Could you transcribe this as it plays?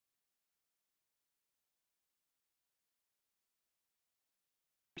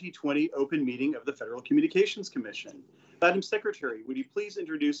2020 open meeting of the Federal Communications Commission. Madam Secretary, would you please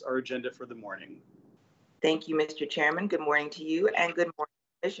introduce our agenda for the morning? Thank you, Mr. Chairman. Good morning to you and good morning,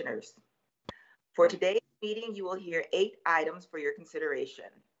 commissioners. For today's meeting, you will hear 8 items for your consideration.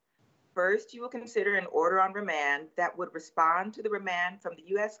 First, you will consider an order on remand that would respond to the remand from the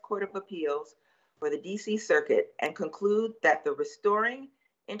U.S. Court of Appeals for the D.C. Circuit and conclude that the Restoring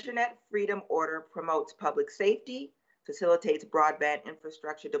Internet Freedom Order promotes public safety, facilitates broadband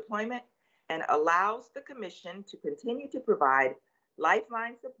infrastructure deployment, and allows the Commission to continue to provide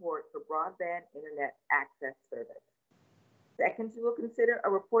lifeline support for broadband internet access service. Second, you will consider a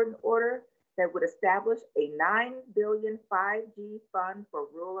report and order that would establish a $9 billion 5G fund for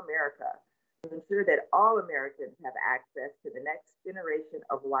rural America to ensure that all Americans have access to the next generation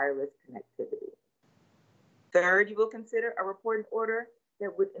of wireless connectivity. Third, you will consider a report and order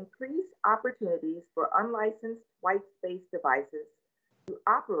that would increase opportunities for unlicensed white space devices to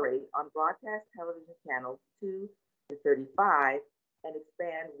operate on broadcast television channels 2 to 35 and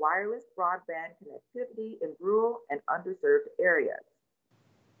expand wireless broadband connectivity in rural and underserved areas.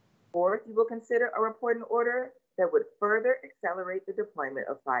 Fourth, you will consider a report and order that would further accelerate the deployment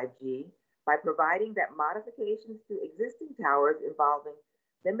of 5G by providing that modifications to existing towers involving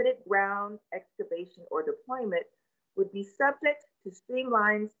limited ground excavation or deployment would be subject to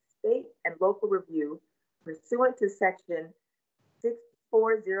streamlined state and local review pursuant to Section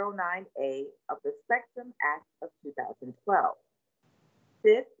 6409A of the Spectrum Act of 2012.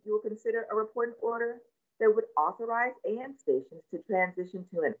 Fifth, you will consider a report and order that would authorize AM stations to transition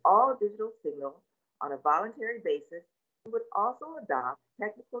to an all-digital signal on a voluntary basis and would also adopt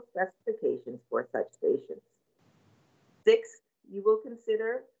technical specifications for such stations. Sixth, you will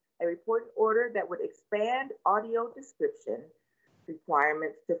consider a report and order that would expand audio description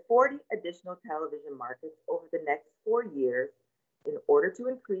requirements to 40 additional television markets over the next 4 years in order to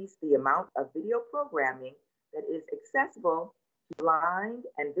increase the amount of video programming that is accessible to blind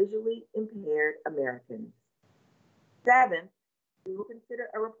and visually impaired Americans. Seventh, we will consider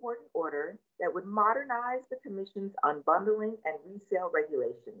a report and order that would modernize the Commission's unbundling and resale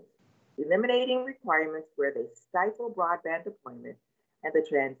regulations, eliminating requirements where they stifle broadband deployment and the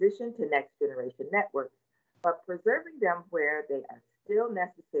transition to next generation networks, but preserving them where they are still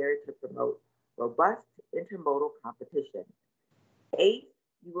necessary to promote robust intermodal competition. Eighth,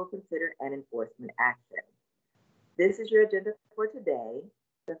 you will consider an enforcement action. This is your agenda for today.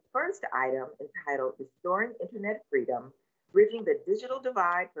 The first item, entitled Restoring Internet Freedom, Bridging the Digital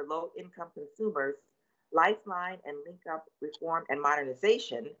Divide for Low-Income Consumers, Lifeline and Link-Up Reform and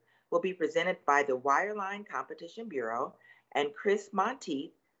Modernization, will be presented by the Wireline Competition Bureau, and Chris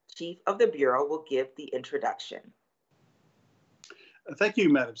Monteith, Chief of the Bureau, will give the introduction. Thank you,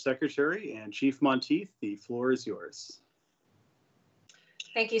 Madam Secretary, and Chief Monteith, the floor is yours.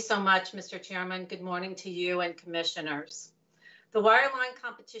 Thank you so much, Mr. Chairman. Good morning to you and commissioners. The Wireline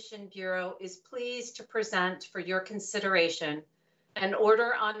Competition Bureau is pleased to present for your consideration an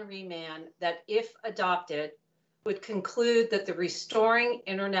order on remand that, if adopted, would conclude that the Restoring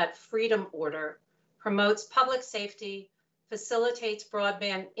Internet Freedom Order promotes public safety, facilitates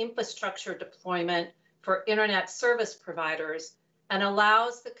broadband infrastructure deployment for internet service providers, and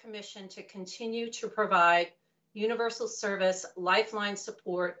allows the Commission to continue to provide universal service lifeline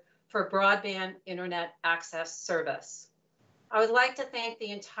support for broadband internet access service. I would like to thank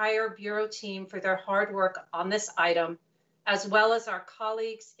the entire Bureau team for their hard work on this item, as well as our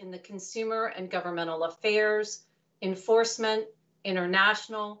colleagues in the Consumer and Governmental Affairs, Enforcement,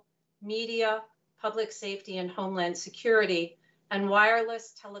 International, Media, Public Safety and Homeland Security, and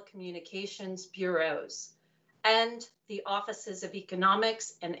Wireless Telecommunications Bureaus, and the Offices of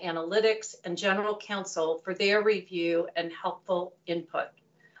Economics and Analytics and General Counsel for their review and helpful input.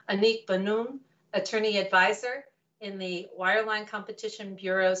 Anik Banoum, Attorney Advisor in the Wireline Competition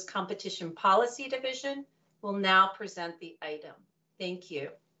Bureau's Competition Policy Division, will now present the item. Thank you.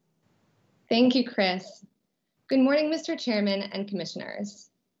 Thank you, Chris. Good morning, Mr. Chairman and Commissioners.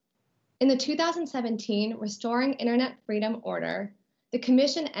 In the 2017 Restoring Internet Freedom Order, the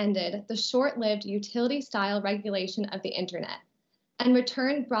Commission ended the short-lived utility-style regulation of the Internet and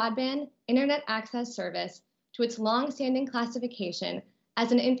returned broadband internet access service to its long-standing classification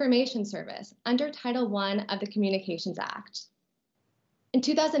as an information service under Title I of the Communications Act. In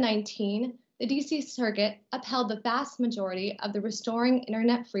 2019, the D.C. Circuit upheld the vast majority of the Restoring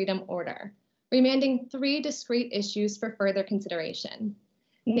Internet Freedom Order, remanding 3 discrete issues for further consideration,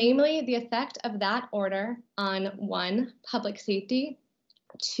 namely the effect of that order on 1, public safety,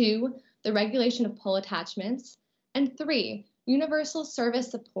 2, the regulation of pole attachments, and 3, universal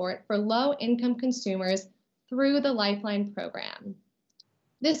service support for low-income consumers through the Lifeline program.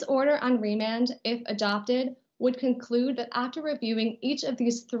 This order on remand, if adopted, would conclude that after reviewing each of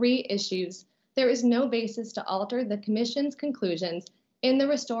these three issues, there is no basis to alter the Commission's conclusions in the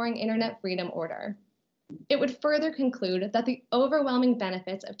Restoring Internet Freedom Order. It would further conclude that the overwhelming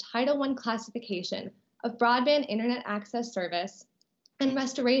benefits of Title I classification of broadband internet access service and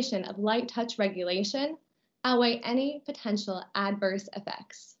restoration of light touch regulation outweigh any potential adverse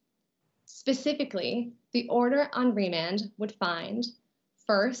effects. Specifically, the order on remand would find,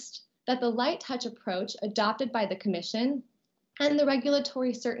 first, that the light touch approach adopted by the Commission and the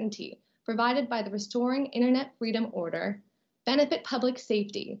regulatory certainty provided by the Restoring Internet Freedom Order benefit public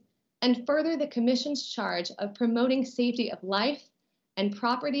safety and further the Commission's charge of promoting safety of life and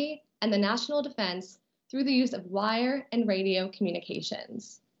property and the national defense through the use of wire and radio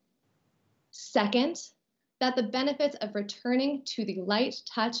communications. Second, that the benefits of returning to the light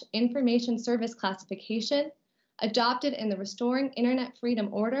touch information service classification adopted in the Restoring Internet Freedom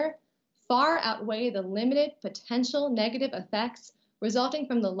Order far outweigh the limited potential negative effects resulting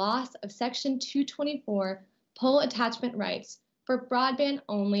from the loss of Section 224 pole attachment rights for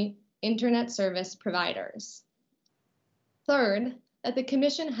broadband-only internet service providers. Third, that the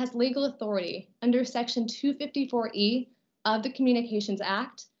Commission has legal authority under Section 254E of the Communications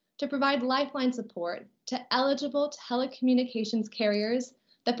Act to provide lifeline support to eligible telecommunications carriers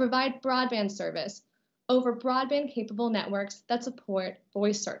that provide broadband service over broadband-capable networks that support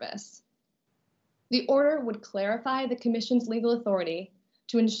voice service. The order would clarify the Commission's legal authority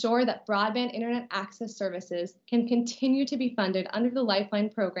to ensure that broadband internet access services can continue to be funded under the Lifeline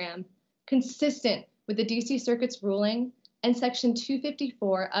program, consistent with the DC Circuit's ruling and Section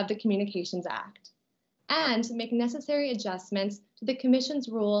 254 of the Communications Act, and make necessary adjustments to the Commission's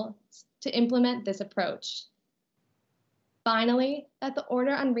rules to implement this approach. Finally, that the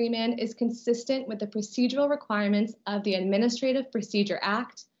order on remand is consistent with the procedural requirements of the Administrative Procedure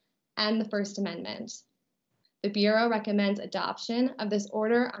Act and the First Amendment. The Bureau recommends adoption of this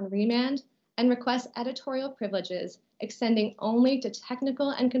order on remand and requests editorial privileges extending only to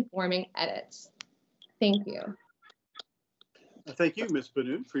technical and conforming edits. Thank you. Thank you, Ms.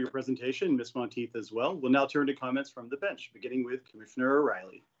 Benoon, for your presentation, Ms. Monteith as well. We'll now turn to comments from the bench, beginning with Commissioner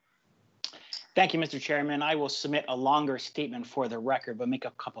O'Reilly. Thank you, Mr. Chairman. I will submit a longer statement for the record, but make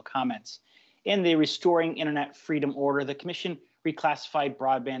a couple comments. In the Restoring Internet Freedom Order, the Commission reclassified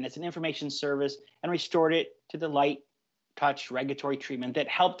broadband as an information service and restored it to the light touch regulatory treatment that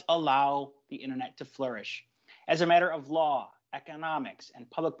helped allow the internet to flourish. As a matter of law, economics, and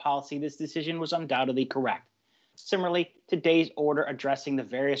public policy, this decision was undoubtedly correct. Similarly, today's order addressing the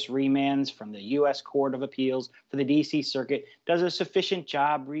various remands from the U.S. Court of Appeals for the D.C. Circuit does a sufficient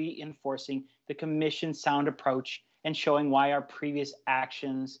job reinforcing the Commission's sound approach and showing why our previous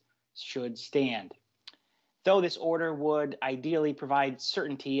actions should stand. Though this order would ideally provide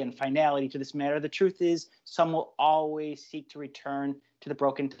certainty and finality to this matter, the truth is some will always seek to return to the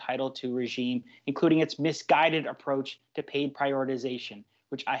broken Title II regime, including its misguided approach to paid prioritization,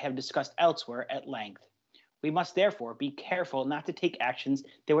 which I have discussed elsewhere at length. We must therefore be careful not to take actions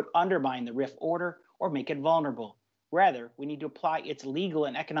that would undermine the RIF order or make it vulnerable. Rather, we need to apply its legal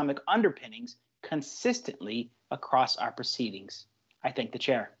and economic underpinnings consistently across our proceedings. I thank the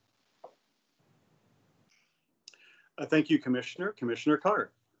chair. Thank you, Commissioner. Commissioner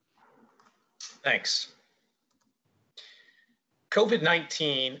Carr. Thanks.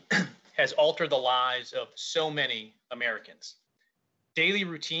 COVID-19 has altered the lives of so many Americans. Daily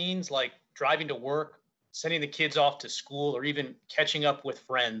routines like driving to work, sending the kids off to school, or even catching up with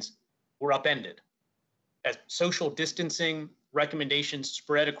friends were upended. As social distancing recommendations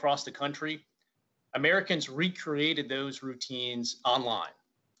spread across the country, Americans recreated those routines online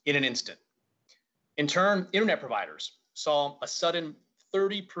in an instant. In turn, internet providers saw a sudden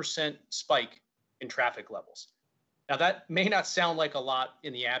 30% spike in traffic levels. Now, that may not sound like a lot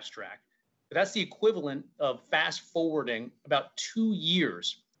in the abstract, but that's the equivalent of fast forwarding about 2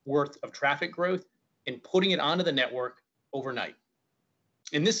 years worth of traffic growth and putting it onto the network overnight.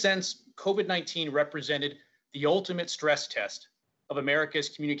 In this sense, COVID-19 represented the ultimate stress test of America's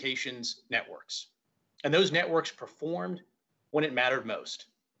communications networks. And those networks performed when it mattered most.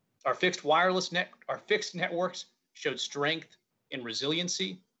 Our fixed networks showed strength and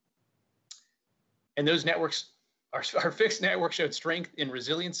resiliency. And those networks, our fixed network showed strength and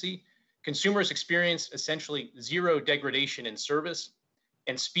resiliency. Consumers experienced essentially zero degradation in service,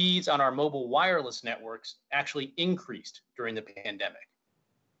 and speeds on our mobile wireless networks actually increased during the pandemic.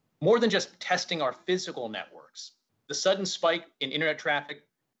 More than just testing our physical networks, the sudden spike in internet traffic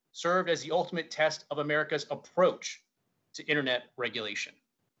served as the ultimate test of America's approach to internet regulation.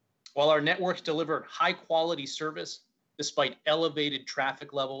 While our networks delivered high quality service, despite elevated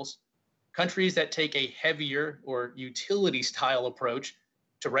traffic levels. Countries that take a heavier or utility style approach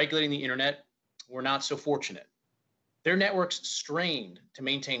to regulating the internet were not so fortunate. Their networks strained to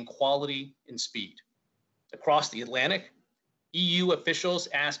maintain quality and speed. Across the Atlantic, EU officials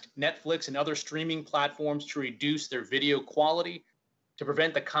asked Netflix and other streaming platforms to reduce their video quality to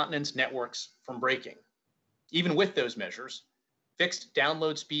prevent the continent's networks from breaking. Even with those measures, fixed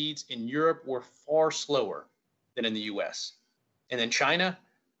download speeds in Europe were far slower than in the US. And in China,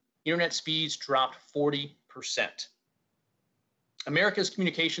 internet speeds dropped 40%. America's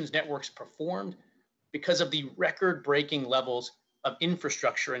communications networks performed because of the record-breaking levels of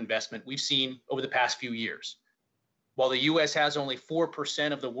infrastructure investment we've seen over the past few years. While the US has only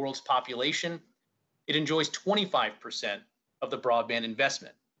 4% of the world's population, it enjoys 25% of the broadband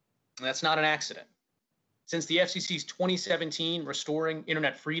investment. And that's not an accident. Since the FCC's 2017 Restoring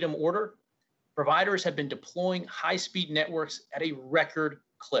Internet Freedom Order, providers have been deploying high-speed networks at a record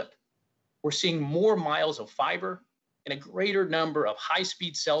clip. We're seeing more miles of fiber and a greater number of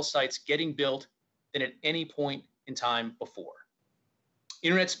high-speed cell sites getting built than at any point in time before.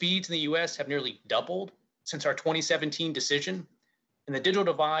 Internet speeds in the US have nearly doubled since our 2017 decision, and the digital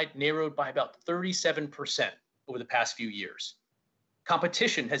divide narrowed by about 37% over the past few years.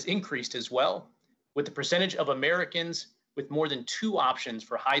 Competition has increased as well, with the percentage of Americans with more than 2 options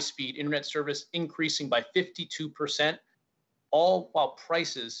for high-speed internet service increasing by 52%, all while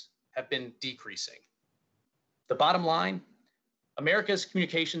prices have been decreasing. The bottom line, America's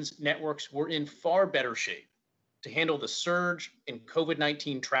communications networks were in far better shape to handle the surge in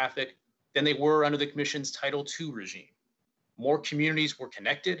COVID-19 traffic than they were under the Commission's Title II regime. More communities were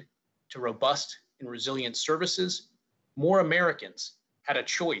connected to robust and resilient services. More Americans had a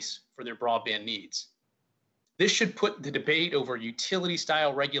choice for their broadband needs. This should put the debate over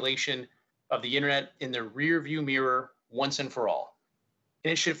utility-style regulation of the internet in the rearview mirror once and for all.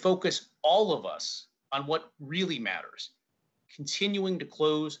 And it should focus all of us on what really matters, continuing to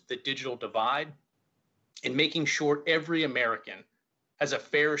close the digital divide and making sure every American has a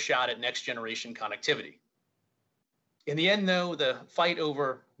fair shot at next-generation connectivity. In the end, though, the fight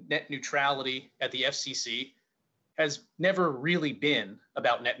over net neutrality at the FCC has never really been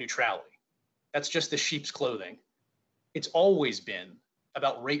about net neutrality. That's just the sheep's clothing. It's always been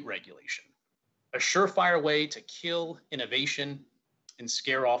about rate regulation, a surefire way to kill innovation and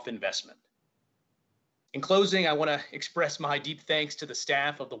scare off investment. In closing, I want to express my deep thanks to the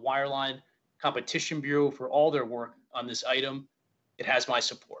staff of the Wireline Competition Bureau for all their work on this item. It has my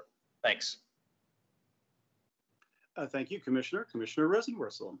support. Thanks. Thank you, Commissioner. Commissioner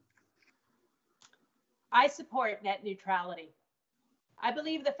Rosenworcel. I support net neutrality. I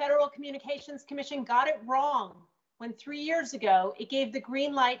believe the Federal Communications Commission got it wrong when 3 years ago it gave the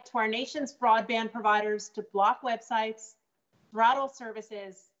green light to our nation's broadband providers to block websites, throttle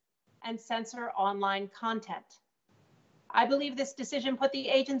services, and censor online content. I believe this decision put the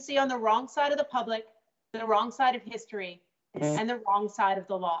agency on the wrong side of the public, the wrong side of history, and the wrong side of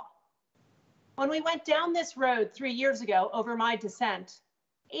the law. When we went down this road 3 years ago over my dissent,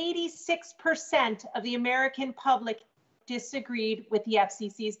 86% of the American public disagreed with the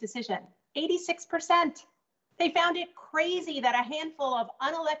FCC's decision. 86%. They found it crazy that a handful of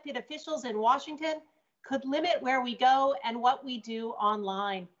unelected officials in Washington could limit where we go and what we do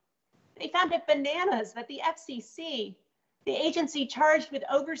online. They found it bananas that the FCC, the agency charged with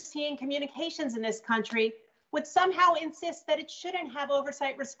overseeing communications in this country, would somehow insist that it shouldn't have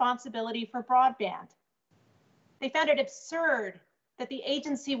oversight responsibility for broadband. They found it absurd that the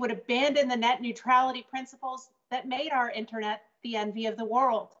agency would abandon the net neutrality principles that made our internet the envy of the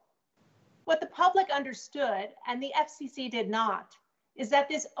world. What the public understood, and the FCC did not, is that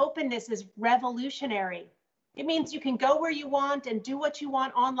this openness is revolutionary. It means you can go where you want and do what you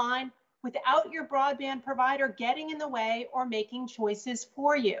want online without your broadband provider getting in the way or making choices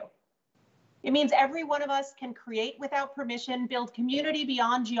for you. It means every one of us can create without permission, build community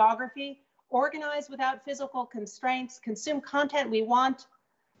beyond geography, organize without physical constraints, consume content we want,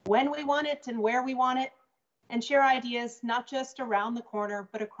 when we want it and where we want it, and share ideas not just around the corner,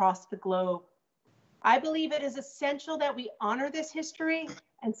 but across the globe. I believe it is essential that we honor this history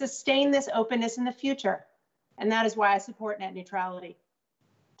and sustain this openness in the future. And that is why I support net neutrality.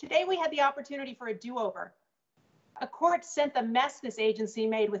 Today, we had the opportunity for a do-over. A court sent the mess this agency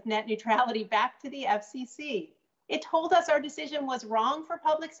made with net neutrality back to the FCC. It told us our decision was wrong for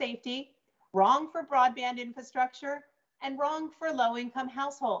public safety, wrong for broadband infrastructure, and wrong for low-income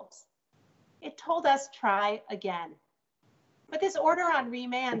households. It told us try again. But this order on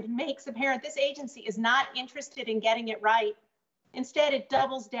remand makes apparent this agency is not interested in getting it right. Instead, it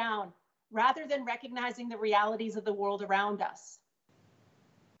doubles down rather than recognizing the realities of the world around us.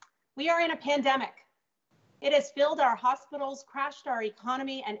 We are in a pandemic. It has filled our hospitals, crashed our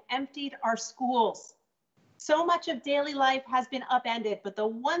economy, and emptied our schools. So much of daily life has been upended, but the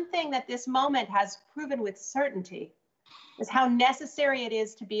one thing that this moment has proven with certainty is how necessary it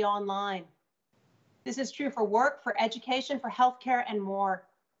is to be online. This is true for work, for education, for healthcare, and more.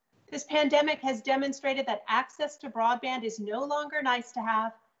 This pandemic has demonstrated that access to broadband is no longer nice to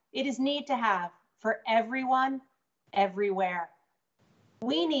have, it is need to have for everyone, everywhere.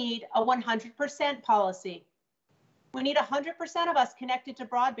 We need a 100% policy. We need 100% of us connected to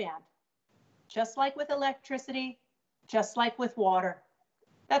broadband, just like with electricity, just like with water.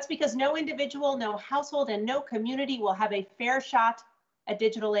 That's because no individual, no household, and no community will have a fair shot at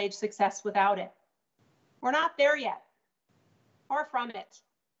digital age success without it. We're not there yet, far from it.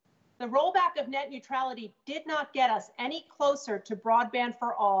 The rollback of net neutrality did not get us any closer to broadband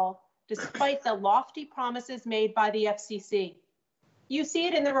for all, despite the lofty promises made by the FCC. You see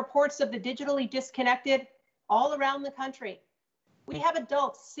it in the reports of the digitally disconnected all around the country. We have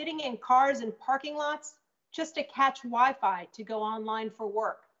adults sitting in cars and parking lots just to catch Wi-Fi to go online for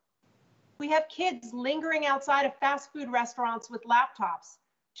work. We have kids lingering outside of fast food restaurants with laptops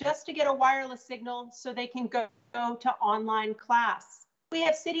just to get a wireless signal so they can go to online class. We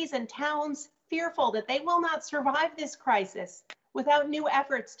have cities and towns fearful that they will not survive this crisis without new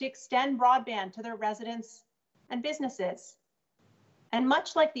efforts to extend broadband to their residents and businesses. And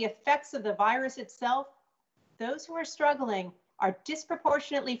much like the effects of the virus itself, those who are struggling are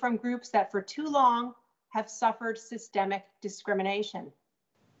disproportionately from groups that for too long have suffered systemic discrimination.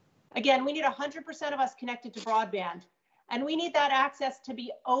 Again, we need 100% of us connected to broadband, and we need that access to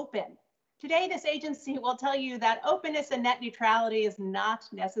be open. Today, this agency will tell you that openness and net neutrality is not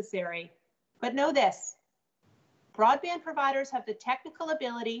necessary. But know this, broadband providers have the technical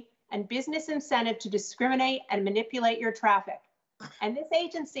ability and business incentive to discriminate and manipulate your traffic. And this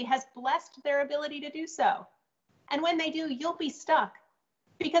agency has blessed their ability to do so. And when they do, you'll be stuck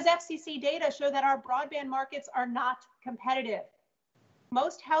because FCC data show that our broadband markets are not competitive.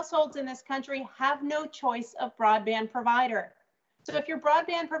 Most households in this country have no choice of broadband provider. So if your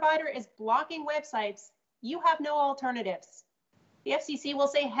broadband provider is blocking websites, you have no alternatives. The FCC will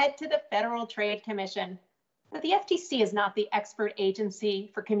say head to the Federal Trade Commission, but the FTC is not the expert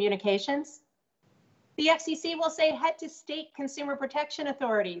agency for communications. The FCC will say head to state consumer protection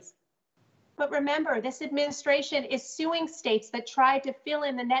authorities. But remember, this administration is suing states that tried to fill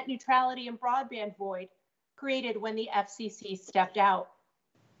in the net neutrality and broadband void created when the FCC stepped out.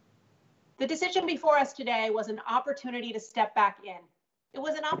 The decision before us today was an opportunity to step back in. It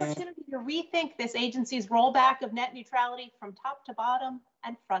was an opportunity to rethink this agency's rollback of net neutrality from top to bottom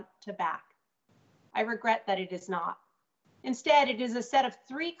and front to back. I regret that it is not. Instead, it is a set of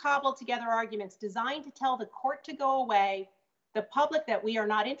three cobbled together arguments designed to tell the court to go away, the public that we are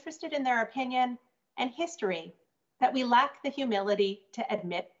not interested in their opinion, and history that we lack the humility to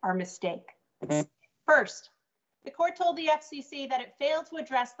admit our mistake. First, the court told the FCC that it failed to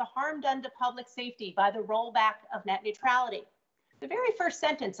address the harm done to public safety by the rollback of net neutrality. The very first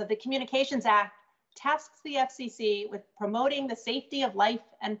sentence of the Communications Act tasks the FCC with promoting the safety of life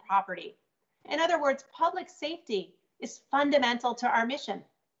and property. In other words, public safety is fundamental to our mission.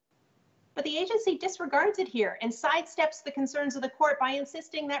 But the agency disregards it here and sidesteps the concerns of the court by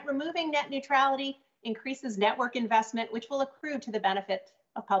insisting that removing net neutrality increases network investment, which will accrue to the benefit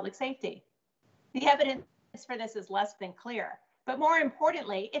of public safety. The evidence for this is less than clear, but more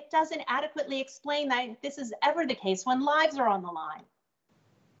importantly, it doesn't adequately explain that this is ever the case when lives are on the line.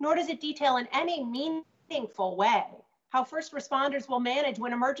 Nor does it detail in any meaningful way how first responders will manage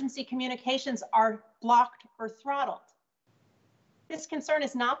when emergency communications are blocked or throttled. This concern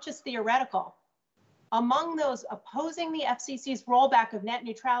is not just theoretical. Among those opposing the FCC's rollback of net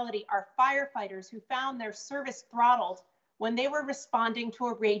neutrality are firefighters who found their service throttled when they were responding to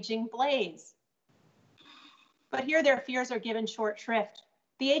a raging blaze. But here their fears are given short shrift.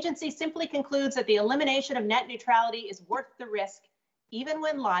 The agency simply concludes that the elimination of net neutrality is worth the risk, even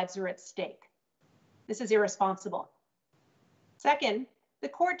when lives are at stake. This is irresponsible. Second, the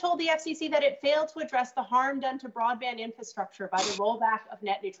court told the FCC that it failed to address the harm done to broadband infrastructure by the rollback of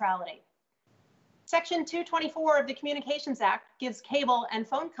net neutrality. Section 224 of the Communications Act gives cable and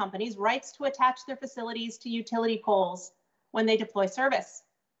phone companies rights to attach their facilities to utility poles when they deploy service.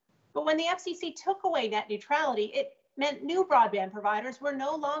 But when the FCC took away net neutrality, it meant new broadband providers were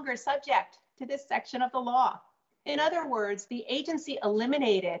no longer subject to this section of the law. In other words, the agency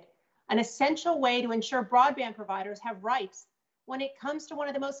eliminated an essential way to ensure broadband providers have rights when it comes to one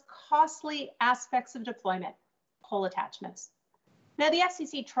of the most costly aspects of deployment, pole attachments. Now, the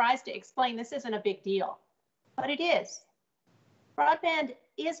FCC tries to explain this isn't a big deal, but it is. Broadband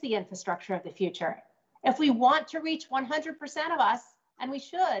is the infrastructure of the future. If we want to reach 100% of us, and we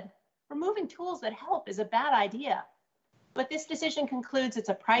should, removing tools that help is a bad idea. But this decision concludes it's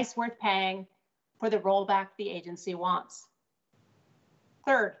a price worth paying for the rollback the agency wants.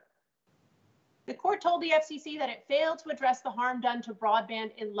 Third, the court told the FCC that it failed to address the harm done to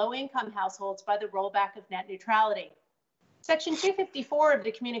broadband in low-income households by the rollback of net neutrality. Section 254 of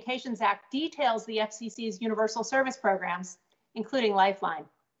the Communications Act details the FCC's universal service programs, including Lifeline.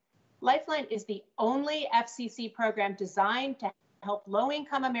 Lifeline is the only FCC program designed to help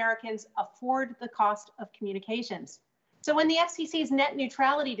low-income Americans afford the cost of communications. So when the FCC's net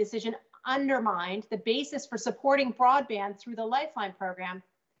neutrality decision undermined the basis for supporting broadband through the Lifeline program,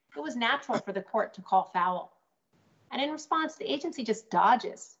 it was natural for the court to call foul. And in response, the agency just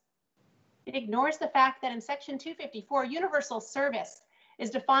dodges. It ignores the fact that in Section 254, universal service is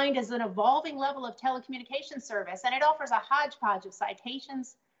defined as an evolving level of telecommunications service, and it offers a hodgepodge of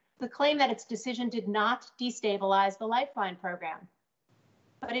citations the claim that its decision did not destabilize the Lifeline program.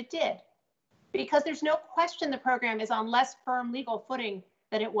 But it did, because there's no question the program is on less firm legal footing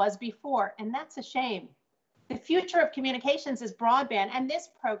than it was before, and that's a shame. The future of communications is broadband, and this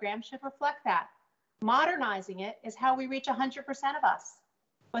program should reflect that. Modernizing it is how we reach 100% of us,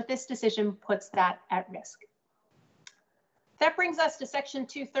 but this decision puts that at risk. That brings us to Section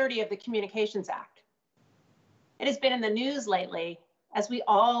 230 of the Communications Act. It has been in the news lately as we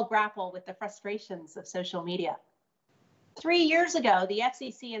all grapple with the frustrations of social media. 3 years ago, the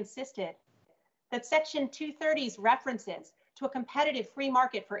FCC insisted that Section 230's references to a competitive free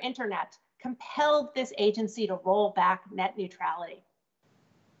market for internet compelled this agency to roll back net neutrality.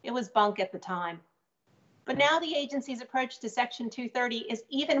 It was bunk at the time. But now the agency's approach to Section 230 is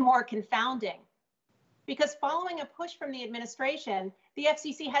even more confounding, because following a push from the administration, the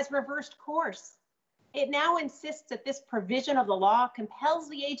FCC has reversed course. It now insists that this provision of the law compels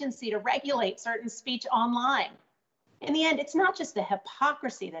the agency to regulate certain speech online. In the end, it's not just the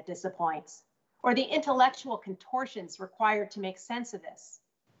hypocrisy that disappoints, or the intellectual contortions required to make sense of this.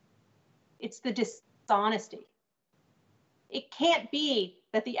 It's the dishonesty. It can't be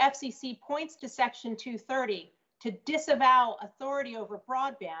that the FCC points to Section 230 to disavow authority over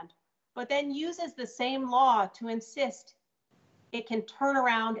broadband, but then uses the same law to insist it can turn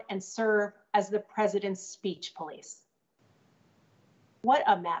around and serve as the president's speech police. What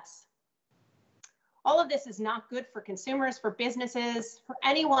a mess. All of this is not good for consumers, for businesses, for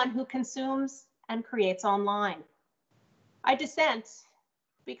anyone who consumes and creates online. I dissent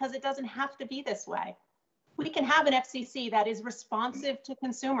because it doesn't have to be this way. We can have an FCC that is responsive to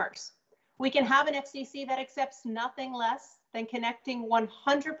consumers. We can have an FCC that accepts nothing less than connecting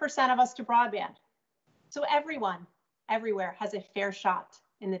 100% of us to broadband. So everyone, everywhere has a fair shot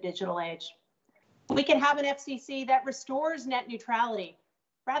in the digital age. We can have an FCC that restores net neutrality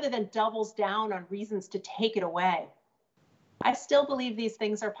rather than doubles down on reasons to take it away. I still believe these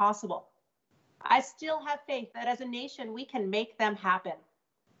things are possible. I still have faith that as a nation, we can make them happen.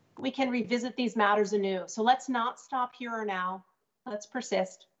 We can revisit these matters anew. So let's not stop here or now. Let's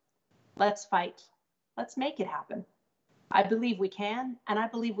persist. Let's fight. Let's make it happen. I believe we can, and I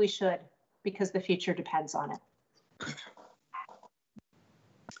believe we should, because the future depends on it.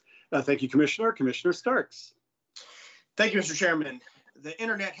 Thank you, Commissioner. Commissioner Starks. Thank you, Mr. Chairman. The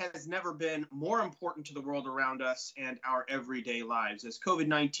internet has never been more important to the world around us and our everyday lives. As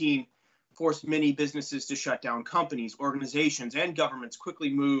COVID-19 forced many businesses to shut down, companies, organizations, and governments quickly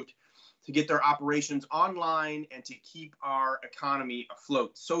moved to get their operations online and to keep our economy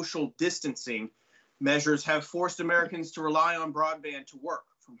afloat. Social distancing measures have forced Americans to rely on broadband to work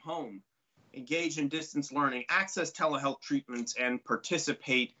from home, engage in distance learning, access telehealth treatments, and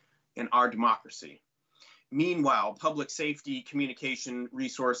participate in our democracy. Meanwhile, public safety communication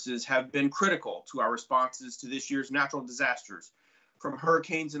resources have been critical to our responses to this year's natural disasters, from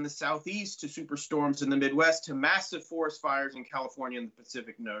hurricanes in the Southeast to superstorms in the Midwest to massive forest fires in California and the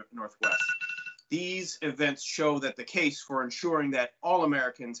Pacific Northwest. These events show that the case for ensuring that all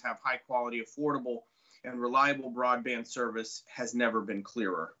Americans have high quality, affordable, and reliable broadband service has never been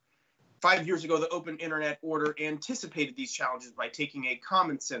clearer. 5 years ago, the Open Internet Order anticipated these challenges by taking a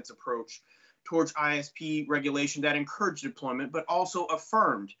common sense approach towards ISP regulation that encouraged deployment, but also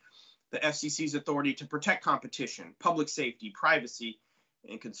affirmed the FCC's authority to protect competition, public safety, privacy,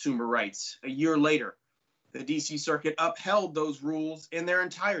 and consumer rights. A year later, the DC Circuit upheld those rules in their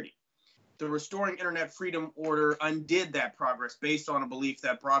entirety. The Restoring Internet Freedom Order undid that progress based on a belief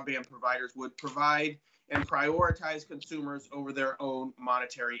that broadband providers would provide and prioritize consumers over their own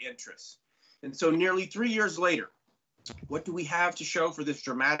monetary interests. And so nearly 3 years later, What do we have to show for this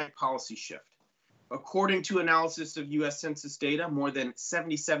dramatic policy shift? According to analysis of U.S. Census data, more than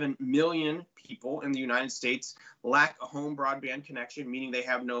 77 million people in the United States lack a home broadband connection, meaning they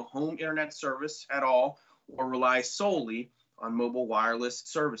have no home internet service at all or rely solely on mobile wireless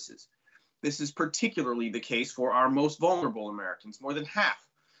services. This is particularly the case for our most vulnerable Americans. More than half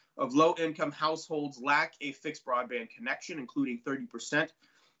of low-income households lack a fixed broadband connection, including 30%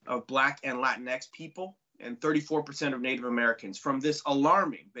 of Black and Latinx people and 34% of Native Americans. From this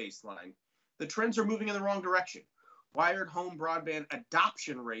alarming baseline, the trends are moving in the wrong direction. Wired home broadband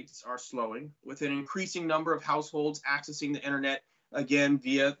adoption rates are slowing, with an increasing number of households accessing the internet, again,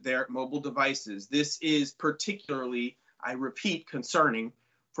 via their mobile devices. This is particularly, I repeat, concerning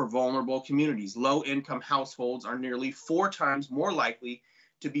for vulnerable communities. Low-income households are nearly 4 times more likely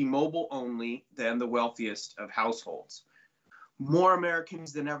to be mobile only than the wealthiest of households. More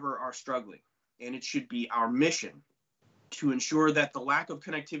Americans than ever are struggling, and it should be our mission to ensure that the lack of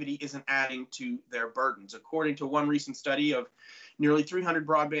connectivity isn't adding to their burdens. According to one recent study of nearly 300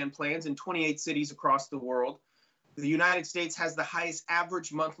 broadband plans in 28 cities across the world, the United States has the highest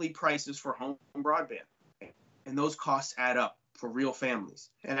average monthly prices for home broadband, and those costs add up for real families.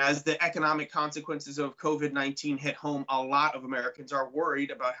 And as the economic consequences of COVID-19 hit home, a lot of Americans are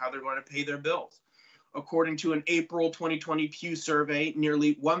worried about how they're going to pay their bills. According to an April 2020 Pew survey,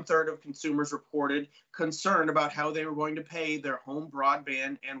 nearly 1/3 of consumers reported concern about how they were going to pay their home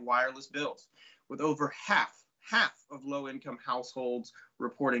broadband and wireless bills, with over half of low-income households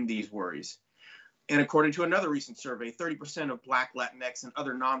reporting these worries. And according to another recent survey, 30% of Black, Latinx, and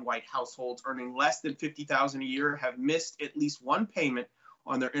other non-white households earning less than $50,000 a year have missed at least one payment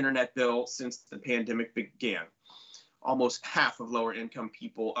on their internet bill since the pandemic began. Almost half of lower income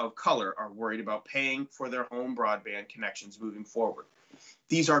people of color are worried about paying for their home broadband connections moving forward.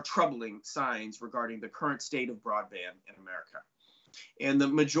 These are troubling signs regarding the current state of broadband in America. And the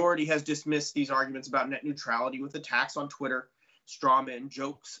majority has dismissed these arguments about net neutrality with attacks on Twitter, strawman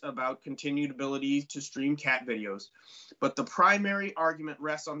jokes about continued ability to stream cat videos. But the primary argument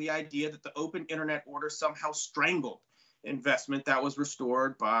rests on the idea that the open internet order somehow strangled investment that was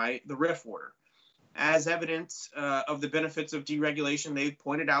restored by the RIF order. As evidence of the benefits of deregulation, they've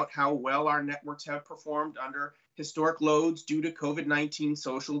pointed out how well our networks have performed under historic loads due to COVID-19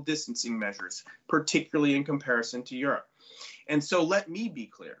 social distancing measures, particularly in comparison to Europe. And so let me be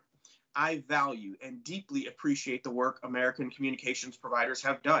clear. I value and deeply appreciate the work American communications providers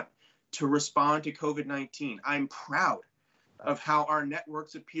have done to respond to COVID-19. I'm proud of how our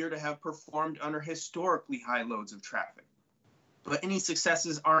networks appear to have performed under historically high loads of traffic. But any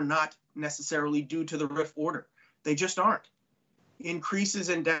successes are not necessarily due to the RIF order. They just aren't. Increases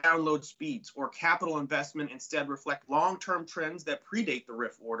in download speeds or capital investment instead reflect long-term trends that predate the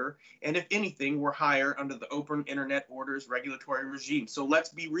RIF order, and if anything, were higher under the open internet order's regulatory regime. So let's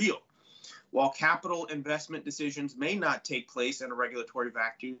be real. While capital investment decisions may not take place in a regulatory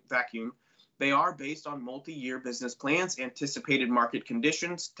vacuum, they are based on multi-year business plans, anticipated market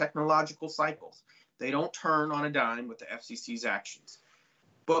conditions, technological cycles. They don't turn on a dime with the FCC's actions.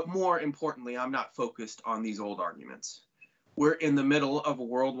 But more importantly, I'm not focused on these old arguments. We're in the middle of a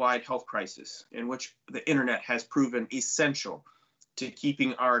worldwide health crisis in which the internet has proven essential to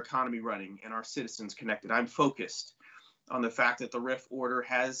keeping our economy running and our citizens connected. I'm focused on the fact that the RIF order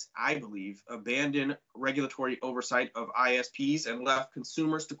has, I believe, abandoned regulatory oversight of ISPs and left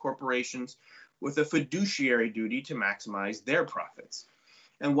consumers to corporations with a fiduciary duty to maximize their profits.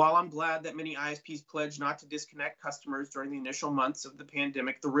 And while I'm glad that many ISPs pledged not to disconnect customers during the initial months of the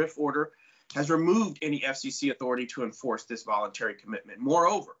pandemic, the RIF order has removed any FCC authority to enforce this voluntary commitment.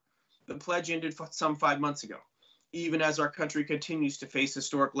 Moreover, the pledge ended some 5 months ago, even as our country continues to face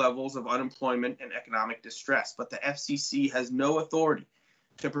historic levels of unemployment and economic distress. But the FCC has no authority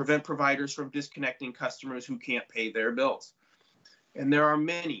to prevent providers from disconnecting customers who can't pay their bills. And there are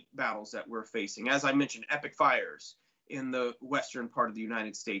many battles that we're facing. As I mentioned, epic fires in the western part of the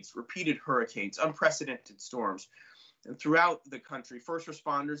United States, repeated hurricanes, unprecedented storms. And throughout the country, first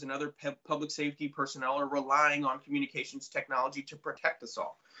responders and other public safety personnel are relying on communications technology to protect us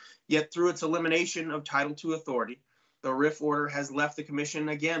all. Yet through its elimination of Title II authority, the RIF order has left the Commission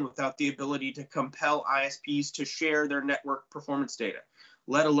again without the ability to compel ISPs to share their network performance data,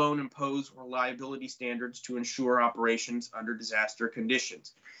 let alone impose reliability standards to ensure operations under disaster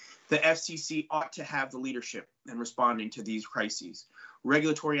conditions. The FCC ought to have the leadership in responding to these crises.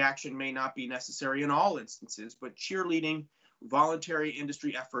 Regulatory action may not be necessary in all instances, but cheerleading voluntary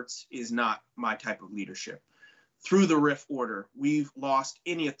industry efforts is not my type of leadership. Through the RIF order, we've lost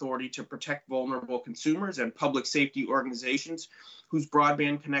any authority to protect vulnerable consumers and public safety organizations whose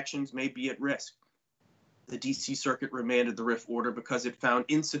broadband connections may be at risk. The DC Circuit remanded the RIF order because it found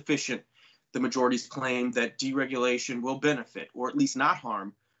insufficient the majority's claim that deregulation will benefit, or at least not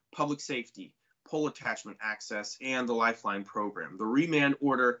harm, public safety, pole attachment access, and the Lifeline program. The remand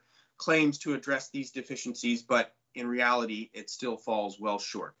order claims to address these deficiencies, but in reality, it still falls well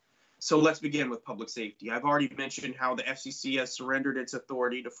short. So let's begin with public safety. I've already mentioned how the FCC has surrendered its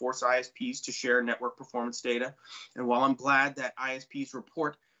authority to force ISPs to share network performance data. And while I'm glad that ISPs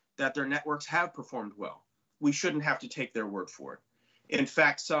report that their networks have performed well, we shouldn't have to take their word for it. In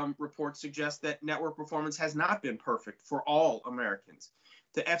fact, some reports suggest that network performance has not been perfect for all Americans.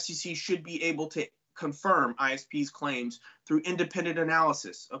 The FCC should be able to confirm ISP's claims through independent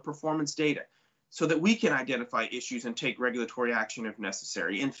analysis of performance data so that we can identify issues and take regulatory action if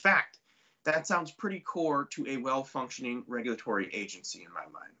necessary. In fact, that sounds pretty core to a well-functioning regulatory agency in my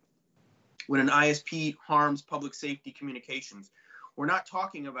mind. When an ISP harms public safety communications, we're not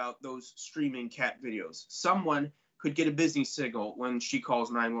talking about those streaming cat videos. Someone could get a busy signal when she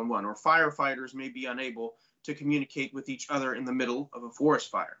calls 911, or firefighters may be unable to communicate with each other in the middle of a forest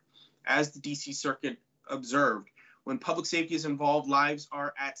fire. As the DC Circuit observed, when public safety is involved, lives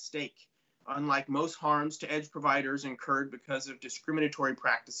are at stake. Unlike most harms to edge providers incurred because of discriminatory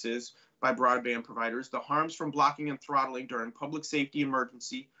practices by broadband providers, the harms from blocking and throttling during public safety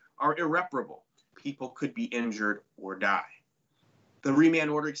emergency are irreparable. People could be injured or die. The remand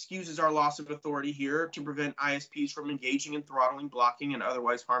order excuses our loss of authority here to prevent ISPs from engaging in throttling, blocking, and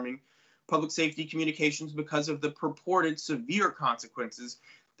otherwise harming public safety communications because of the purported severe consequences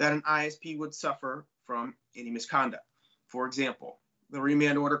that an ISP would suffer from any misconduct. For example, the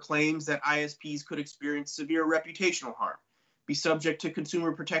remand order claims that ISPs could experience severe reputational harm, be subject to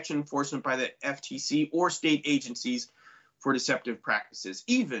consumer protection enforcement by the FTC or state agencies for deceptive practices,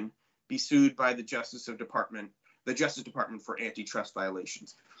 even be sued by the Justice Department for antitrust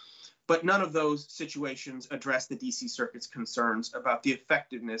violations. But none of those situations address the DC Circuit's concerns about the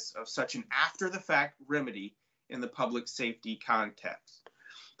effectiveness of such an after-the-fact remedy in the public safety context.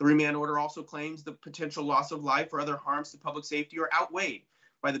 The remand order also claims the potential loss of life or other harms to public safety are outweighed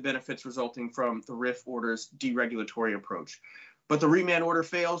by the benefits resulting from the RIF order's deregulatory approach. But the remand order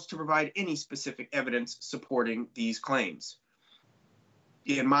fails to provide any specific evidence supporting these claims.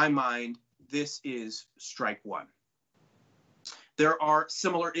 In my mind, this is strike one. There are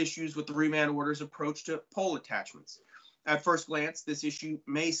similar issues with the remand order's approach to pole attachments. At first glance, this issue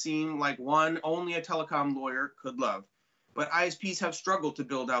may seem like one only a telecom lawyer could love, but ISPs have struggled to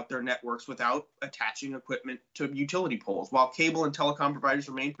build out their networks without attaching equipment to utility poles. While cable and telecom providers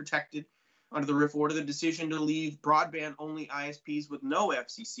remain protected under the RIF order, the decision to leave broadband-only ISPs with no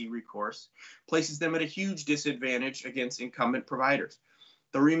FCC recourse places them at a huge disadvantage against incumbent providers.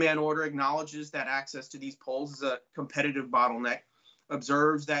 The remand order acknowledges that access to these poles is a competitive bottleneck,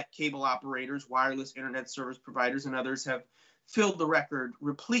 observes that cable operators, wireless internet service providers, and others have filled the record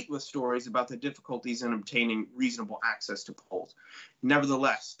replete with stories about the difficulties in obtaining reasonable access to poles.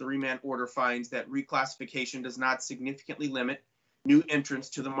 Nevertheless, the remand order finds that reclassification does not significantly limit new entrants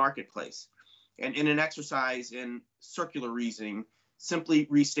to the marketplace. And in an exercise in circular reasoning, simply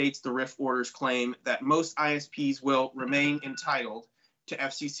restates the RIF order's claim that most ISPs will remain entitled to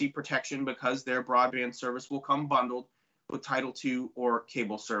FCC protection because their broadband service will come bundled with Title II or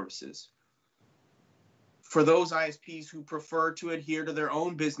cable services. For those ISPs who prefer to adhere to their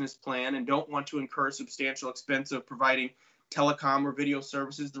own business plan and don't want to incur substantial expense of providing telecom or video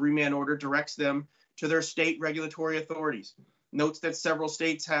services, the remand order directs them to their state regulatory authorities. Notes that several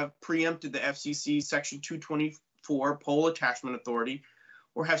states have preempted the FCC Section 224 pole attachment authority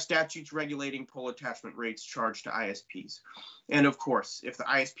or have statutes regulating pole attachment rates charged to ISPs. And of course, if the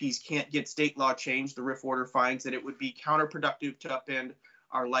ISPs can't get state law changed, the RIF order finds that it would be counterproductive to upend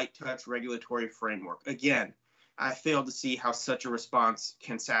our light touch regulatory framework. Again, I fail to see how such a response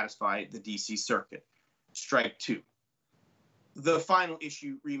can satisfy the DC Circuit. Strike two. The final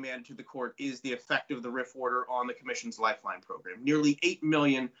issue remanded to the court is the effect of the RIF order on the Commission's Lifeline program. Nearly 8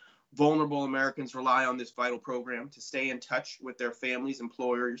 million vulnerable Americans rely on this vital program to stay in touch with their families,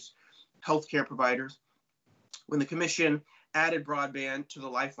 employers, healthcare providers. When the Commission added broadband to the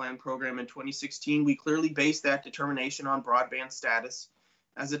Lifeline program in 2016, we clearly based that determination on broadband status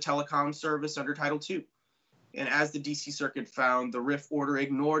as a telecom service under Title II. And as the DC Circuit found, the RIF order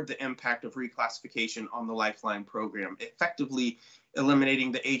ignored the impact of reclassification on the Lifeline program, effectively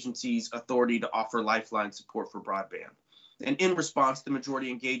eliminating the agency's authority to offer Lifeline support for broadband. And in response, the majority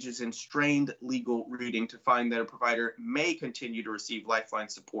engages in strained legal reading to find that a provider may continue to receive Lifeline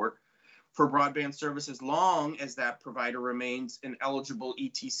support for broadband service as long as that provider remains an eligible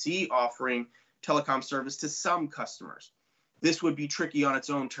ETC offering telecom service to some customers. This would be tricky on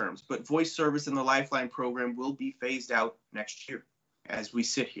its own terms, but voice service in the Lifeline program will be phased out next year as we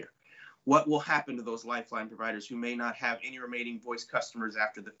sit here. What will happen to those Lifeline providers who may not have any remaining voice customers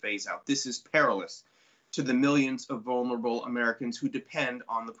after the phase out? This is perilous to the millions of vulnerable Americans who depend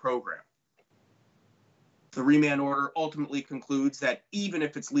on the program. The remand order ultimately concludes that even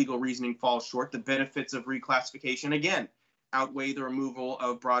if its legal reasoning falls short, the benefits of reclassification, again, outweigh the removal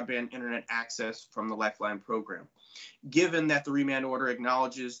of broadband internet access from the Lifeline program. Given that the remand order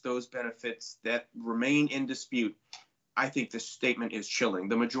acknowledges those benefits that remain in dispute, I think this statement is chilling.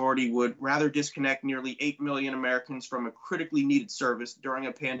 The majority would rather disconnect nearly 8 million Americans from a critically needed service during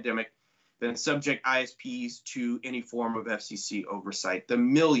a pandemic than subject ISPs to any form of FCC oversight. The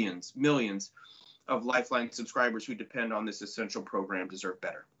millions of Lifeline subscribers who depend on this essential program deserve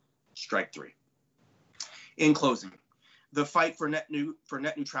better. Strike 3. In closing, the fight for net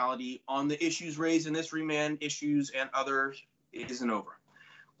neutrality on the issues raised in this remand, issues and others, isn't over.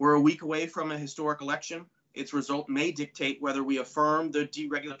 We're a week away from a historic election. Its result may dictate whether we affirm the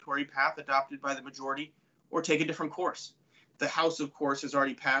deregulatory path adopted by the majority or take a different course. The House, of course, has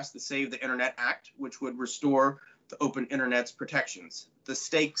already passed the Save the Internet Act, which would restore the open internet's protections. The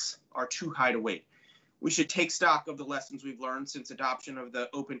stakes are too high to wait. We should take stock of the lessons we've learned since adoption of the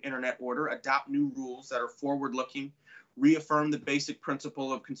Open Internet Order, adopt new rules that are forward-looking, reaffirm the basic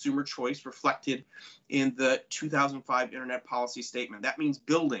principle of consumer choice reflected in the 2005 Internet Policy Statement. That means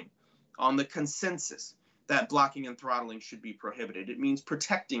building on the consensus that blocking and throttling should be prohibited. It means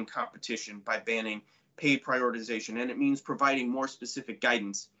protecting competition by banning paid prioritization, and it means providing more specific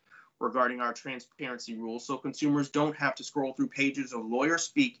guidance regarding our transparency rules so consumers don't have to scroll through pages of lawyer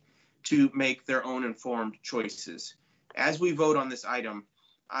speak to make their own informed choices. As we vote on this item,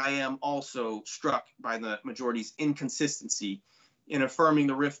 I am also struck by the majority's inconsistency in affirming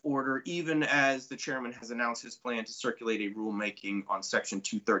the RIF order, even as the chairman has announced his plan to circulate a rulemaking on Section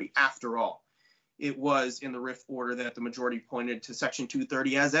 230. After all, it was in the RIF order that the majority pointed to Section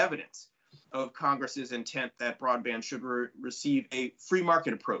 230 as evidence of Congress's intent that broadband should receive a free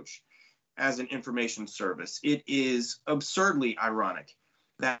market approach as an information service. It is absurdly ironic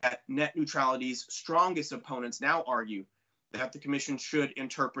that net neutrality's strongest opponents now argue that the commission should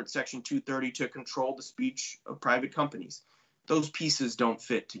interpret Section 230 to control the speech of private companies. Those pieces don't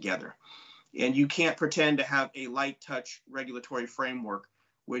fit together. And you can't pretend to have a light touch regulatory framework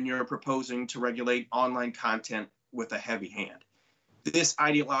when you're proposing to regulate online content with a heavy hand. This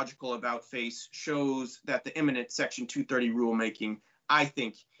ideological about-face shows that the imminent Section 230 rulemaking, I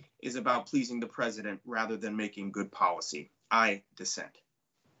think, is about pleasing the president rather than making good policy. I dissent.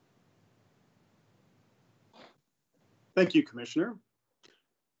 Thank you, Commissioner.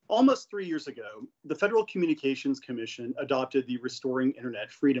 Almost 3 years ago, the Federal Communications Commission adopted the Restoring Internet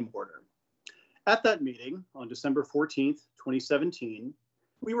Freedom Order. At that meeting, on December 14th, 2017,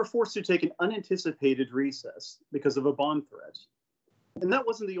 we were forced to take an unanticipated recess because of a bomb threat. And that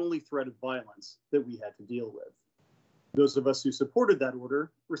wasn't the only threat of violence that we had to deal with. Those of us who supported that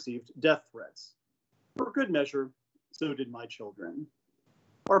order received death threats. For good measure, so did my children.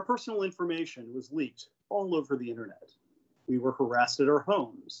 Our personal information was leaked all over the internet. We were harassed at our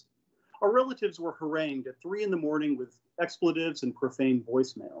homes. Our relatives were harangued at 3 in the morning with expletives and profane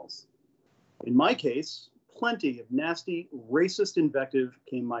voicemails. In my case, plenty of nasty, racist invective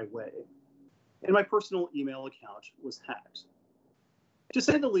came my way, and my personal email account was hacked. To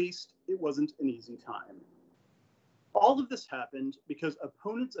say the least, it wasn't an easy time. All of this happened because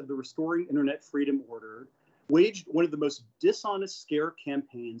opponents of the Restoring Internet Freedom Order waged one of the most dishonest scare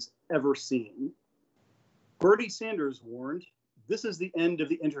campaigns ever seen. Bernie Sanders warned, "This is the end of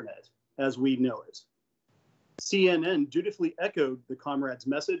the internet as we know it." CNN dutifully echoed the comrade's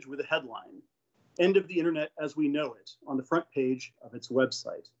message with a headline, "End of the internet as we know it," on the front page of its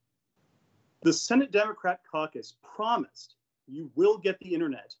website. The Senate Democrat caucus promised, "You will get the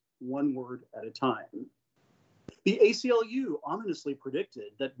internet one word at a time." The ACLU ominously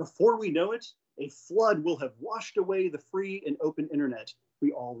predicted that before we know it, a flood will have washed away the free and open internet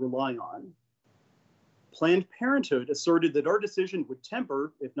we all rely on. Planned Parenthood asserted that our decision would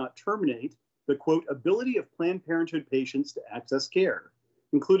temper, if not terminate, the, quote, ability of Planned Parenthood patients to access care,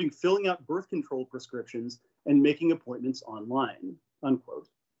 including filling out birth control prescriptions and making appointments online, unquote.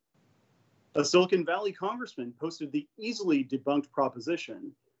 A Silicon Valley congressman posted the easily debunked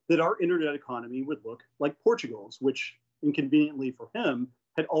proposition that our internet economy would look like Portugal's, which, inconveniently for him,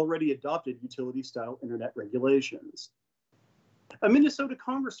 had already adopted utility-style internet regulations. A Minnesota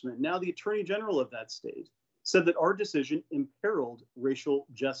congressman, now the attorney general of that state, said that our decision imperiled racial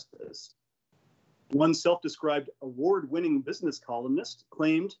justice. One self-described award-winning business columnist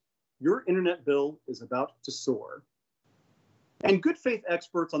claimed, "Your internet bill is about to soar." And good faith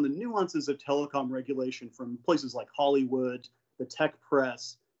experts on the nuances of telecom regulation from places like Hollywood, the tech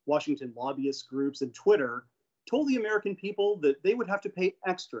press, Washington lobbyist groups, and Twitter told the American people that they would have to pay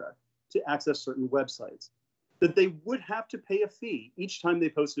extra to access certain websites, that they would have to pay a fee each time they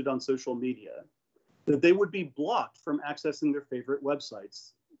posted on social media, that they would be blocked from accessing their favorite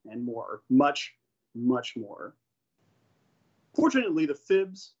websites, and more, much, much more. Fortunately, the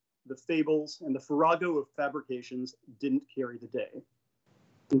fibs, the fables, and the farrago of fabrications didn't carry the day.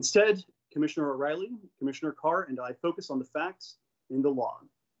 Instead, Commissioner O'Rielly, Commissioner Carr, and I focused on the facts and the law,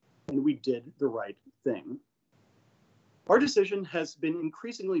 and we did the right thing. Our decision has been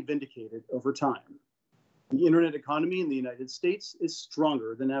increasingly vindicated over time. The internet economy in the United States is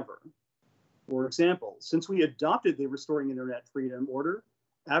stronger than ever. For example, since we adopted the Restoring Internet Freedom Order,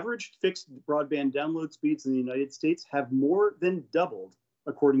 average fixed broadband download speeds in the United States have more than doubled,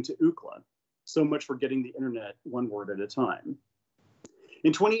 according to Ookla. So much for getting the internet one word at a time.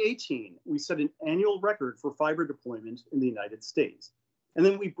 In 2018, we set an annual record for fiber deployment in the United States, and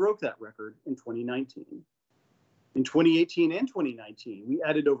then we broke that record in 2019. In 2018 and 2019, we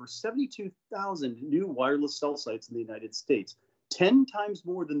added over 72,000 new wireless cell sites in the United States, 10 times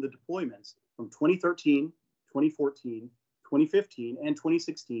more than the deployments from 2013, 2014, 2015, and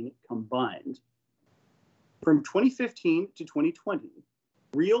 2016 combined. From 2015 to 2020,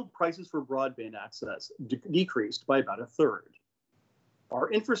 real prices for broadband access decreased by about a third.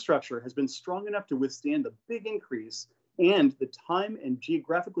 Our infrastructure has been strong enough to withstand the big increase and the time and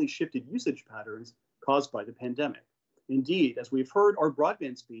geographically shifted usage patterns caused by the pandemic. Indeed, as we've heard, our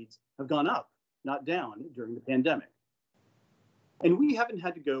broadband speeds have gone up, not down, during the pandemic. And we haven't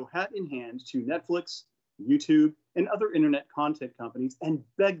had to go hat in hand to Netflix, YouTube, and other internet content companies and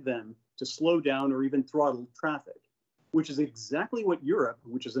beg them to slow down or even throttle traffic, which is exactly what Europe,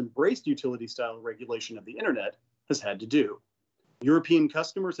 which has embraced utility-style regulation of the internet, has had to do. European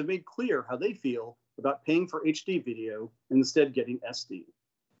customers have made clear how they feel about paying for HD video and instead getting SD.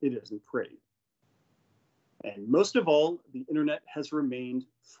 It isn't pretty. And most of all, the internet has remained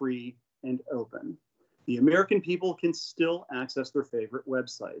free and open. The American people can still access their favorite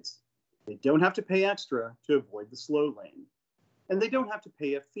websites. They don't have to pay extra to avoid the slow lane. And they don't have to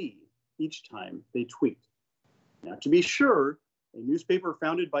pay a fee each time they tweet. Now, to be sure, a newspaper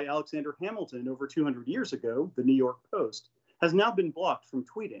founded by Alexander Hamilton over 200 years ago, the New York Post, has now been blocked from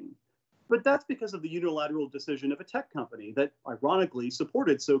tweeting. But that's because of the unilateral decision of a tech company that ironically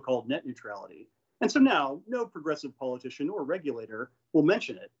supported so-called net neutrality. And so now, no progressive politician or regulator will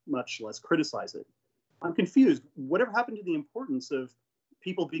mention it, much less criticize it. I'm confused. Whatever happened to the importance of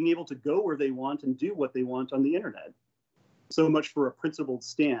people being able to go where they want and do what they want on the internet? So much for a principled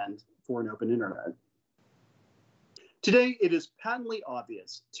stand for an open internet. Today, it is patently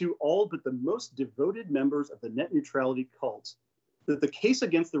obvious to all but the most devoted members of the net neutrality cult that the case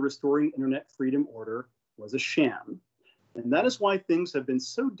against the Restoring Internet Freedom Order was a sham. And that is why things have been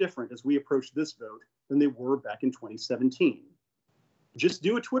so different as we approach this vote than they were back in 2017. Just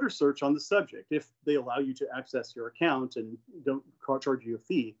do a Twitter search on the subject if they allow you to access your account and don't charge you a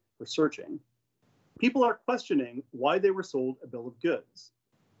fee for searching. People are questioning why they were sold a bill of goods.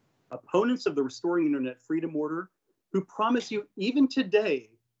 Opponents of the Restoring Internet Freedom Order, who promise you even today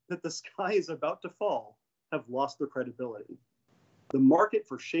that the sky is about to fall, have lost their credibility. The market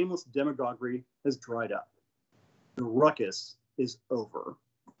for shameless demagoguery has dried up. The ruckus is over.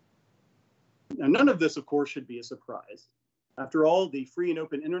 Now, none of this, of course, should be a surprise. After all, the free and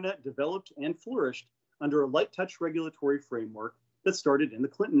open internet developed and flourished under a light touch regulatory framework that started in the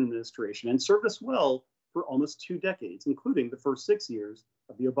Clinton administration and served us well for almost 2 decades, including the first 6 years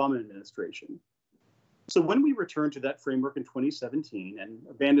of the Obama administration. So when we returned to that framework in 2017 and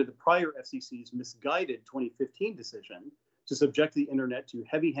abandoned the prior FCC's misguided 2015 decision to subject the internet to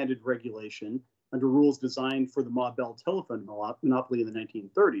heavy-handed regulation under rules designed for the Ma Bell telephone monopoly in the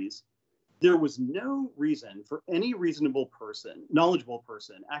 1930s, there was no reason for any reasonable person, knowledgeable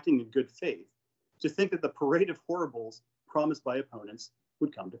person, acting in good faith to think that the parade of horribles promised by opponents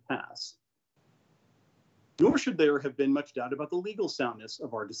would come to pass. Nor should there have been much doubt about the legal soundness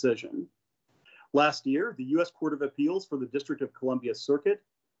of our decision. Last year, the U.S. Court of Appeals for the District of Columbia Circuit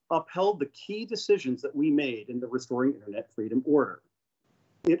upheld the key decisions that we made in the Restoring Internet Freedom Order.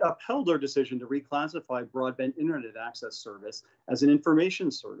 It upheld our decision to reclassify broadband internet access service as an information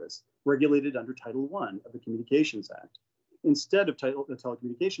service regulated under Title I of the Communications Act, instead of the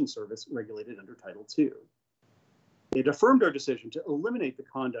telecommunications service regulated under Title II. It affirmed our decision to eliminate the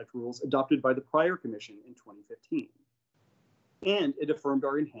conduct rules adopted by the prior commission in 2015. And it affirmed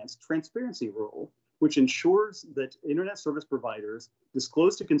our enhanced transparency rule, which ensures that internet service providers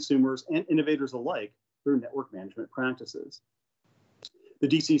disclose to consumers and innovators alike their network management practices. The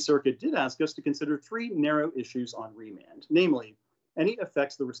DC Circuit did ask us to consider three narrow issues on remand, namely, any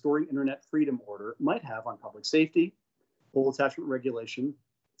effects the Restoring Internet Freedom Order might have on public safety, pole attachment regulation,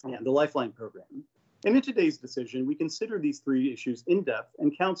 and the Lifeline program. And in today's decision, we consider these three issues in depth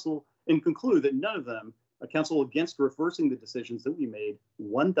and conclude that none of them counsel against reversing the decisions that we made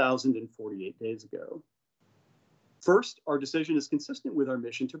 1,048 days ago. First, our decision is consistent with our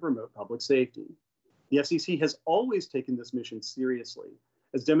mission to promote public safety. The FCC has always taken this mission seriously,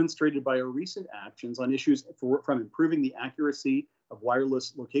 as demonstrated by our recent actions on issues from improving the accuracy of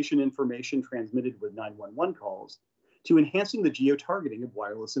wireless location information transmitted with 911 calls to enhancing the geo-targeting of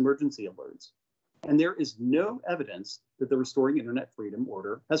wireless emergency alerts. And there is no evidence that the Restoring Internet Freedom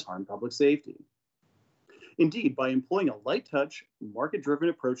Order has harmed public safety. Indeed, by employing a light-touch, market-driven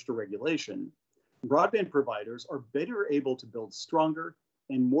approach to regulation, broadband providers are better able to build stronger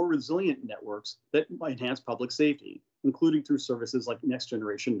and more resilient networks that enhance public safety, including through services like Next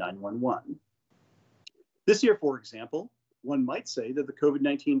Generation 911. This year, for example, one might say that the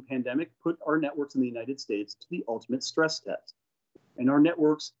COVID-19 pandemic put our networks in the United States to the ultimate stress test, and our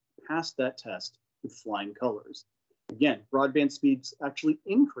networks passed that test with flying colors. Again, broadband speeds actually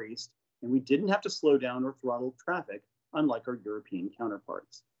increased, and we didn't have to slow down or throttle traffic, unlike our European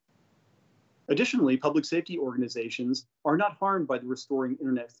counterparts. Additionally, public safety organizations are not harmed by the Restoring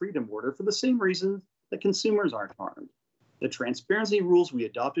Internet Freedom Order for the same reasons that consumers aren't harmed. The transparency rules we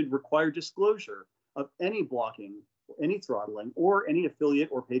adopted require disclosure of any blocking, any throttling, or any affiliate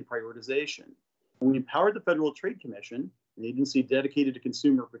or paid prioritization. And we empowered the Federal Trade Commission, an agency dedicated to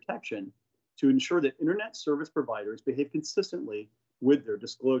consumer protection, to ensure that internet service providers behave consistently with their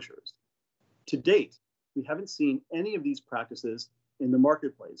disclosures. To date, we haven't seen any of these practices in the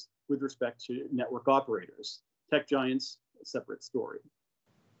marketplace with respect to network operators. Tech giants, a separate story.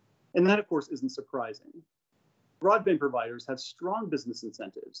 And that, of course, isn't surprising. Broadband providers have strong business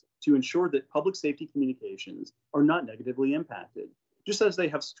incentives to ensure that public safety communications are not negatively impacted, just as they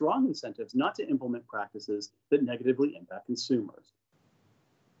have strong incentives not to implement practices that negatively impact consumers.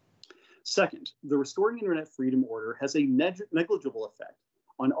 Second, the Restoring Internet Freedom Order has a negligible effect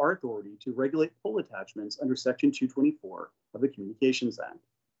on our authority to regulate pole attachments under Section 224 of the Communications Act.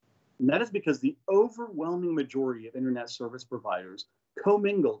 And that is because the overwhelming majority of internet service providers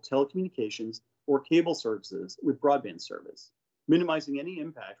commingle telecommunications or cable services with broadband service, minimizing any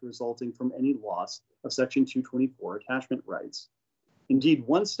impact resulting from any loss of Section 224 attachment rights. Indeed,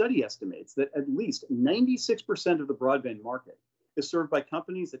 one study estimates that at least 96% of the broadband market is served by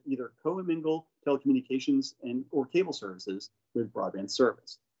companies that either commingle telecommunications or cable services with broadband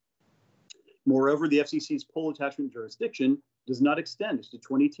service. Moreover, the FCC's pole attachment jurisdiction does not extend to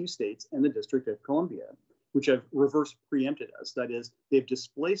 22 states and the District of Columbia, which have reverse preempted us. That is, they've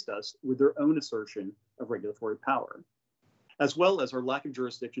displaced us with their own assertion of regulatory power, as well as our lack of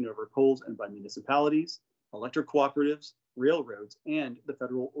jurisdiction over poles and by municipalities, electric cooperatives, railroads, and the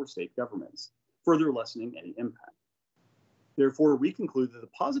federal or state governments, further lessening any impact. Therefore, we conclude that the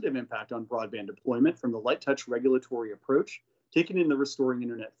positive impact on broadband deployment from the light touch regulatory approach taken in the Restoring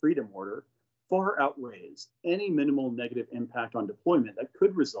Internet Freedom Order far outweighs any minimal negative impact on deployment that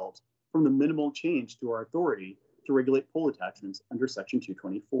could result from the minimal change to our authority to regulate pole attachments under Section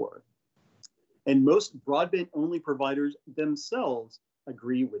 224. And most broadband-only providers themselves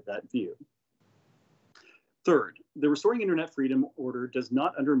agree with that view. Third, the Restoring Internet Freedom Order does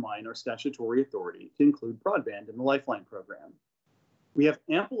not undermine our statutory authority to include broadband in the Lifeline program. We have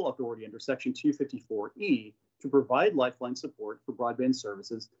ample authority under Section 254E to provide Lifeline support for broadband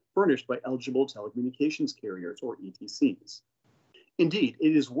services furnished by eligible telecommunications carriers, or ETCs. Indeed,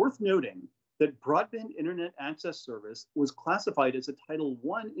 it is worth noting that broadband internet access service was classified as a Title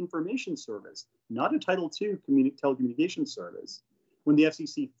I information service, not a Title II telecommunications service, when the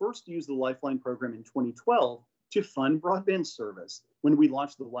FCC first used the Lifeline program in 2012 to fund broadband service when we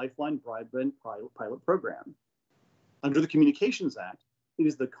launched the Lifeline Broadband Pilot Program. Under the Communications Act, it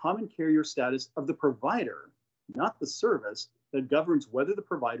is the common carrier status of the provider, not the service, that governs whether the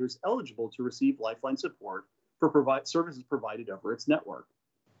provider is eligible to receive Lifeline support for services provided over its network.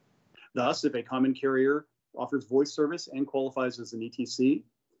 Thus, if a common carrier offers voice service and qualifies as an ETC,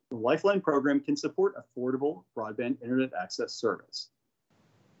 the Lifeline program can support affordable broadband internet access service.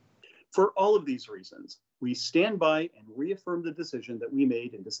 For all of these reasons, we stand by and reaffirm the decision that we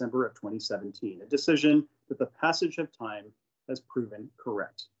made in December of 2017, a decision that the passage of time has proven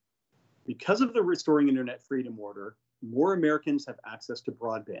correct. Because of the Restoring Internet Freedom Order, more Americans have access to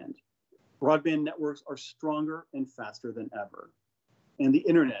broadband. Broadband networks are stronger and faster than ever, and the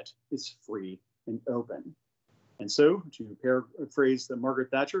internet is free and open. And so, to paraphrase Margaret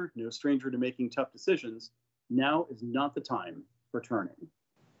Thatcher, no stranger to making tough decisions, now is not the time returning.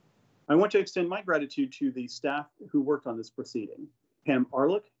 I want to extend my gratitude to the staff who worked on this proceeding. Pam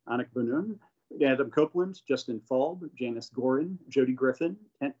Arlick, Anik Bunun, Adam Copeland, Justin Falb, Janice Gorin, Jody Griffin,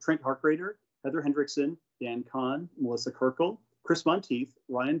 Trent Harkrader, Heather Hendrickson, Dan Kahn, Melissa Kirkle, Chris Monteith,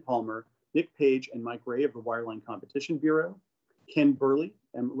 Ryan Palmer, Nick Page, and Mike Ray of the Wireline Competition Bureau, Ken Burnley,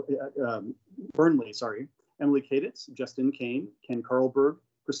 Emily Kaditz, Justin Kane, Ken Carlberg,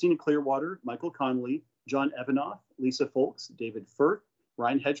 Christina Clearwater, Michael Connolly, John Evanoff, Lisa Folks, David Firth,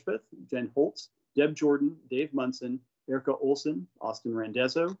 Ryan Hedgepeth, Jen Holtz, Deb Jordan, Dave Munson, Erica Olson, Austin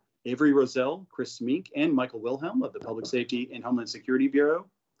Randezzo, Avery Roselle, Chris Smink, and Michael Wilhelm of the Public Safety and Homeland Security Bureau,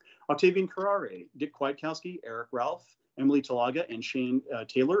 Octavian Carrare, Dick Kwiatkowski, Eric Ralph, Emily Talaga, and Shane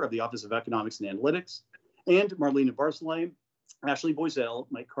Taylor of the Office of Economics and Analytics, and Marlena Barzilay, Ashley Boiselle,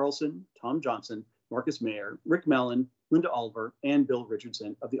 Mike Carlson, Tom Johnson, Marcus Mayer, Rick Mellon, Linda Oliver, and Bill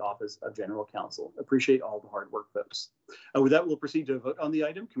Richardson of the Office of General Counsel. Appreciate all the hard work, folks. With that, we'll proceed to a vote on the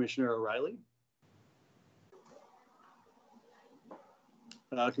item. Commissioner O'Reilly.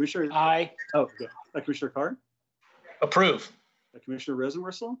 Commissioner. Aye. Oh, okay. Commissioner Carr. Approve. Commissioner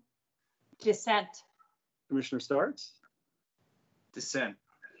Rosenworcel. Dissent. Commissioner Starks. Dissent.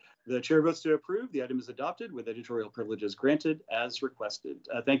 The chair votes to approve. The item is adopted with editorial privileges granted as requested.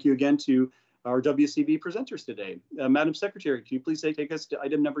 Thank you again to our WCB presenters today. Madam Secretary, can you please take us to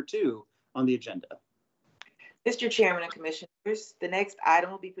item number 2 on the agenda? Mr. Chairman and Commissioners, the next item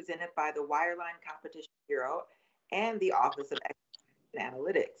will be presented by the Wireline Competition Bureau and the Office of Economics and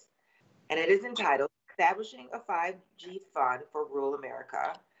Analytics, and it is entitled Establishing a 5G Fund for Rural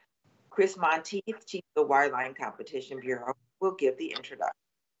America. Chris Monteith, Chief of the Wireline Competition Bureau, will give the introduction.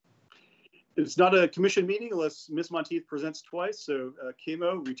 It's not a commission meeting unless Ms. Monteith presents twice. So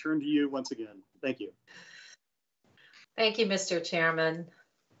Kimo, we turn to you once again. Thank you. Thank you, Mr. Chairman.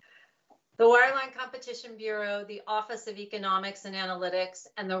 The Wireline Competition Bureau, the Office of Economics and Analytics,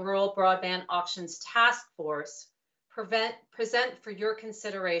 and the Rural Broadband Auctions Task Force present for your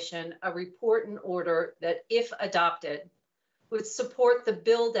consideration a report and order that, if adopted, would support the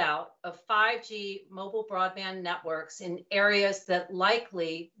build out of 5G mobile broadband networks in areas that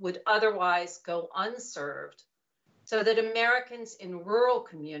likely would otherwise go unserved, so that Americans in rural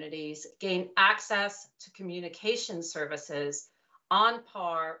communities gain access to communication services on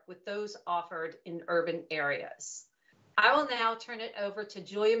par with those offered in urban areas. I will now turn it over to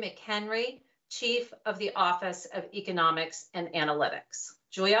Julia McHenry, Chief of the Office of Economics and Analytics.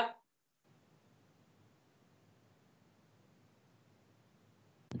 Julia?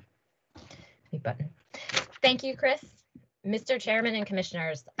 Button. Thank you, Chris. Mr. Chairman and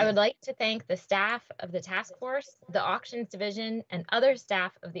Commissioners, I would like to thank the staff of the task force, the auctions division, and other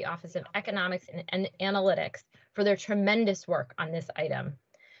staff of the Office of Economics and Analytics for their tremendous work on this item.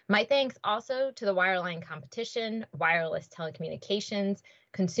 My thanks also to the Wireline Competition, Wireless Telecommunications,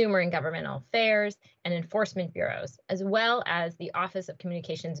 Consumer and Governmental Affairs, and Enforcement Bureaus, as well as the Office of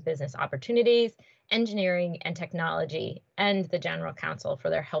Communications Business Opportunities, Engineering and Technology, and the General Counsel for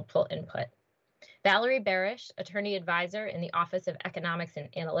their helpful input. Valerie Barish, Attorney Advisor in the Office of Economics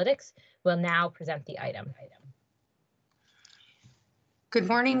and Analytics, will now present the item. Good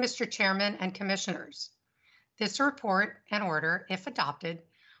morning, Mr. Chairman and Commissioners. This report and order, if adopted,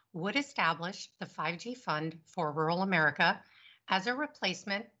 would establish the 5G Fund for Rural America as a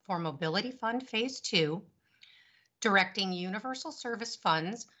replacement for Mobility Fund Phase 2, directing universal service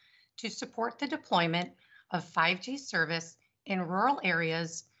funds to support the deployment of 5G service in rural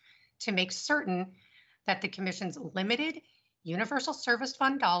areas, to make certain that the Commission's limited Universal Service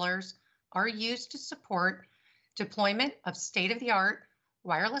Fund dollars are used to support deployment of state-of-the-art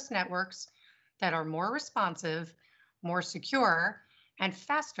wireless networks that are more responsive, more secure, and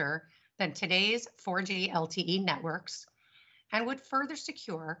faster than today's 4G LTE networks, and would further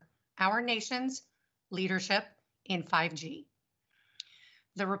secure our nation's leadership in 5G.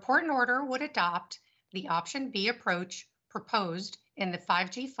 The report and order would adopt the Option B approach proposed in the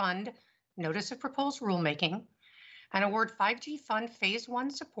 5G Fund Notice of Proposed Rulemaking and award 5G Fund Phase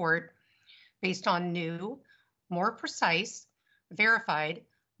 1 support based on new, more precise, verified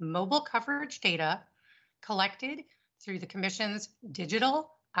mobile coverage data collected through the Commission's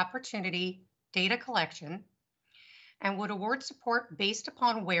Digital Opportunity Data Collection, and would award support based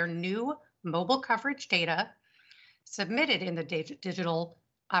upon where new mobile coverage data submitted in the Digital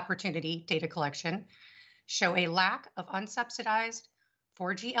Opportunity Data Collection show a lack of unsubsidized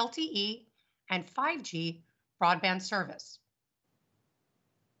 4G LTE and 5G broadband service.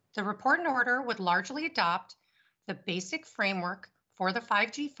 The report and order would largely adopt the basic framework for the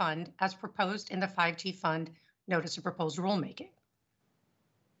 5G Fund as proposed in the 5G Fund Notice of Proposed Rulemaking.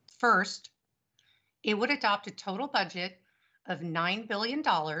 First, it would adopt a total budget of $9 billion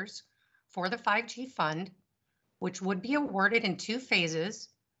for the 5G fund, which would be awarded in 2 phases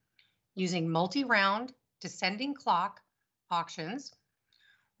using multi-round descending clock auctions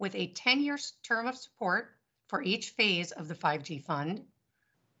with a 10-year term of support for each phase of the 5G fund,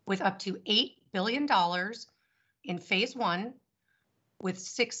 with up to $8 billion in phase 1, with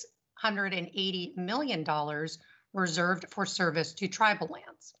 $680 million reserved for service to tribal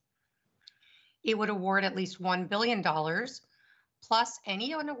lands. It would award at least $1 billion plus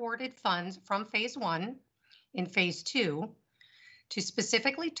any unawarded funds from phase 1 in phase 2 to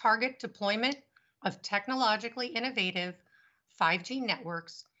specifically target deployment of technologically innovative 5G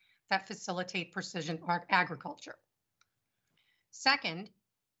networks that facilitate precision agriculture. Second,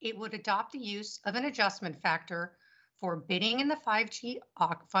 it would adopt the use of an adjustment factor for bidding in the 5G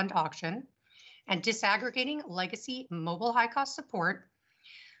fund auction and disaggregating legacy mobile high-cost support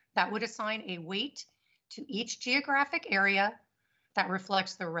that would assign a weight to each geographic area that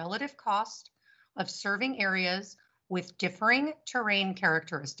reflects the relative cost of serving areas with differing terrain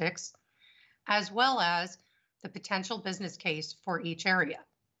characteristics, as well as the potential business case for each area.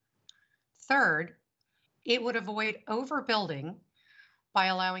 Third, it would avoid overbuilding by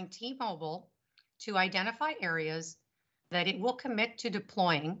allowing T-Mobile to identify areas that it will commit to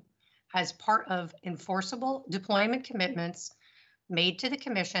deploying as part of enforceable deployment commitments made to the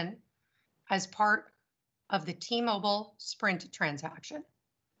Commission as part of the T-Mobile Sprint transaction.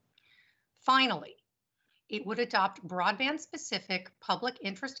 Finally, it would adopt broadband-specific public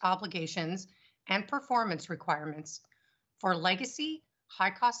interest obligations and performance requirements for legacy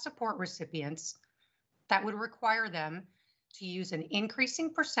high-cost support recipients that would require them to use an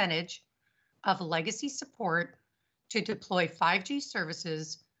increasing percentage of legacy support to deploy 5G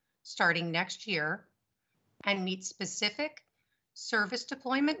services starting next year and meet specific service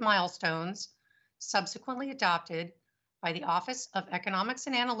deployment milestones subsequently adopted by the Office of Economics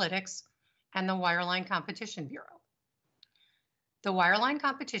and Analytics and the Wireline Competition Bureau. The Wireline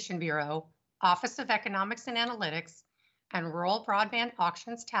Competition Bureau, Office of Economics and Analytics, and Rural Broadband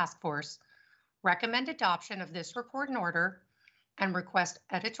Auctions Task Force recommend adoption of this report and order and request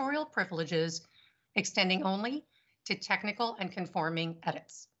editorial privileges extending only to technical and conforming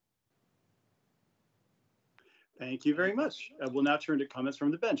edits. Thank you very much. We'll now turn to comments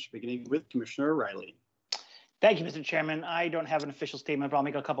from the bench, beginning with Commissioner Riley. Thank you, Mr. Chairman. I don't have an official statement, but I'll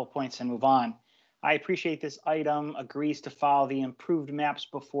make a couple points and move on. I appreciate this item agrees to follow the improved maps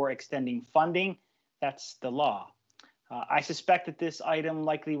before extending funding. That's the law. I suspect that this item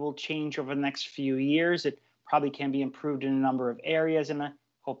likely will change over the next few years. It probably can be improved in a number of areas, and I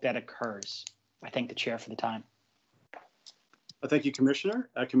hope that occurs. I thank the chair for the time. Thank you, Commissioner.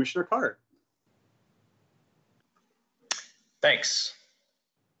 Commissioner Carr. Thanks.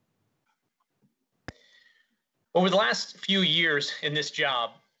 Over the last few years in this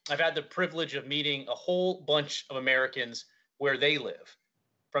job, I've had the privilege of meeting a whole bunch of Americans where they live,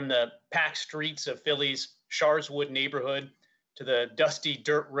 from the packed streets of Philly's Sharswood neighborhood to the dusty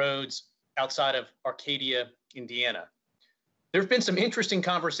dirt roads outside of Arcadia, Indiana. There have been some interesting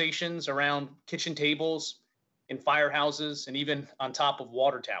conversations around kitchen tables, in firehouses, and even on top of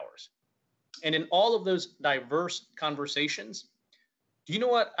water towers. And in all of those diverse conversations, do you know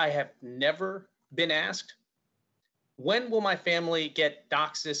what I have never been asked? When will my family get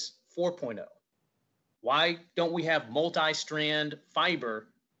DOCSIS 4.0? Why don't we have multi-strand fiber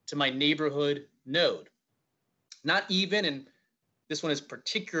to my neighborhood node? Not even, and this one is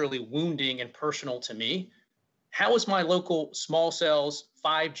particularly wounding and personal to me, how is my local small cells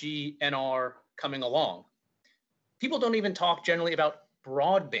 5G NR coming along? People don't even talk generally about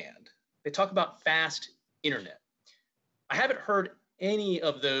broadband. They talk about fast internet. I haven't heard any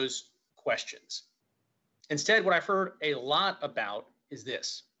of those questions. Instead, what I've heard a lot about is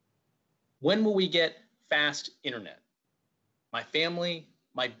this: when will we get fast internet? My family,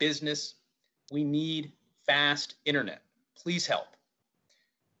 my business, we need fast internet. Please help.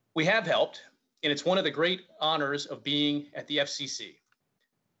 We have helped, and it's one of the great honors of being at the FCC.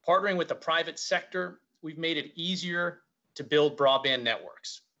 Partnering with the private sector, we've made it easier to build broadband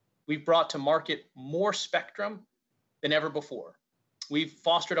networks. We've brought to market more spectrum than ever before. We've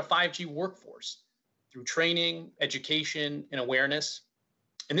fostered a 5G workforce through training, education, and awareness.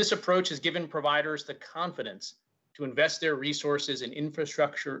 And this approach has given providers the confidence to invest their resources in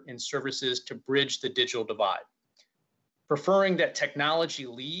infrastructure and services to bridge the digital divide. Preferring that technology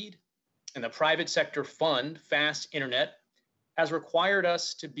lead and the private sector fund fast internet has required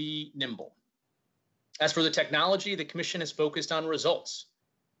us to be nimble. As for the technology, the Commission is focused on results.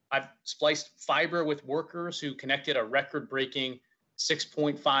 I've spliced fiber with workers who connected a record-breaking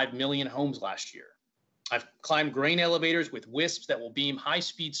 6.5 million homes last year. I've climbed grain elevators with WISPs that will beam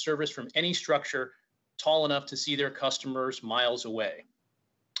high-speed service from any structure tall enough to see their customers miles away.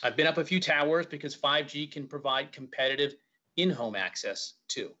 I've been up a few towers because 5G can provide competitive in-home access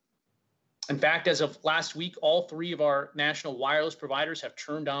too. In fact, as of last week, all 3 of our national wireless providers have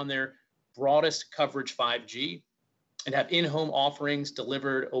turned on their broadest coverage 5G and have in-home offerings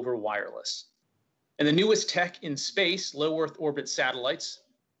delivered over wireless. And the newest tech in space, low Earth orbit satellites,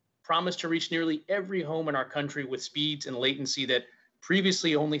 promise to reach nearly every home in our country with speeds and latency that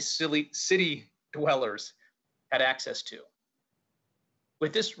previously only city dwellers had access to.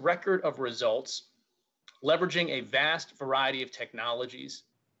 With this record of results, leveraging a vast variety of technologies,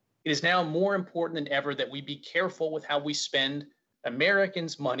 it is now more important than ever that we be careful with how we spend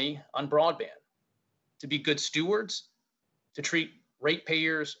Americans' money on broadband. To be good stewards, to treat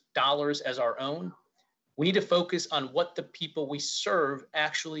ratepayers' dollars as our own, we need to focus on what the people we serve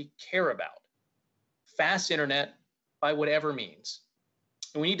actually care about. Fast internet by whatever means.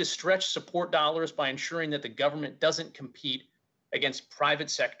 And we need to stretch support dollars by ensuring that the government doesn't compete against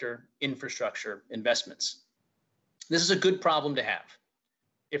private sector infrastructure investments. This is a good problem to have.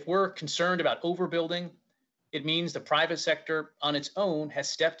 If we're concerned about overbuilding, it means the private sector on its own has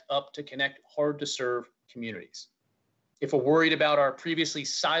stepped up to connect hard-to-serve communities. If we're worried about our previously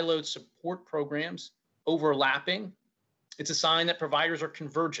siloed support programs overlapping, it's a sign that providers are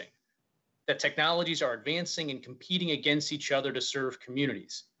converging, that technologies are advancing and competing against each other to serve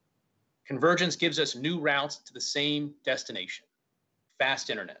communities. Convergence gives us new routes to the same destination, fast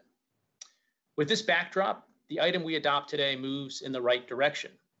internet. With this backdrop, the item we adopt today moves in the right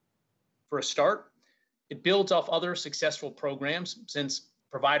direction. For a start, it builds off other successful programs since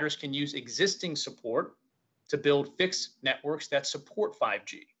providers can use existing support to build fixed networks that support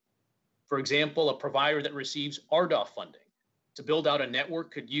 5G. For example, a provider that receives RDOF funding to build out a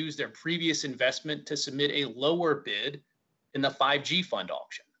network could use their previous investment to submit a lower bid in the 5G fund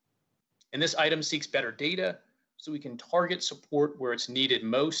auction. And this item seeks better data so we can target support where it's needed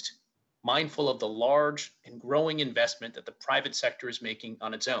most, mindful of the large and growing investment that the private sector is making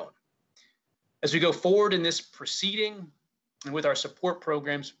on its own. As we go forward in this proceeding and with our support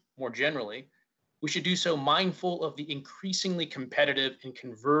programs more generally, we should do so mindful of the increasingly competitive and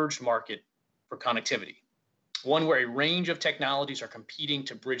converged market for connectivity, one where a range of technologies are competing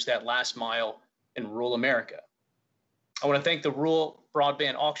to bridge that last mile in rural America. I want to thank the Rural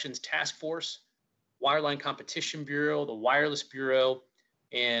Broadband Auctions Task Force, Wireline Competition Bureau, the Wireless Bureau,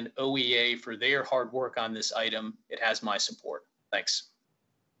 and OEA for their hard work on this item. It has my support. Thanks.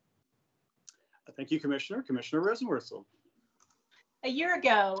 Thank you, Commissioner. Commissioner Rosenworcel. A year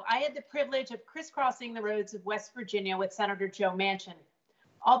ago, I had the privilege of crisscrossing the roads of West Virginia with Senator Joe Manchin.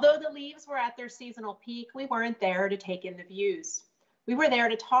 Although the leaves were at their seasonal peak, we weren't there to take in the views. We were there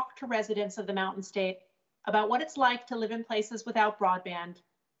to talk to residents of the Mountain State about what it's like to live in places without broadband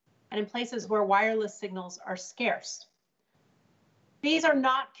and in places where wireless signals are scarce. These are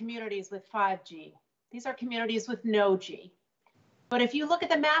not communities with 5G. These are communities with no G. But if you look at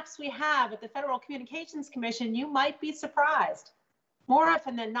the maps we have at the Federal Communications Commission, you might be surprised. More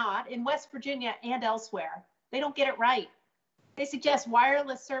often than not, in West Virginia and elsewhere, they don't get it right. They suggest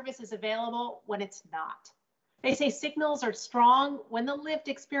wireless service is available when it's not. They say signals are strong when the lived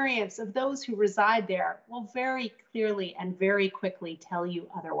experience of those who reside there will very clearly and very quickly tell you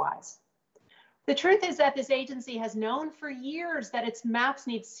otherwise. The truth is that this agency has known for years that its maps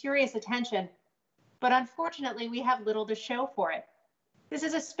need serious attention, but unfortunately we have little to show for it. This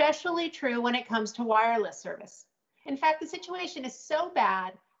is especially true when it comes to wireless service. In fact, the situation is so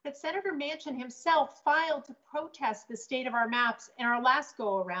bad that Senator Manchin himself filed to protest the state of our maps in our last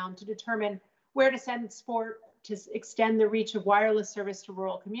go-around to determine where to send support to extend the reach of wireless service to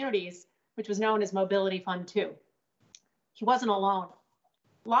rural communities, which was known as Mobility Fund 2. He wasn't alone.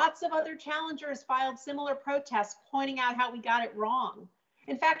 Lots of other challengers filed similar protests pointing out how we got it wrong.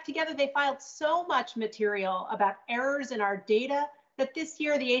 In fact, together they filed so much material about errors in our data that this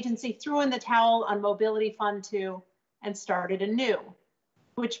year the agency threw in the towel on Mobility Fund 2 and started anew,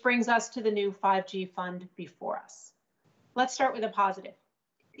 which brings us to the new 5G fund before us. Let's start with a positive.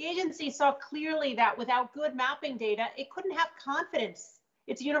 The agency saw clearly that without good mapping data, it couldn't have confidence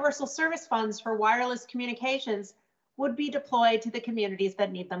its universal service funds for wireless communications would be deployed to the communities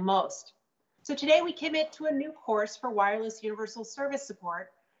that need them most. So today we commit to a new course for wireless universal service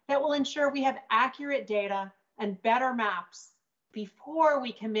support that will ensure we have accurate data and better maps before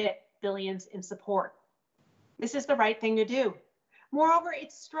we commit billions in support. This is the right thing to do. Moreover,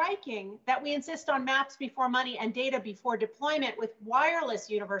 it's striking that we insist on maps before money and data before deployment with wireless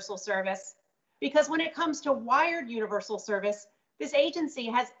universal service, because when it comes to wired universal service, this agency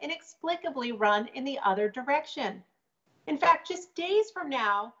has inexplicably run in the other direction. In fact, just days from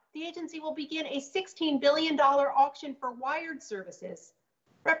now, the agency will begin a $16 billion auction for wired services,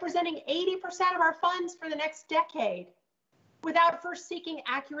 representing 80% of our funds for the next decade, without first seeking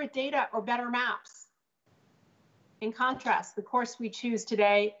accurate data or better maps. In contrast, the course we choose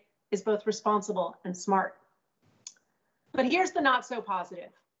today is both responsible and smart. But here's the not so positive.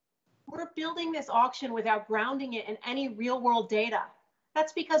 We're building this auction without grounding it in any real-world data.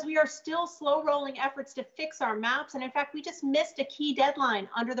 That's because we are still slow-rolling efforts to fix our maps, and in fact, we just missed a key deadline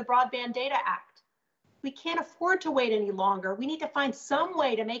under the Broadband Data Act. We can't afford to wait any longer. We need to find some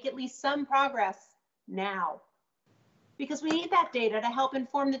way to make at least some progress now, because we need that data to help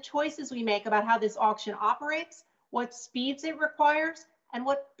inform the choices we make about how this auction operates, what speeds it requires, and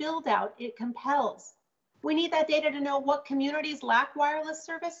what build-out it compels. We need that data to know what communities lack wireless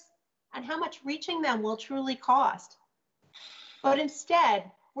service and how much reaching them will truly cost. But instead,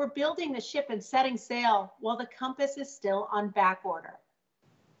 we're building the ship and setting sail while the compass is still on back order.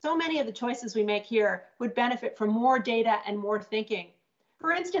 So many of the choices we make here would benefit from more data and more thinking.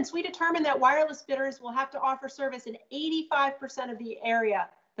 For instance, we determined that wireless bidders will have to offer service in 85% of the area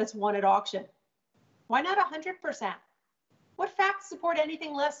that's won at auction. Why not 100%? What facts support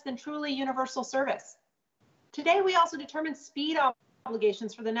anything less than truly universal service? Today, we also determined speed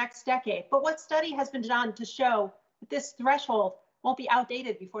obligations for the next decade, but what study has been done to show that this threshold won't be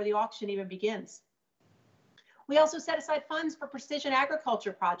outdated before the auction even begins? We also set aside funds for precision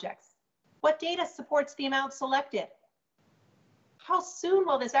agriculture projects. What data supports the amount selected? How soon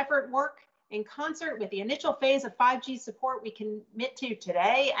will this effort work in concert with the initial phase of 5G support we commit to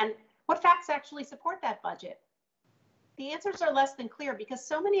today? And what facts actually support that budget? The answers are less than clear because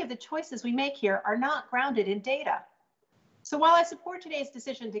so many of the choices we make here are not grounded in data. So while I support today's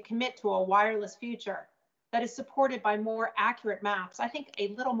decision to commit to a wireless future that is supported by more accurate maps, I think a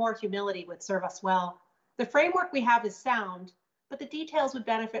little more humility would serve us well. The framework we have is sound, but the details would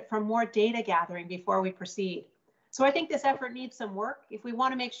benefit from more data gathering before we proceed. So I think this effort needs some work if we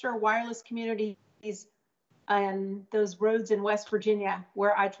want to make sure wireless communities and those roads in West Virginia,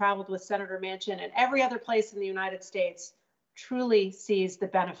 where I traveled with Senator Manchin, and every other place in the United States truly sees the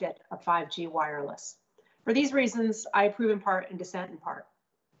benefit of 5G wireless. For these reasons, I approve in part and dissent in part.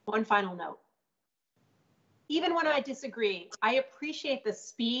 One final note. Even when I disagree, I appreciate the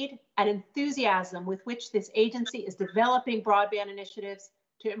speed and enthusiasm with which this agency is developing broadband initiatives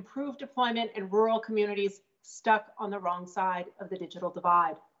to improve deployment in rural communities stuck on the wrong side of the digital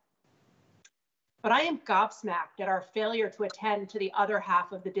divide. But I am gobsmacked at our failure to attend to the other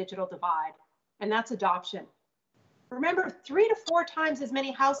half of the digital divide, and that's adoption. Remember, 3 to 4 times as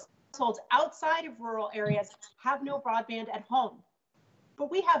many households outside of rural areas have no broadband at home. But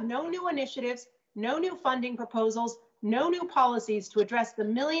we have no new initiatives, no new funding proposals, no new policies to address the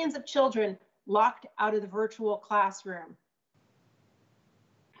millions of children locked out of the virtual classroom.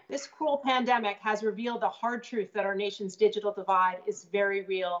 This cruel pandemic has revealed the hard truth that our nation's digital divide is very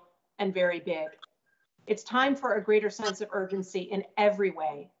real and very big. It's time for a greater sense of urgency in every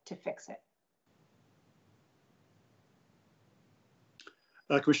way to fix it.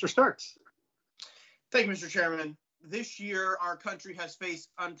 Commissioner Starks. Thank you, Mr. Chairman. This year, our country has faced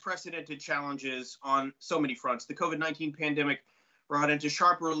unprecedented challenges on so many fronts. The COVID-19 pandemic brought into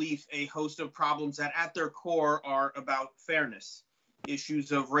sharp relief a host of problems that at their core are about fairness,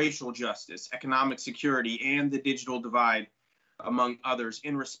 issues of racial justice, economic security, and the digital divide, among others.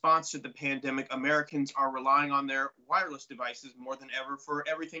 In response to the pandemic, Americans are relying on their wireless devices more than ever for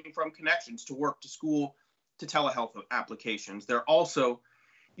everything from connections to work to school to telehealth applications. They're also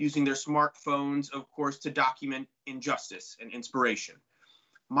using their smartphones, of course, to document injustice and inspiration.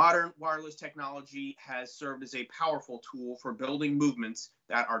 Modern wireless technology has served as a powerful tool for building movements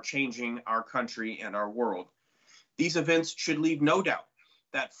that are changing our country and our world. These events should leave no doubt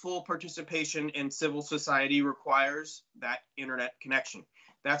that full participation in civil society requires that internet connection.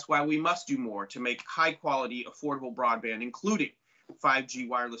 That's why we must do more to make high quality, affordable broadband, including 5G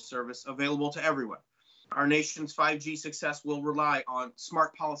wireless service, available to everyone. Our nation's 5G success will rely on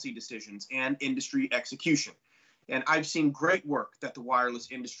smart policy decisions and industry execution. And I've seen great work that the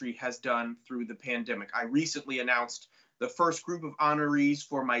wireless industry has done through the pandemic. I recently announced the first group of honorees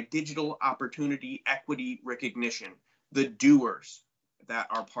for my Digital Opportunity Equity Recognition, the doers that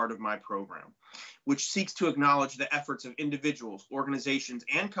are part of my program, which seeks to acknowledge the efforts of individuals, organizations,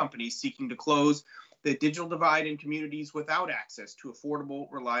 and companies seeking to close the digital divide in communities without access to affordable,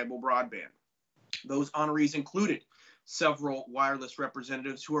 reliable broadband. Those honorees included several wireless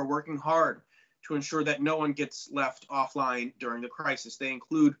representatives who are working hard to ensure that no one gets left offline during the crisis. They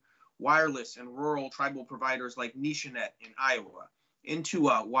include wireless and rural tribal providers like Nishanet in Iowa,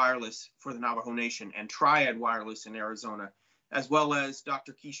 Intua Wireless for the Navajo Nation, and Triad Wireless in Arizona, as well as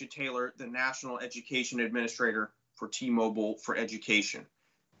Dr. Keisha Taylor, the National Education Administrator for T-Mobile for Education.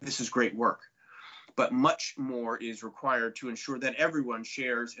 This is great work, but much more is required to ensure that everyone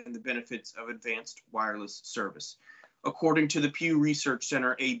shares in the benefits of advanced wireless service. According to the Pew Research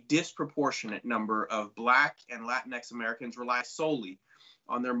Center, a disproportionate number of Black and Latinx Americans rely solely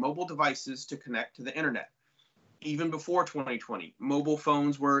on their mobile devices to connect to the internet. Even before 2020, mobile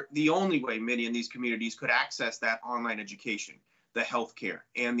phones were the only way many in these communities could access that online education, the healthcare,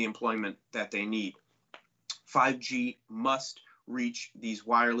 and the employment that they need. 5G must reach these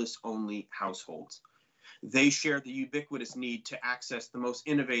wireless-only households. They share the ubiquitous need to access the most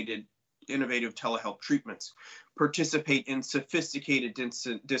innovative telehealth treatments, participate in sophisticated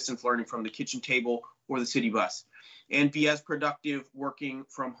distance learning from the kitchen table or the city bus, and be as productive working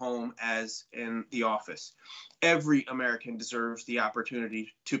from home as in the office. Every American deserves the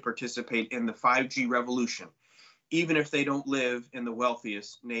opportunity to participate in the 5G revolution, even if they don't live in the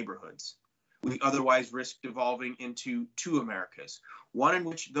wealthiest neighborhoods. We otherwise risk devolving into two Americas, one in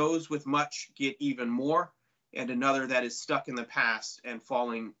which those with much get even more, and another that is stuck in the past and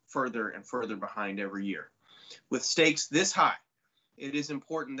falling further and further behind every year. With stakes this high, it is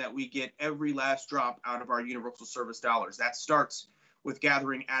important that we get every last drop out of our universal service dollars. That starts with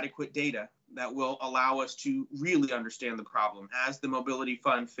gathering adequate data that will allow us to really understand the problem. As the Mobility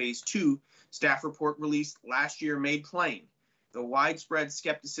Fund Phase 2 staff report released last year made plain, the widespread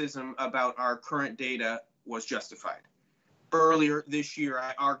skepticism about our current data was justified. Earlier this year,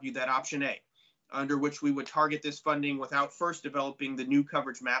 I argued that option A, under which we would target this funding without first developing the new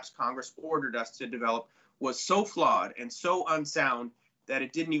coverage maps Congress ordered us to develop, was so flawed and so unsound that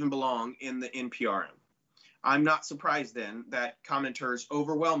it didn't even belong in the NPRM. I'm not surprised then that commenters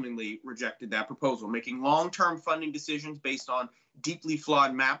overwhelmingly rejected that proposal. Making long-term funding decisions based on deeply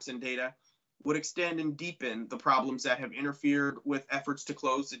flawed maps and data would extend and deepen the problems that have interfered with efforts to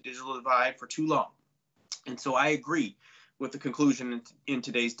close the digital divide for too long. And so I agree with the conclusion in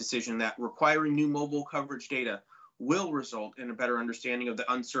today's decision that requiring new mobile coverage data will result in a better understanding of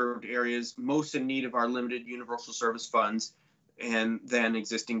the unserved areas most in need of our limited universal service funds and then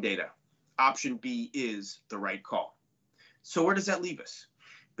existing data. Option B is the right call. So where does that leave us?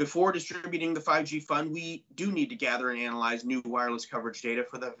 Before distributing the 5G fund, we do need to gather and analyze new wireless coverage data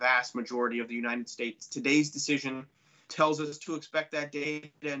for the vast majority of the United States. Today's decision tells us to expect that data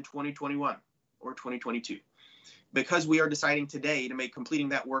in 2021 or 2022. Because we are deciding today to make completing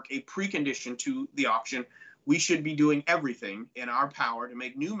that work a precondition to the auction, we should be doing everything in our power to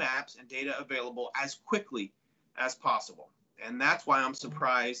make new maps and data available as quickly as possible. And that's why I'm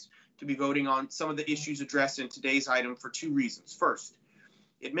surprised to be voting on some of the issues addressed in today's item for two reasons. First,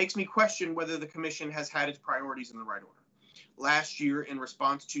 it makes me question whether the Commission has had its priorities in the right order. Last year, in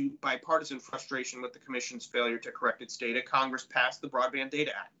response to bipartisan frustration with the Commission's failure to correct its data, Congress passed the Broadband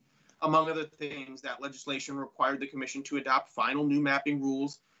Data Act. Among other things, that legislation required the Commission to adopt final new mapping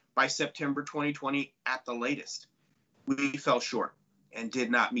rules by September 2020 at the latest. We fell short and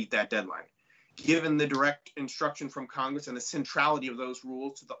did not meet that deadline. Given the direct instruction from Congress and the centrality of those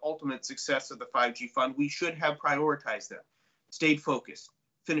rules to the ultimate success of the 5G fund, we should have prioritized them, stayed focused,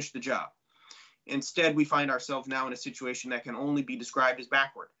 finished the job. Instead, we find ourselves now in a situation that can only be described as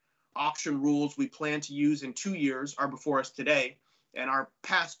backward. Auction rules we plan to use in 2 years are before us today, and our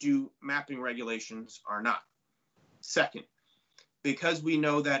past due mapping regulations are not. Second, because we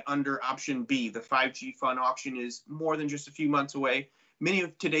know that under option B, the 5G fund auction is more than just a few months away, many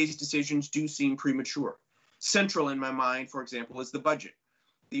of today's decisions do seem premature. Central in my mind, for example, is the budget.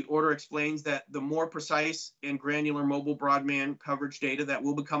 The order explains that the more precise and granular mobile broadband coverage data that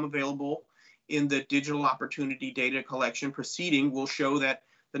will become available in the digital opportunity data collection proceeding will show that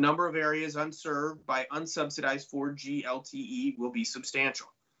the number of areas unserved by unsubsidized 4G LTE will be substantial.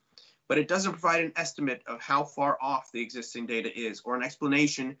 But it doesn't provide an estimate of how far off the existing data is or an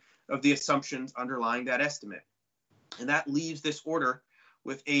explanation of the assumptions underlying that estimate. And that leaves this order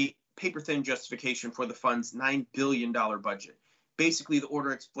with a paper-thin justification for the fund's $9 billion budget. Basically, the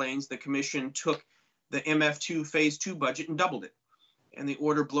order explains the Commission took the MF2 Phase 2 budget and doubled it. And the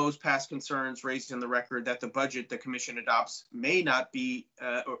order blows past concerns raised in the record that the budget the Commission adopts may not be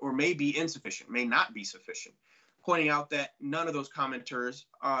or may be insufficient, may not be sufficient, pointing out that none of those commenters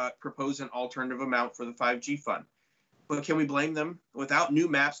propose an alternative amount for the 5G fund. But can we blame them? Without new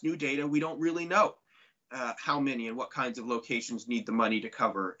maps, new data, we don't really know how many and what kinds of locations need the money to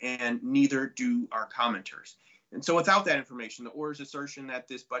cover, and neither do our commenters. And so without that information, the order's assertion that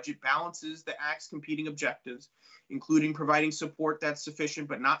this budget balances the Act's competing objectives, including providing support that's sufficient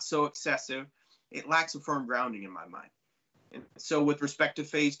but not so excessive, it lacks a firm grounding in my mind. And so with respect to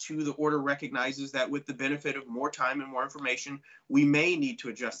phase 2, the order recognizes that with the benefit of more time and more information, we may need to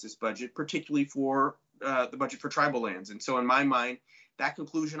adjust this budget, particularly for the budget for tribal lands. And so in my mind, that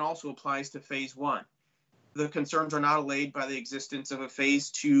conclusion also applies to phase 1. The concerns are not allayed by the existence of a phase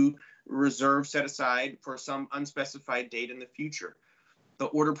 2 reserve set aside for some unspecified date in the future. The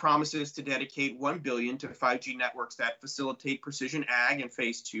order promises to dedicate $1 billion to 5G networks that facilitate precision ag in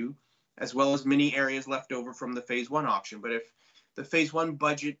phase 2, as well as many areas left over from the phase 1 auction. But if the phase 1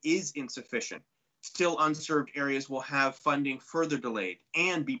 budget is insufficient, still unserved areas will have funding further delayed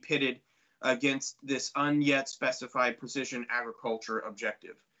and be pitted against this unyet specified precision agriculture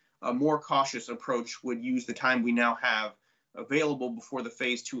objective. A more cautious approach would use the time we now have available before the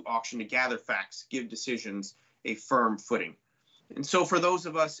phase 2 auction to gather facts, give decisions a firm footing. And so for those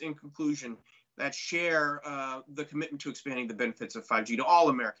of us, in conclusion, that share the commitment to expanding the benefits of 5G to all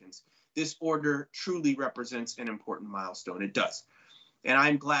Americans, this order truly represents an important milestone. It does. And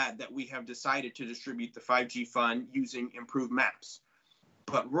I'm glad that we have decided to distribute the 5G fund using improved maps.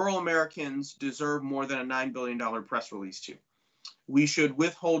 But rural Americans deserve more than a $9 billion press release too. We should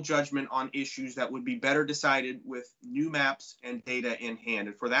withhold judgment on issues that would be better decided with new maps and data in hand.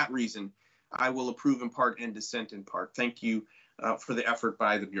 And for that reason, I will approve in part and dissent in part. Thank you for the effort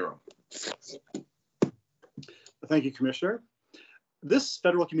by the Bureau. Thank you, Commissioner. This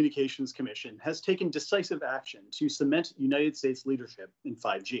Federal Communications Commission has taken decisive action to cement United States leadership in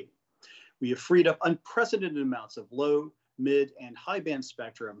 5G. We have freed up unprecedented amounts of low, mid, and high band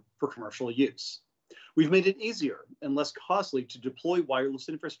spectrum for commercial use. We've made it easier and less costly to deploy wireless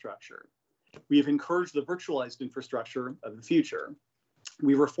infrastructure. We have encouraged the virtualized infrastructure of the future.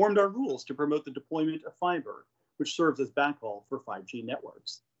 We reformed our rules to promote the deployment of fiber, which serves as backhaul for 5G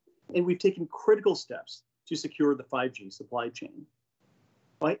networks. And we've taken critical steps to secure the 5G supply chain.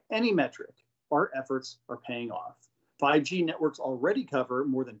 By any metric, our efforts are paying off. 5G networks already cover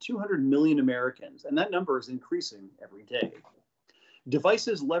more than 200 million Americans, and that number is increasing every day.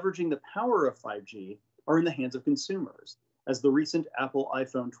 Devices leveraging the power of 5G are in the hands of consumers, as the recent Apple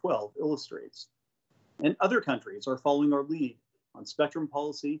iPhone 12 illustrates. And other countries are following our lead on spectrum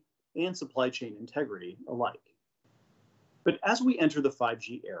policy and supply chain integrity alike. But as we enter the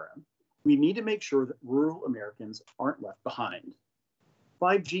 5G era, we need to make sure that rural Americans aren't left behind.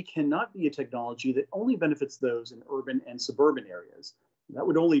 5G cannot be a technology that only benefits those in urban and suburban areas. That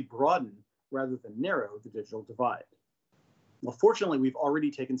would only broaden rather than narrow the digital divide. Well, fortunately, we've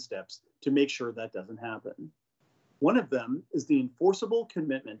already taken steps to make sure that doesn't happen. One of them is the enforceable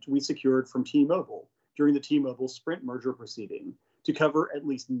commitment we secured from T-Mobile during the T-Mobile Sprint merger proceeding to cover at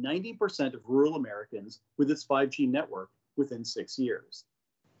least 90% of rural Americans with its 5G network within 6 years.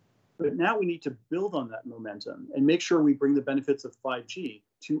 But now we need to build on that momentum and make sure we bring the benefits of 5G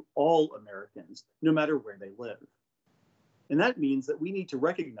to all Americans, no matter where they live. And that means that we need to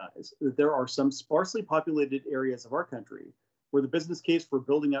recognize that there are some sparsely populated areas of our country where the business case for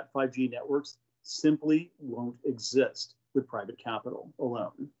building out 5G networks simply won't exist with private capital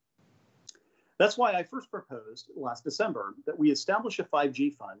alone. That's why I first proposed last December that we establish a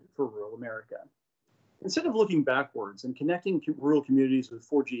 5G fund for rural America. Instead of looking backwards and connecting rural communities with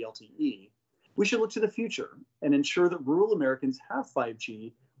 4G LTE, we should look to the future and ensure that rural Americans have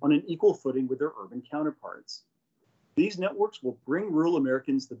 5G on an equal footing with their urban counterparts. These networks will bring rural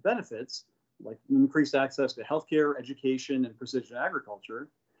Americans the benefits, like increased access to healthcare, education, and precision agriculture,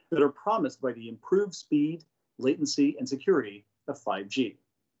 that are promised by the improved speed, latency, and security of 5G.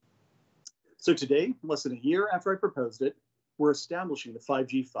 So today, less than a year after I proposed it, we're establishing the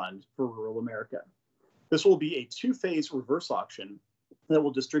 5G Fund for Rural America. This will be a two-phase reverse auction that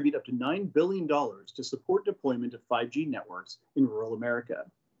will distribute up to $9 billion to support deployment of 5G networks in rural America.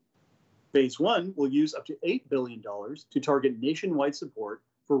 Phase 1 will use up to $8 billion to target nationwide support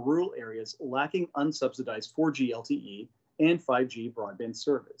for rural areas lacking unsubsidized 4G LTE and 5G broadband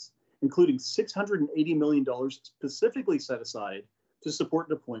service, including $680 million specifically set aside to support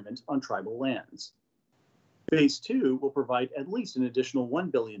deployment on tribal lands. Phase 2 will provide at least an additional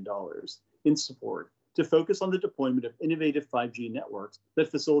 $1 billion in support to focus on the deployment of innovative 5G networks that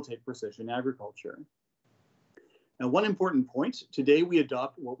facilitate precision agriculture. Now, one important point, today we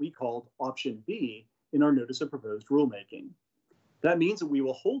adopt what we called Option B in our Notice of Proposed Rulemaking. That means that we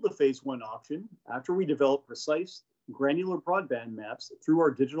will hold the Phase 1 auction after we develop precise, granular broadband maps through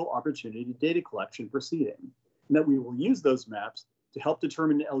our Digital Opportunity Data Collection proceeding, and that we will use those maps to help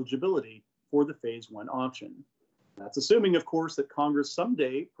determine eligibility for the Phase 1 auction. That's assuming, of course, that Congress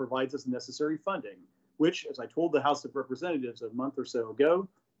someday provides us necessary funding, which, as I told the House of Representatives a month or so ago,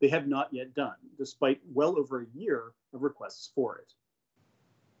 they have not yet done, despite well over a year of requests for it.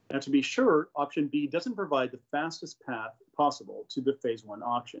 Now, to be sure, option B doesn't provide the fastest path possible to the phase 1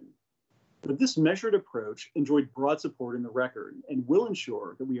 auction. But this measured approach enjoyed broad support in the record and will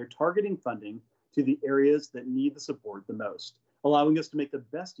ensure that we are targeting funding to the areas that need the support the most, allowing us to make the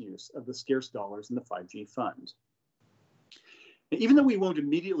best use of the scarce dollars in the 5G fund. And even though we won't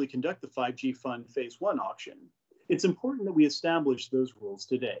immediately conduct the 5G fund phase 1 auction, it's important that we establish those rules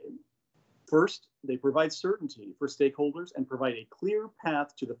today. First, they provide certainty for stakeholders and provide a clear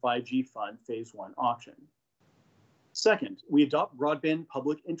path to the 5G fund phase 1 auction. Second, we adopt broadband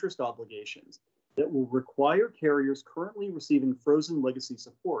public interest obligations that will require carriers currently receiving frozen legacy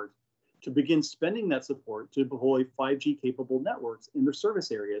support to begin spending that support to deploy 5G capable networks in their service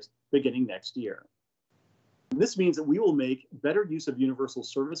areas beginning next year. This means that we will make better use of universal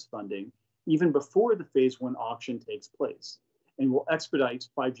service funding even before the phase 1 auction takes place, and will expedite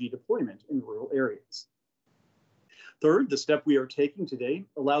 5G deployment in rural areas. Third, the step we are taking today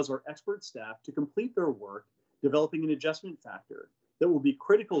allows our expert staff to complete their work developing an adjustment factor that will be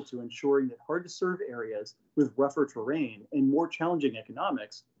critical to ensuring that hard-to-serve areas with rougher terrain and more challenging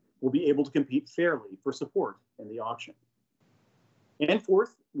economics will be able to compete fairly for support in the auction. And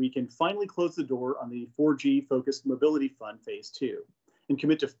fourth, we can finally close the door on the 4G-focused Mobility Fund Phase 2 and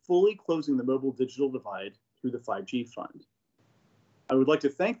commit to fully closing the mobile digital divide through the 5G fund. I would like to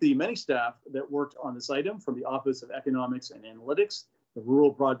thank the many staff that worked on this item from the Office of Economics and Analytics, the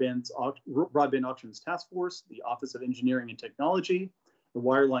Rural Broadband Auctions Task Force, the Office of Engineering and Technology, the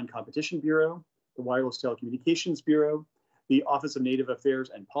Wireline Competition Bureau, the Wireless Telecommunications Bureau, the Office of Native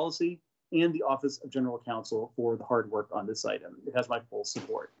Affairs and Policy, and the Office of General Counsel for the hard work on this item. It has my full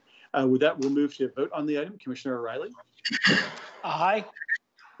support. With that, we'll move to vote on the item. Commissioner O'Reilly? Aye.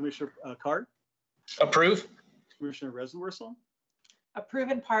 Commissioner Card? Approve. Commissioner Rosenworcel?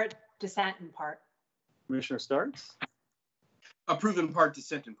 Approve in part, dissent in part. Commissioner Starks? Approve in part,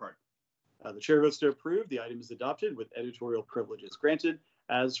 dissent in part. The chair votes to approve. The item is adopted with editorial privileges granted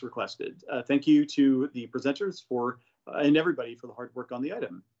as requested. Thank you to the presenters and everybody for the hard work on the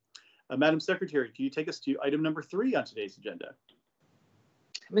item. Madam Secretary, can you take us to item number 3 on today's agenda?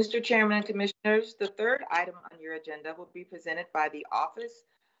 Mr. Chairman and Commissioners, the third item on your agenda will be presented by the Office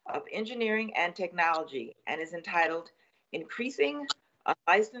of Engineering and Technology and is entitled Increasing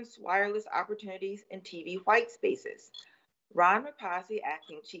Unlicensed Wireless Opportunities in TV White Spaces. Ron Rapazzi,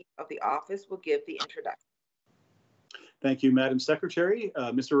 Acting Chief of the Office, will give the introduction. Thank you, Madam Secretary.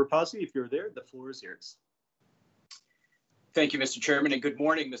 Mr. Rapazzi, if you're there, the floor is yours. Thank you, Mr. Chairman, and good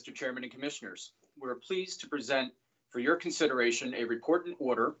morning, Mr. Chairman and Commissioners. We're pleased to present for your consideration a report and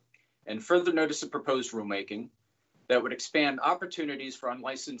order and further notice of proposed rulemaking that would expand opportunities for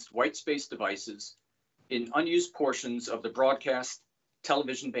unlicensed white space devices in unused portions of the broadcast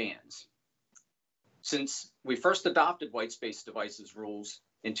television bands. Since we first adopted white space devices rules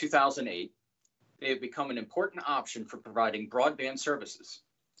in 2008, they have become an important option for providing broadband services,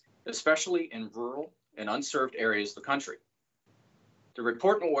 especially in rural and unserved areas of the country. The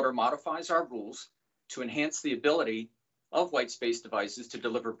report and order modifies our rules to enhance the ability of white space devices to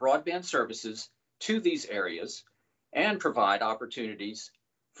deliver broadband services to these areas and provide opportunities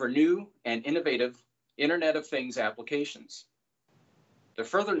for new and innovative Internet of Things applications. The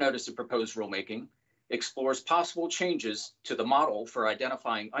further notice of proposed rulemaking explores possible changes to the model for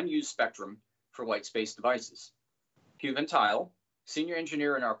identifying unused spectrum for white space devices. Hugh Van Tuyl, Senior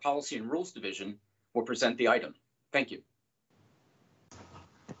Engineer in our Policy and Rules Division, will present the item. Thank you.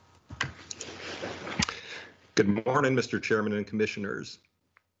 Good morning, Mr. Chairman and Commissioners.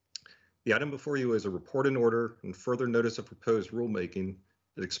 The item before you is a report and order and further notice of proposed rulemaking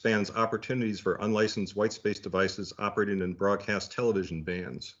that expands opportunities for unlicensed white space devices operating in broadcast television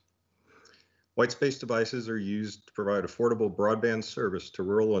bands. White space devices are used to provide affordable broadband service to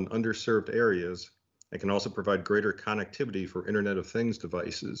rural and underserved areas and can also provide greater connectivity for Internet of Things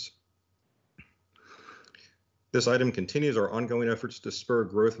devices. This item continues our ongoing efforts to spur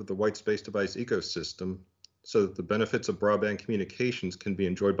growth of the white space device ecosystem so that the benefits of broadband communications can be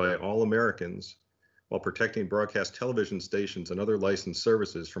enjoyed by all Americans while protecting broadcast television stations and other licensed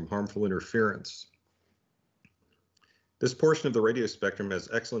services from harmful interference. This portion of the radio spectrum has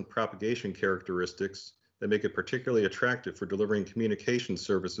excellent propagation characteristics that make it particularly attractive for delivering communication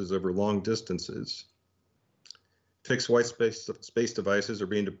services over long distances. Fixed white space devices are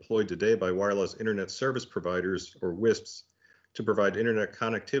being deployed today by wireless internet service providers, or WISPs, to provide internet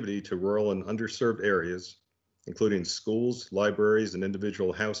connectivity to rural and underserved areas, including schools, libraries, and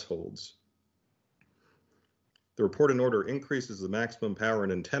individual households. The report and order increases the maximum power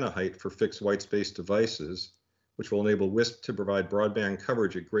and antenna height for fixed white space devices, which will enable WISP to provide broadband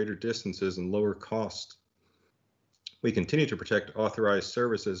coverage at greater distances and lower cost. We continue to protect authorized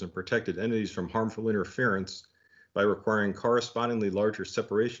services and protected entities from harmful interference by requiring correspondingly larger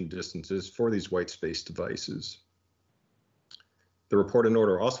separation distances for these white space devices. The report and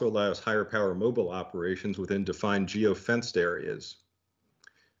order also allows higher power mobile operations within defined geo-fenced areas.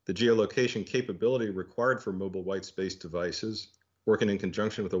 The geolocation capability required for mobile white space devices, working in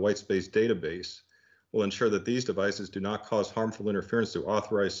conjunction with a white space database, will ensure that these devices do not cause harmful interference to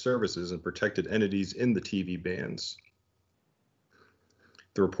authorized services and protected entities in the TV bands.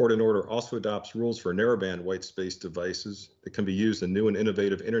 The report and order also adopts rules for narrowband white space devices that can be used in new and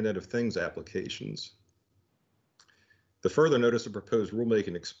innovative Internet of Things applications. The further notice of proposed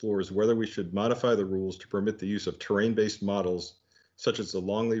rulemaking explores whether we should modify the rules to permit the use of terrain-based models, such as the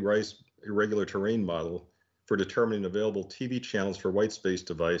Longley Rice irregular terrain model, for determining available TV channels for white space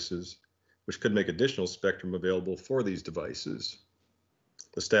devices, which could make additional spectrum available for these devices.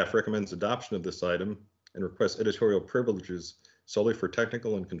 The staff recommends adoption of this item and requests editorial privileges solely for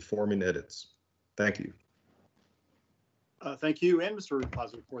technical and conforming edits. Thank you. Thank you and Mr.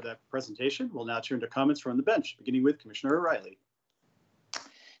 Reposit for that presentation. We'll now turn to comments from the bench, beginning with Commissioner O'Reilly.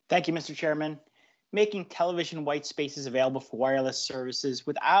 Thank you, Mr. Chairman. Making television white spaces available for wireless services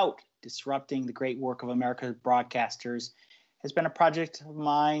without disrupting the great work of America's broadcasters has been a project of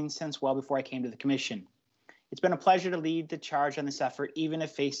mine since well before I came to the Commission. It's been a pleasure to lead the charge on this effort, even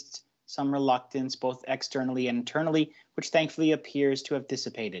if faced some reluctance both externally and internally, which thankfully appears to have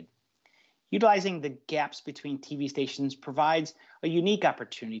dissipated. Utilizing the gaps between TV stations provides a unique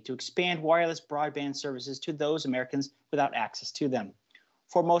opportunity to expand wireless broadband services to those Americans without access to them.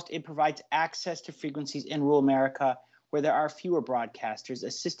 Foremost, it provides access to frequencies in rural America where there are fewer broadcasters,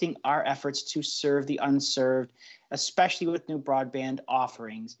 assisting our efforts to serve the unserved, especially with new broadband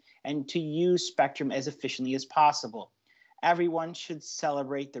offerings, and to use spectrum as efficiently as possible. Everyone should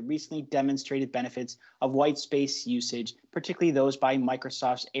celebrate the recently demonstrated benefits of white space usage, particularly those by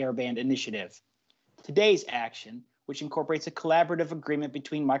Microsoft's Airband initiative. Today's action, which incorporates a collaborative agreement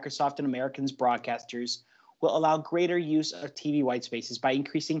between Microsoft and Americans broadcasters, will allow greater use of TV white spaces by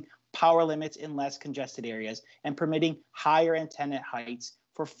increasing power limits in less congested areas and permitting higher antenna heights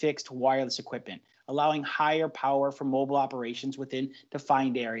for fixed wireless equipment, allowing higher power for mobile operations within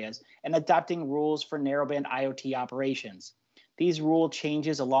defined areas, and adopting rules for narrowband IoT operations. These rule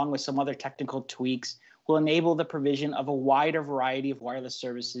changes, along with some other technical tweaks, will enable the provision of a wider variety of wireless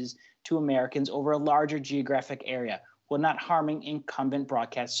services to Americans over a larger geographic area, while not harming incumbent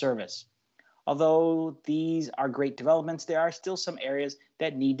broadcast service. Although these are great developments, there are still some areas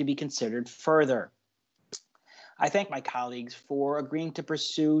that need to be considered further. I thank my colleagues for agreeing to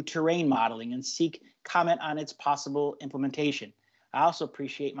pursue terrain modeling and seek comment on its possible implementation. I also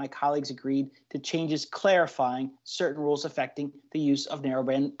appreciate my colleagues agreed to changes clarifying certain rules affecting the use of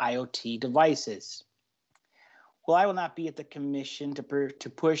narrowband IoT devices. While I will not be at the Commission to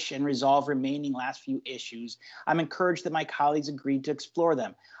push and resolve remaining last few issues, I'm encouraged that my colleagues agreed to explore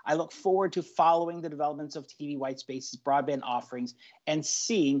them. I look forward to following the developments of TV white spaces broadband offerings and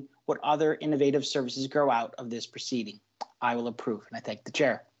seeing what other innovative services grow out of this proceeding. I will approve, and I thank the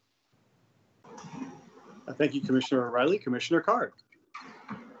chair. Thank you, Commissioner O'Reilly. Commissioner Card.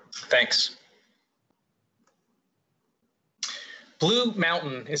 Thanks. Blue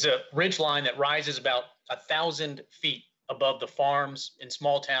Mountain is a ridge line that rises about 1,000 feet above the farms in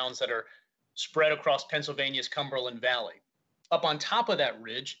small towns that are spread across Pennsylvania's Cumberland Valley. Up on top of that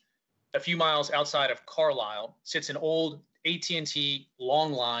ridge, a few miles outside of Carlisle, sits an old AT&T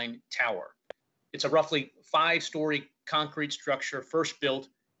long line tower. It's a roughly 5-story concrete structure first built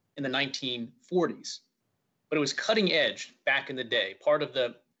in the 1940s, but it was cutting edge back in the day, part of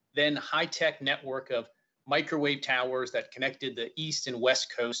the then high-tech network of microwave towers that connected the east and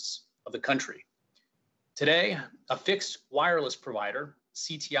west coasts of the country. Today, a fixed wireless provider,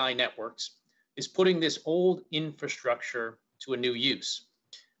 CTI Networks, is putting this old infrastructure to a new use.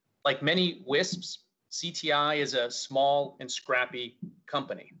 Like many WISPs, CTI is a small and scrappy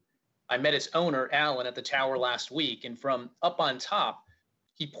company. I met its owner, Alan, at the tower last week, and from up on top,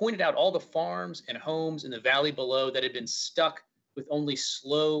 he pointed out all the farms and homes in the valley below that had been stuck with only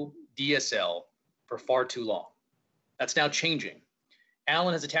slow DSL for far too long. That's now changing.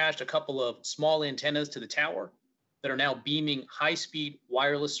 Alan has attached a couple of small antennas to the tower that are now beaming high-speed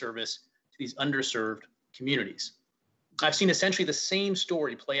wireless service to these underserved communities. I've seen essentially the same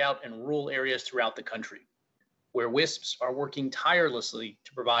story play out in rural areas throughout the country, where WISPs are working tirelessly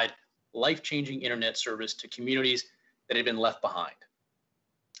to provide life-changing internet service to communities that have been left behind.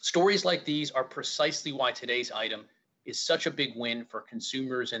 Stories like these are precisely why today's item is such a big win for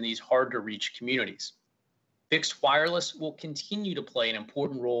consumers in these hard-to-reach communities. Fixed wireless will continue to play an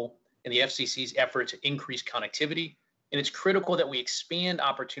important role in the FCC's effort to increase connectivity, and it's critical that we expand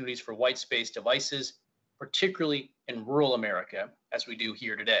opportunities for white space devices, particularly in rural America, as we do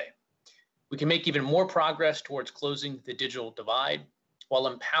here today. We can make even more progress towards closing the digital divide while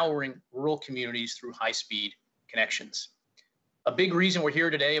empowering rural communities through high-speed connections. A big reason we're here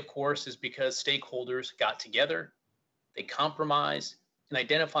today, of course, is because stakeholders got together, they compromised, and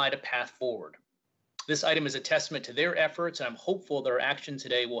identified a path forward. This item is a testament to their efforts, and I'm hopeful their action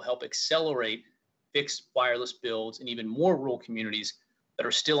today will help accelerate fixed wireless builds in even more rural communities that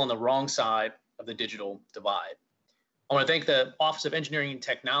are still on the wrong side of the digital divide. I want to thank the Office of Engineering and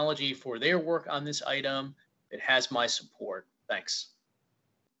Technology for their work on this item. It has my support. Thanks.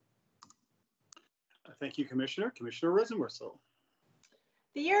 Thank you, Commissioner. Commissioner Rosenworcel.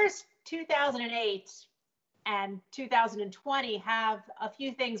 The years 2008 and 2020 have a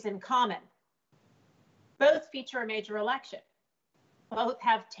few things in common. Both feature a major election. Both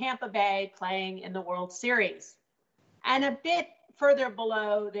have Tampa Bay playing in the World Series. And a bit further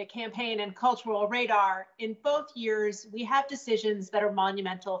below the campaign and cultural radar, in both years, we have decisions that are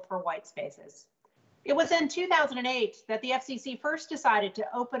monumental for white spaces. It was in 2008 that the FCC first decided to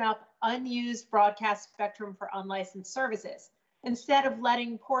open up unused broadcast spectrum for unlicensed services. Instead of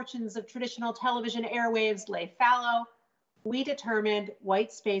letting portions of traditional television airwaves lay fallow, we determined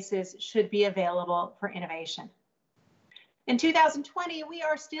white spaces should be available for innovation. In 2020, we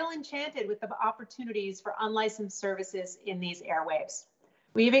are still enchanted with the opportunities for unlicensed services in these airwaves.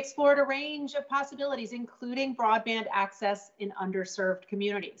 We've explored a range of possibilities, including broadband access in underserved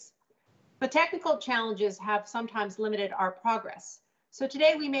communities. But technical challenges have sometimes limited our progress. So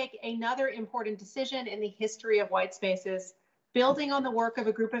today we make another important decision in the history of white spaces, building on the work of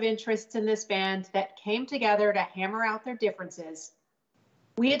a group of interests in this band that came together to hammer out their differences.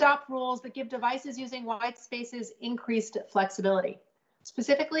 We adopt rules that give devices using white spaces increased flexibility.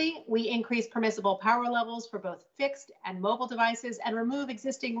 Specifically, we increase permissible power levels for both fixed and mobile devices and remove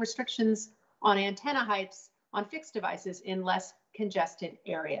existing restrictions on antenna heights on fixed devices in less congested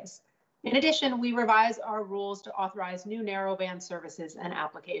areas. In addition, we revise our rules to authorize new narrowband services and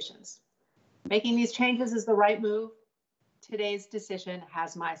applications. Making these changes is the right move. Today's decision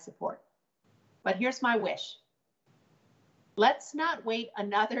has my support. But here's my wish. Let's not wait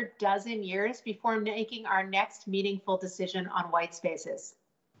another dozen years before making our next meaningful decision on white spaces.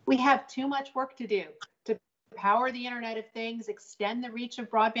 We have too much work to do to power the Internet of Things, extend the reach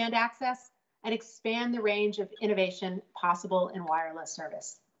of broadband access, and expand the range of innovation possible in wireless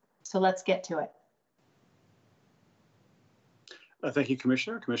service. So let's get to it. Thank you,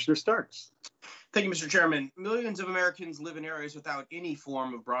 Commissioner. Commissioner Starks. Thank you, Mr. Chairman. Millions of Americans live in areas without any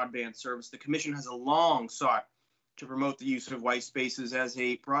form of broadband service. The Commission has long sought to promote the use of white spaces as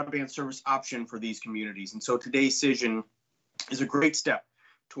a broadband service option for these communities. And so today's decision is a great step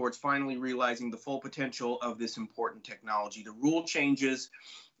towards finally realizing the full potential of this important technology. The rule changes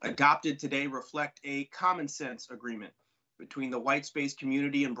adopted today reflect a common sense agreement between the white space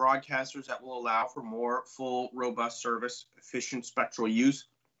community and broadcasters that will allow for more full, robust service, efficient spectral use,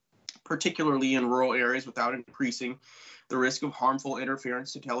 particularly in rural areas, without increasing the risk of harmful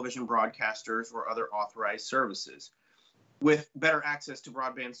interference to television broadcasters or other authorized services. With better access to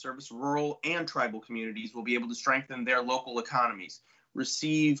broadband service, rural and tribal communities will be able to strengthen their local economies,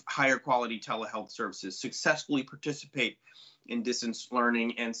 receive higher quality telehealth services, successfully participate in distance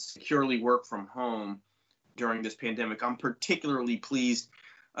learning, and securely work from home during this pandemic. I'm particularly pleased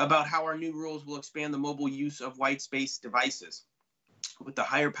about how our new rules will expand the mobile use of white space devices. With the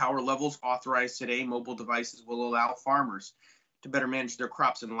higher power levels authorized today, mobile devices will allow farmers to better manage their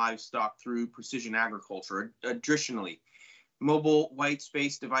crops and livestock through precision agriculture. Additionally, mobile white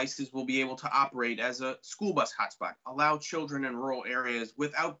space devices will be able to operate as a school bus hotspot, allow children in rural areas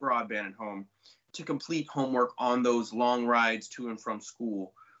without broadband at home to complete homework on those long rides to and from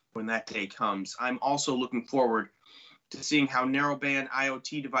school when that day comes. I'm also looking forward to seeing how narrowband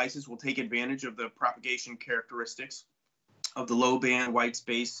IoT devices will take advantage of the propagation characteristics of the low band white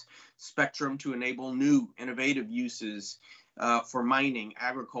space spectrum to enable new innovative uses for mining,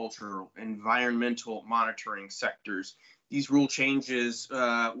 agricultural, environmental monitoring sectors. These rule changes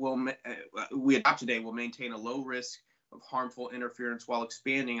we adopt today will maintain a low risk of harmful interference while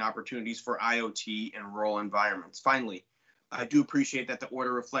expanding opportunities for IoT in rural environments. Finally, I do appreciate that the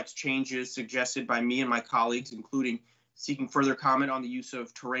order reflects changes suggested by me and my colleagues, including seeking further comment on the use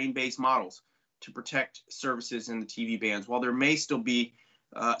of terrain-based models to protect services in the TV bands. While there may still be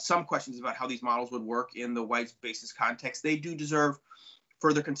some questions about how these models would work in the white spaces context, they do deserve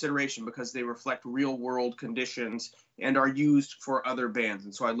further consideration because they reflect real world conditions and are used for other bands.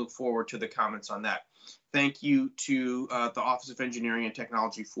 And so I look forward to the comments on that. Thank you to the Office of Engineering and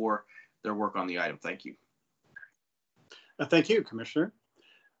Technology for their work on the item. Thank you. Thank you, Commissioner.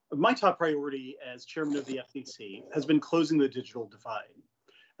 My top priority as chairman of the FCC has been closing the digital divide.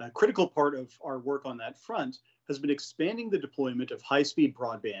 A critical part of our work on that front has been expanding the deployment of high-speed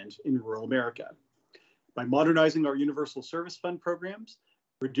broadband in rural America. By modernizing our Universal Service Fund programs,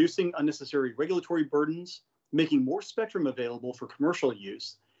 reducing unnecessary regulatory burdens, making more spectrum available for commercial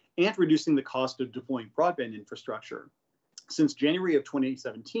use, and reducing the cost of deploying broadband infrastructure. Since January of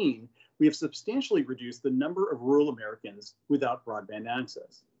 2017, we have substantially reduced the number of rural Americans without broadband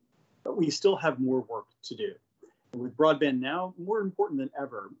access. But we still have more work to do. And with broadband now more important than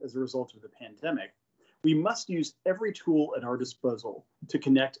ever as a result of the pandemic, we must use every tool at our disposal to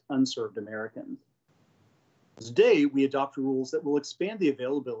connect unserved Americans. Today, we adopt rules that will expand the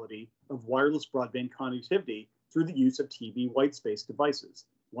availability of wireless broadband connectivity through the use of TV whitespace devices,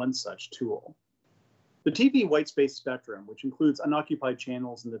 one such tool. The TV whitespace spectrum, which includes unoccupied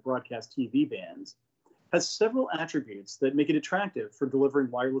channels in the broadcast TV bands, has several attributes that make it attractive for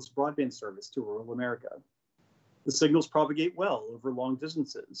delivering wireless broadband service to rural America. The signals propagate well over long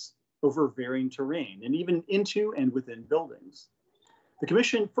distances, over varying terrain, and even into and within buildings. The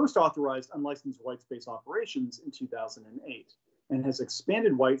Commission first authorized unlicensed whitespace operations in 2008 and has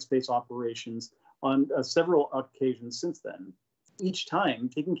expanded whitespace operations on several occasions since then, each time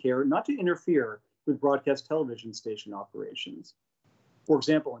taking care not to interfere with broadcast television station operations. For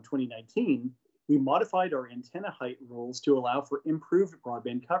example, in 2019, we modified our antenna height rules to allow for improved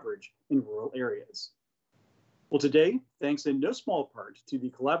broadband coverage in rural areas. Well, today, thanks in no small part to the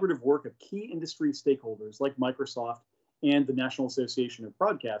collaborative work of key industry stakeholders like Microsoft and the National Association of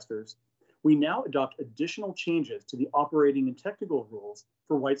Broadcasters, we now adopt additional changes to the operating and technical rules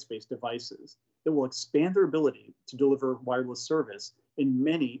for whitespace devices that will expand their ability to deliver wireless service in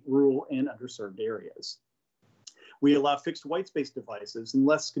many rural and underserved areas. We allow fixed whitespace devices in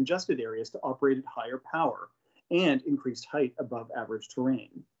less congested areas to operate at higher power and increased height above average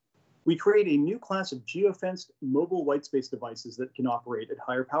terrain. We create a new class of geofenced mobile whitespace devices that can operate at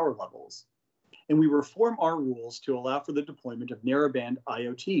higher power levels. And we reform our rules to allow for the deployment of narrowband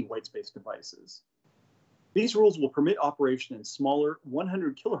IoT whitespace devices. These rules will permit operation in smaller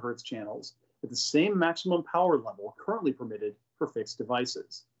 100 kilohertz channels at the same maximum power level currently permitted for fixed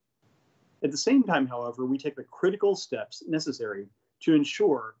devices. At the same time, however, we take the critical steps necessary to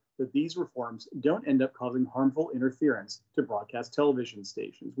ensure that these reforms don't end up causing harmful interference to broadcast television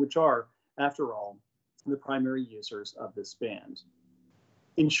stations, which are, after all, the primary users of this band.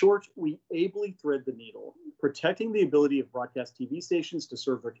 In short, we ably thread the needle, protecting the ability of broadcast TV stations to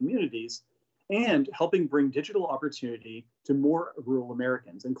serve their communities and helping bring digital opportunity to more rural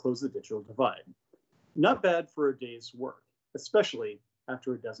Americans and close the digital divide. Not bad for a day's work, especially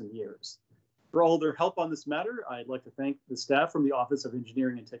after a dozen years. For all their help on this matter, I'd like to thank the staff from the Office of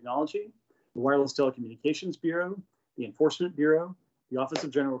Engineering and Technology, the Wireless Telecommunications Bureau, the Enforcement Bureau, the Office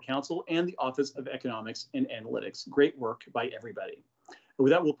of General Counsel, and the Office of Economics and Analytics. Great work by everybody. And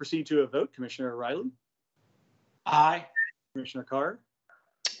with that, we'll proceed to a vote. Commissioner Riley? Aye. Commissioner Carr?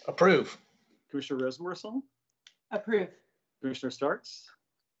 Approve. Commissioner Rosenworcel? Approve. Commissioner Starks?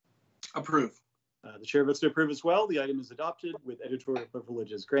 Approve. The chair votes to approve as well. The item is adopted with editorial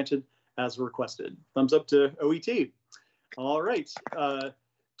privileges granted as requested. Thumbs up to OET. All right,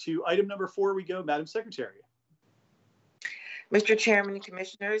 to item number 4 we go, Madam Secretary. Mr. Chairman and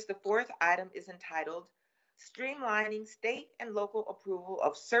Commissioners, the fourth item is entitled Streamlining State and Local Approval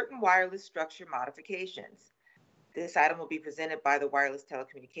of Certain Wireless Structure Modifications. This item will be presented by the Wireless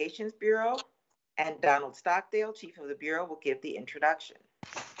Telecommunications Bureau, and Donald Stockdale, Chief of the Bureau, will give the introduction.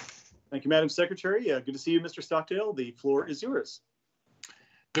 Thank you, Madam Secretary. Good to see you, Mr. Stockdale. The floor is yours.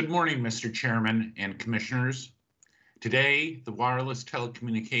 Good morning, Mr. Chairman and Commissioners. Today, the Wireless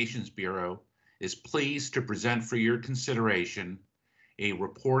Telecommunications Bureau is pleased to present for your consideration a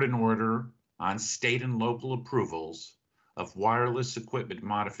report and order on state and local approvals of wireless equipment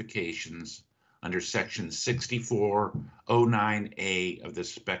modifications under Section 6409A of the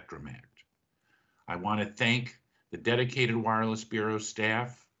Spectrum Act. I want to thank the dedicated Wireless Bureau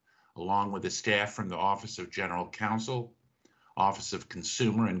staff, along with the staff from the Office of General Counsel, Office of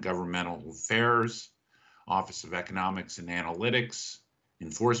Consumer and Governmental Affairs, Office of Economics and Analytics,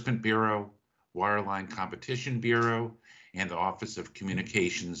 Enforcement Bureau, Wireline Competition Bureau, and the Office of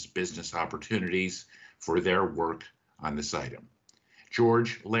Communications Business Opportunities for their work on this item.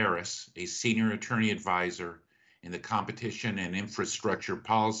 George Laris, a Senior Attorney Advisor in the Competition and Infrastructure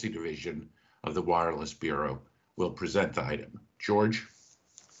Policy Division of the Wireless Bureau, will present the item. George?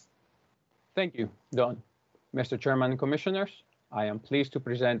 Thank you, Don. Mr. Chairman and Commissioners, I am pleased to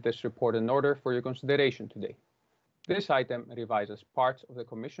present this report in order for your consideration today. This item revises parts of the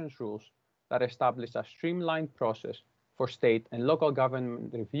Commission's rules that establish a streamlined process for state and local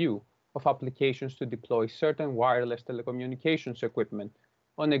government review of applications to deploy certain wireless telecommunications equipment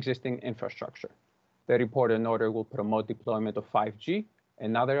on existing infrastructure. The report in order will promote deployment of 5G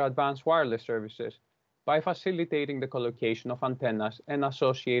and other advanced wireless services by facilitating the collocation of antennas and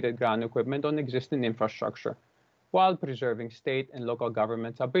associated ground equipment on existing infrastructure, while preserving state and local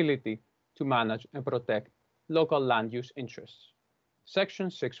governments' ability to manage and protect local land use interests. Section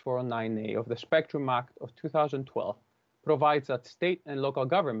 6409A of the Spectrum Act of 2012 provides that state and local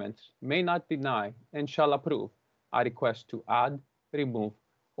governments may not deny and shall approve a request to add, remove,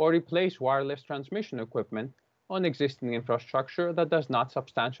 or replace wireless transmission equipment on existing infrastructure that does not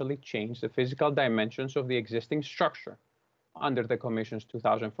substantially change the physical dimensions of the existing structure. Under the Commission's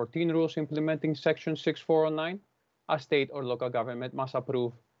 2014 rules implementing Section 6409, a state or local government must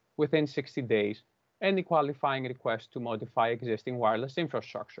approve within 60 days any qualifying request to modify existing wireless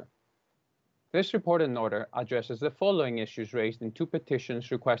infrastructure. This report in order addresses the following issues raised in two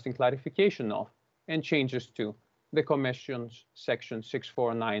petitions requesting clarification of and changes to the Commission's Section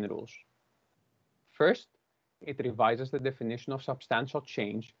 649 rules. First, it revises the definition of substantial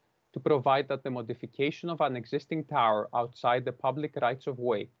change to provide that the modification of an existing tower outside the public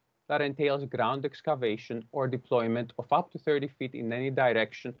rights-of-way that entails ground excavation or deployment of up to 30 feet in any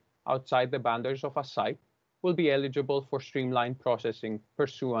direction outside the boundaries of a site will be eligible for streamlined processing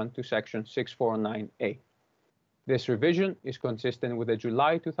pursuant to Section 649A. This revision is consistent with the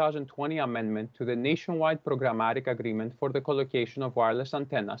July 2020 amendment to the Nationwide Programmatic Agreement for the Collocation of Wireless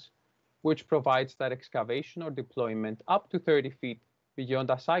Antennas, which provides that excavation or deployment up to 30 feet beyond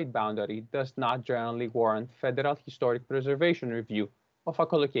a site boundary does not generally warrant federal historic preservation review of a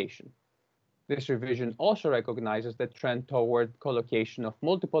collocation. This revision also recognizes the trend toward collocation of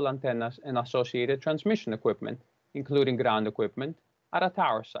multiple antennas and associated transmission equipment, including ground equipment, at a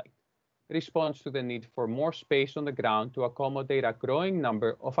tower site, responds to the need for more space on the ground to accommodate a growing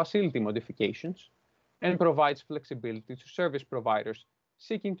number of facility modifications, and provides flexibility to service providers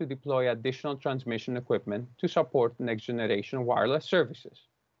seeking to deploy additional transmission equipment to support next-generation wireless services.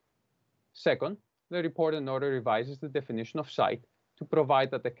 Second, the report in order revises the definition of site to provide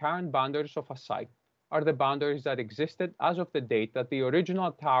that the current boundaries of a site are the boundaries that existed as of the date that the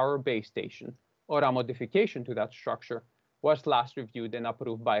original tower or base station, or a modification to that structure, was last reviewed and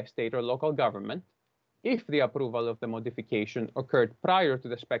approved by a state or local government, if the approval of the modification occurred prior to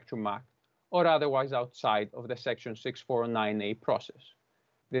the Spectrum Act or otherwise outside of the Section 649A process.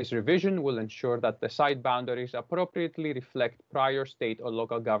 This revision will ensure that the site boundaries appropriately reflect prior state or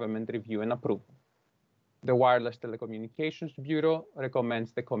local government review and approval. The Wireless Telecommunications Bureau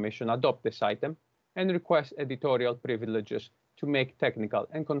recommends the Commission adopt this item and requests editorial privileges to make technical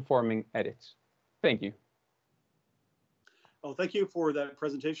and conforming edits. Thank you. Well, thank you for that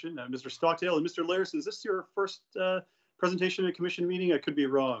presentation, Mr. Stockdale. And Mr. Lairs, is this your first presentation at a commission meeting? I could be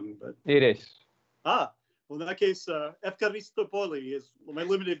wrong, but it is. Well, in that case, Efkaristopoli is my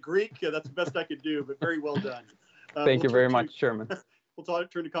limited Greek. That's the best I could do, but very well done. Thank you very much, Chairman. We'll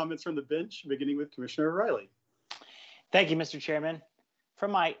turn to comments from the bench, beginning with Commissioner O'Reilly. Thank you, Mr. Chairman.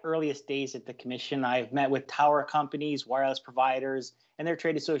 From my earliest days at the Commission, I've met with tower companies, wireless providers, and their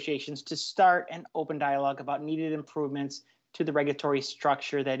trade associations to start an open dialogue about needed improvements to the regulatory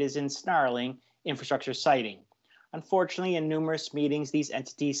structure that is ensnarling infrastructure siting. Unfortunately, in numerous meetings, these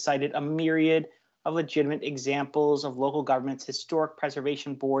entities cited a myriad of legitimate examples of local governments, historic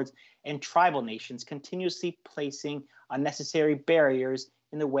preservation boards, and tribal nations continuously placing unnecessary barriers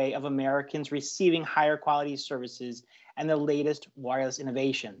in the way of Americans receiving higher quality services and the latest wireless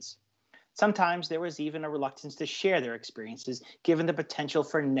innovations. Sometimes there was even a reluctance to share their experiences, given the potential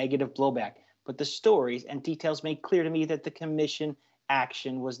for negative blowback, but the stories and details made clear to me that the Commission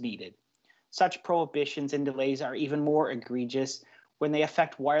action was needed. Such prohibitions and delays are even more egregious when they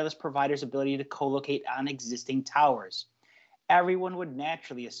affect wireless providers' ability to co-locate on existing towers. Everyone would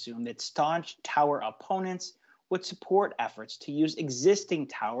naturally assume that staunch tower opponents would support efforts to use existing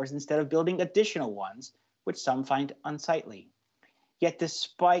towers instead of building additional ones, which some find unsightly. Yet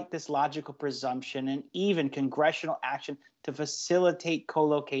despite this logical presumption and even congressional action to facilitate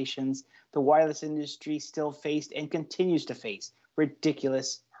co-locations, the wireless industry still faced and continues to face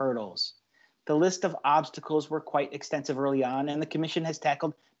ridiculous hurdles. The list of obstacles were quite extensive early on, and the Commission has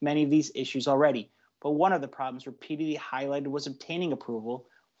tackled many of these issues already. But one of the problems repeatedly highlighted was obtaining approval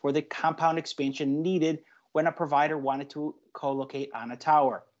for the compound expansion needed when a provider wanted to co-locate on a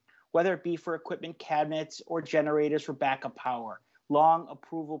tower, whether it be for equipment cabinets or generators for backup power, long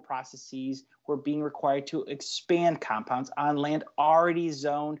approval processes were being required to expand compounds on land already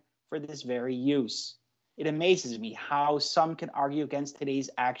zoned for this very use. It amazes me how some can argue against today's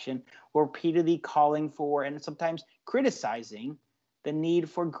action, repeatedly calling for and sometimes criticizing the need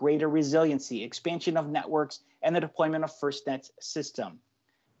for greater resiliency, expansion of networks, and the deployment of FirstNet's system.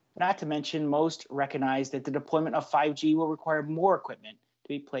 Not to mention, most recognize that the deployment of 5G will require more equipment to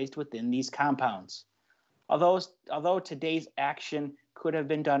be placed within these compounds. Although today's action could have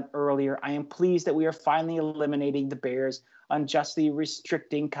been done earlier, I am pleased that we are finally eliminating the barriers unjustly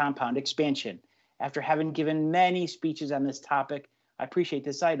restricting compound expansion. After having given many speeches on this topic, I appreciate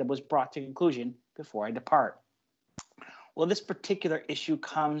this item was brought to conclusion before I depart. Well, this particular issue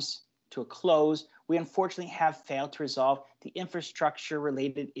comes to a close, we unfortunately have failed to resolve the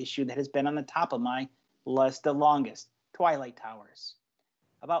infrastructure-related issue that has been on the top of my list the longest, Twilight Towers.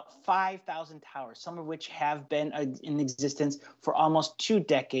 About 5,000 towers, some of which have been in existence for almost 2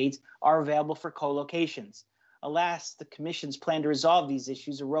 decades, are available for co-locations. Alas, the Commission's plan to resolve these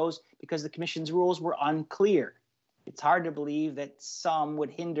issues arose because the Commission's rules were unclear. It's hard to believe that some would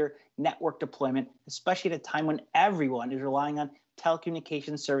hinder network deployment, especially at a time when everyone is relying on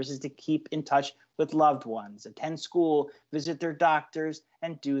telecommunications services to keep in touch with loved ones, attend school, visit their doctors,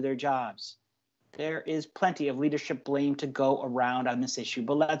 and do their jobs. There is plenty of leadership blame to go around on this issue,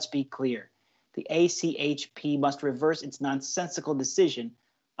 but let's be clear. The ACHP must reverse its nonsensical decision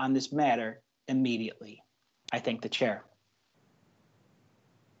on this matter immediately. I thank the chair.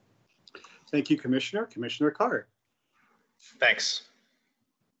 Thank you, Commissioner. Commissioner Carr. Thanks.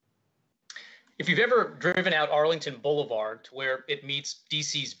 If you've ever driven out Arlington Boulevard to where it meets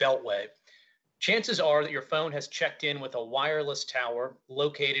DC's Beltway, chances are that your phone has checked in with a wireless tower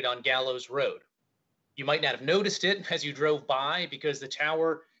located on Gallows Road. You might not have noticed it as you drove by because the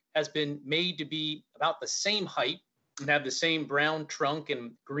tower has been made to be about the same height and have the same brown trunk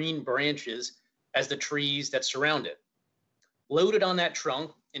and green branches as the trees that surround it. Loaded on that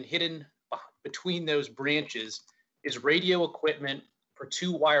trunk and hidden between those branches is radio equipment for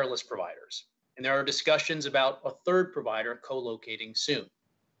 2 wireless providers. And there are discussions about a 3rd provider co-locating soon.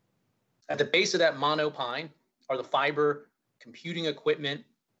 At the base of that monopine are the fiber, computing equipment,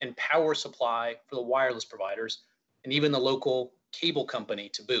 and power supply for the wireless providers, and even the local cable company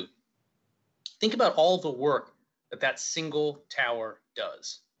to boot. Think about all the work that single tower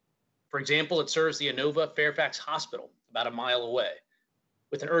does. For example, it serves the Inova Fairfax Hospital about a mile away.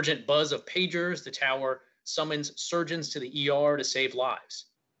 With an urgent buzz of pagers, the tower summons surgeons to the ER to save lives.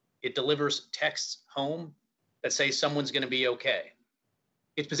 It delivers texts home that say someone's going to be okay.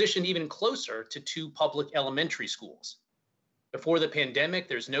 It's positioned even closer to 2 public elementary schools. Before the pandemic,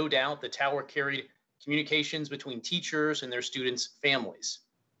 there's no doubt the tower carried communications between teachers and their students' families.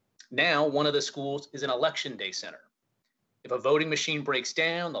 Now, one of the schools is an election day center. If a voting machine breaks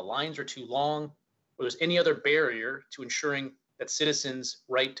down, the lines are too long, or there's any other barrier to ensuring that citizens'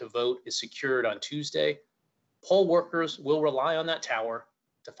 right to vote is secured on Tuesday, poll workers will rely on that tower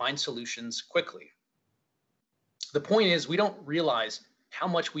to find solutions quickly. The point is, we don't realize how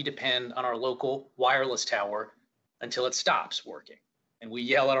much we depend on our local wireless tower until it stops working and we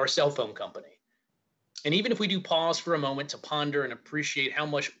yell at our cell phone company. And even if we do pause for a moment to ponder and appreciate how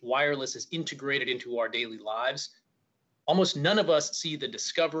much wireless is integrated into our daily lives, almost none of us see the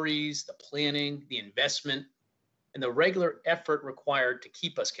discoveries, the planning, the investment, and the regular effort required to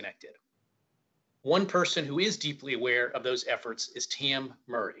keep us connected. One person who is deeply aware of those efforts is Tam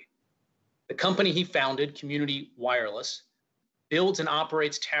Murray. The company he founded, Community Wireless, builds and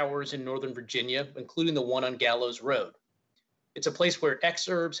operates towers in Northern Virginia, including the one on Gallows Road. It's a place where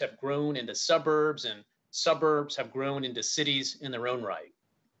exurbs have grown into suburbs and suburbs have grown into cities in their own right.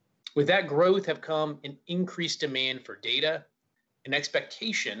 With that growth have come an increased demand for data, an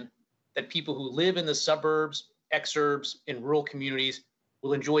expectation that people who live in the suburbs, exurbs, and rural communities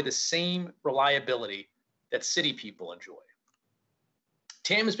will enjoy the same reliability that city people enjoy.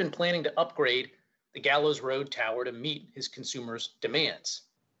 Tam has been planning to upgrade the Gallows Road tower to meet his consumers' demands.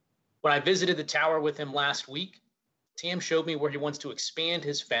 When I visited the tower with him last week, Tam showed me where he wants to expand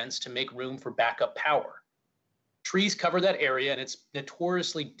his fence to make room for backup power. Trees cover that area, and it's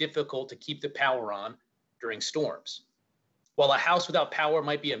notoriously difficult to keep the power on during storms. While a house without power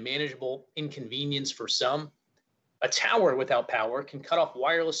might be a manageable inconvenience for some, a tower without power can cut off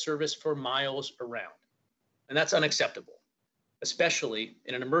wireless service for miles around. And that's unacceptable, especially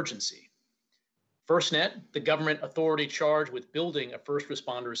in an emergency. FirstNet, the government authority charged with building a first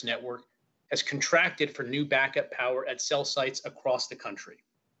responders network, has contracted for new backup power at cell sites across the country.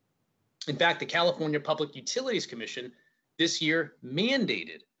 In fact, the California Public Utilities Commission this year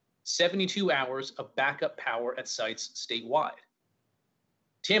mandated 72 hours of backup power at sites statewide.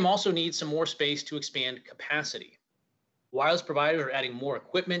 TAM also needs some more space to expand capacity. Wireless providers are adding more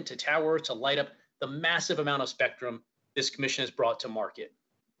equipment to towers to light up the massive amount of spectrum this commission has brought to market.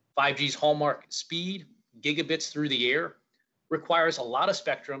 5G's hallmark speed, gigabits through the air, requires a lot of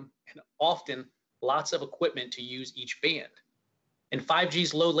spectrum and often lots of equipment to use each band. And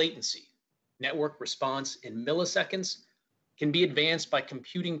 5G's low latency, network response in milliseconds, can be advanced by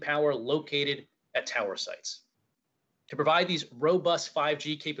computing power located at tower sites. To provide these robust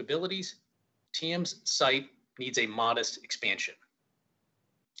 5G capabilities, TAM's site needs a modest expansion.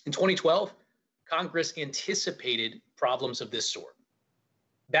 In 2012, Congress anticipated problems of this sort.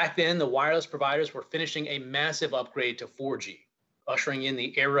 Back then, the wireless providers were finishing a massive upgrade to 4G, ushering in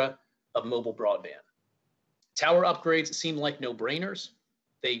the era of mobile broadband. Tower upgrades seemed like no-brainers.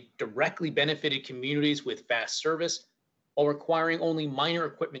 They directly benefited communities with fast service while requiring only minor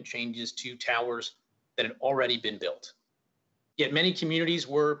equipment changes to towers that had already been built. Yet many communities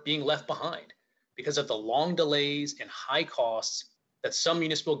were being left behind because of the long delays and high costs that some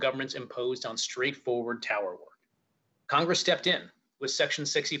municipal governments imposed on straightforward tower work. Congress stepped in with Section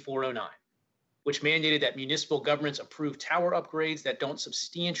 6409, which mandated that municipal governments approve tower upgrades that don't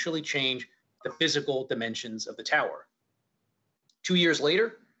substantially change the physical dimensions of the tower. 2 years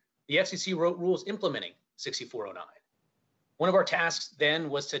later, the FCC wrote rules implementing 6409. One of our tasks then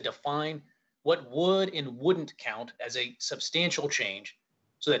was to define what would and wouldn't count as a substantial change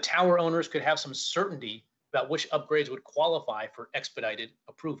so that tower owners could have some certainty about which upgrades would qualify for expedited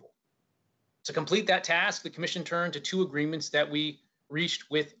approval. To complete that task, the Commission turned to two agreements that we reached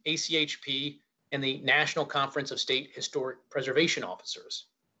with ACHP and the National Conference of State Historic Preservation Officers.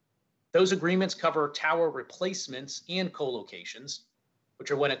 Those agreements cover tower replacements and co-locations, which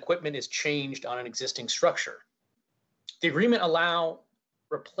are when equipment is changed on an existing structure. The agreement allow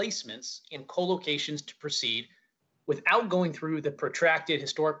replacements and co-locations to proceed without going through the protracted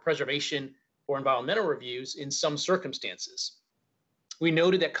historic preservation or environmental reviews in some circumstances. We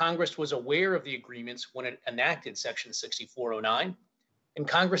noted that Congress was aware of the agreements when it enacted Section 6409, and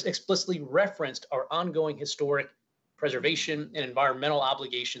Congress explicitly referenced our ongoing historic preservation and environmental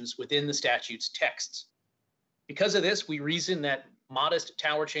obligations within the statute's texts. Because of this, we reasoned that modest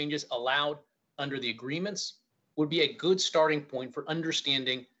tower changes allowed under the agreements would be a good starting point for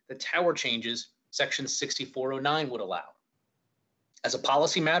understanding the tower changes Section 6409 would allow. As a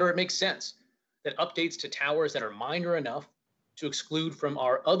policy matter, it makes sense that updates to towers that are minor enough to exclude from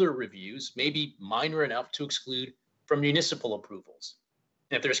our other reviews may be minor enough to exclude from municipal approvals.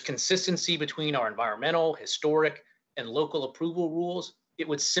 And if there's consistency between our environmental, historic, and local approval rules, it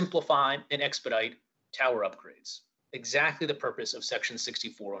would simplify and expedite tower upgrades, exactly the purpose of Section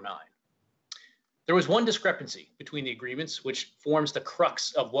 6409. There was one discrepancy between the agreements, which forms the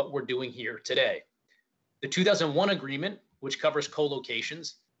crux of what we're doing here today. The 2001 agreement, which covers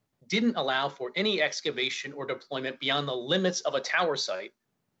co-locations, didn't allow for any excavation or deployment beyond the limits of a tower site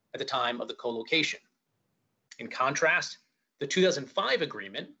at the time of the co-location. In contrast, the 2005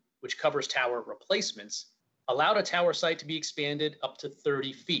 agreement, which covers tower replacements, allowed a tower site to be expanded up to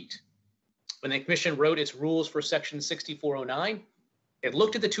 30 feet. When the Commission wrote its rules for Section 6409, it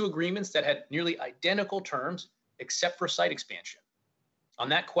looked at the two agreements that had nearly identical terms except for site expansion. On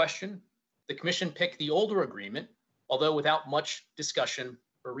that question, the Commission picked the older agreement, although without much discussion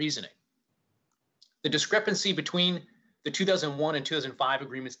or reasoning. The discrepancy between the 2001 and 2005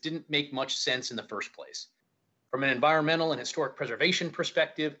 agreements didn't make much sense in the first place. From an environmental and historic preservation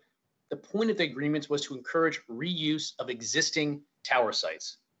perspective, the point of the agreements was to encourage reuse of existing tower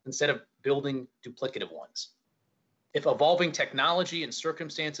sites instead of building duplicative ones. If evolving technology and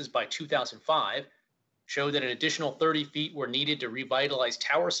circumstances by 2005 showed that an additional 30 feet were needed to revitalize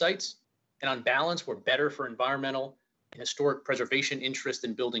tower sites, and on balance were better for environmental and historic preservation interests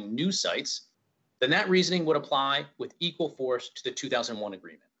than building new sites, then that reasoning would apply with equal force to the 2001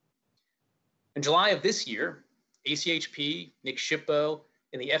 agreement. In July of this year, ACHP, Nick Shippo,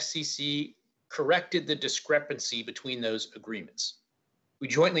 and the FCC corrected the discrepancy between those agreements. We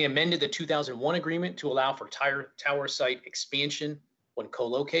jointly amended the 2001 agreement to allow for tower site expansion when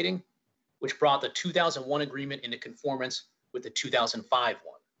co-locating, which brought the 2001 agreement into conformance with the 2005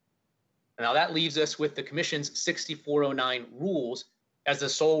 one. And now that leaves us with the Commission's 6409 rules as the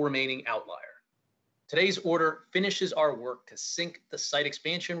sole remaining outlier. Today's order finishes our work to sync the site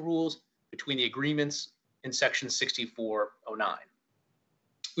expansion rules between the agreements in Section 6409.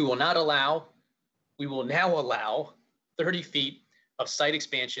 We will now allow 30 feet of site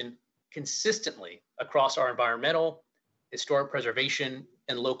expansion consistently across our environmental, historic preservation,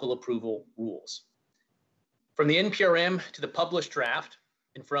 and local approval rules. From the NPRM to the published draft,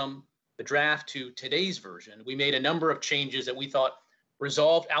 and from the draft to today's version, we made a number of changes that we thought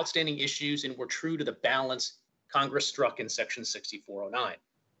resolved outstanding issues, and were true to the balance Congress struck in Section 6409.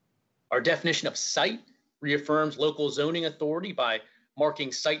 Our definition of site reaffirms local zoning authority by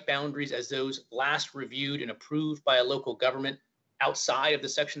marking site boundaries as those last reviewed and approved by a local government outside of the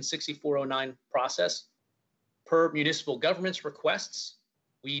Section 6409 process. Per municipal government's requests,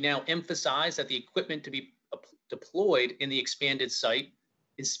 we now emphasize that the equipment to be deployed in the expanded site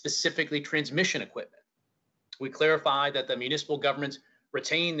is specifically transmission equipment. We clarify that the municipal governments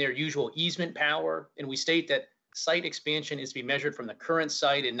retain their usual easement power, and we state that site expansion is to be measured from the current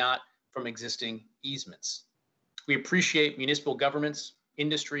site and not from existing easements. We appreciate municipal governments,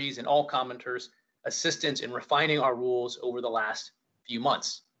 industries, and all commenters' assistance in refining our rules over the last few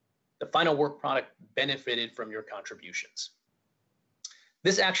months. The final work product benefited from your contributions.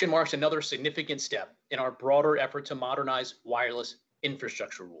 This action marks another significant step in our broader effort to modernize wireless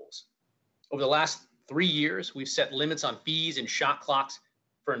infrastructure rules. Over the last 3 years, we've set limits on fees and shot clocks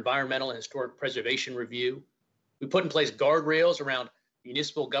for environmental and historic preservation review. We put in place guardrails around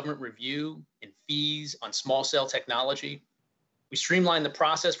municipal government review and fees on small cell technology. We streamlined the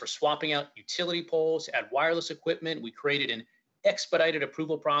process for swapping out utility poles to add wireless equipment. We created an expedited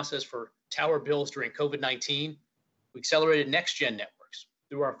approval process for tower builds during COVID-19. We accelerated next-gen networks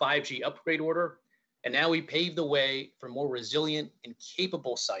through our 5G upgrade order, and now we pave the way for more resilient and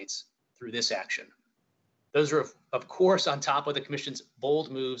capable sites through this action. Those are, of course, on top of the Commission's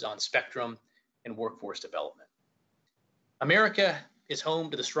bold moves on spectrum and workforce development. America is home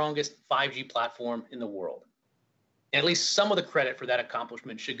to the strongest 5G platform in the world. And at least some of the credit for that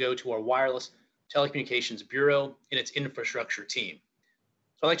accomplishment should go to our Wireless Telecommunications Bureau and its infrastructure team.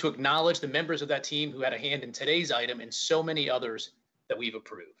 So I'd like to acknowledge the members of that team who had a hand in today's item and so many others that we've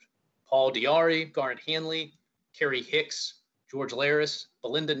approved. Paul Diari, Garnet Hanley, Carrie Hicks, George Laris,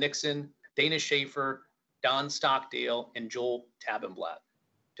 Belinda Nixon, Dana Schaefer, Don Stockdale, and Joel Tabenblatt.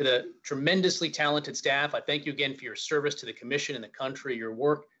 To the tremendously talented staff, I thank you again for your service to the Commission and the country. Your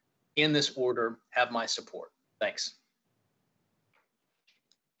work in this order have my support. Thanks.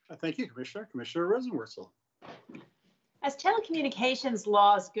 Thank you, Commissioner. Commissioner Rosenworcel. As telecommunications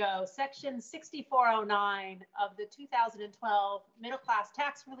laws go, Section 6409 of the 2012 Middle Class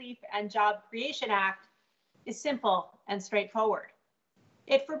Tax Relief and Job Creation Act is simple and straightforward.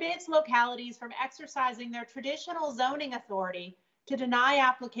 It forbids localities from exercising their traditional zoning authority to deny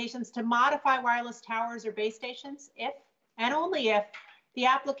applications to modify wireless towers or base stations if, and only if, the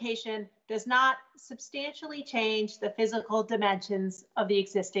application does not substantially change the physical dimensions of the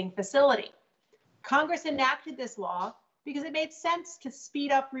existing facility. Congress enacted this law because it made sense to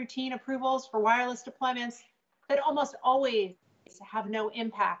speed up routine approvals for wireless deployments that almost always have no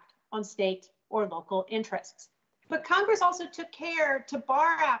impact on state or local interests. But Congress also took care to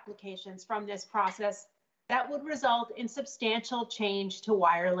bar applications from this process that would result in substantial change to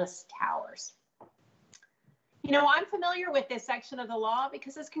wireless towers. You know, I'm familiar with this section of the law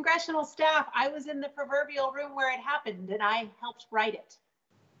because as congressional staff, I was in the proverbial room where it happened and I helped write it.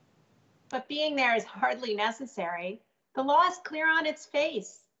 But being there is hardly necessary. The law is clear on its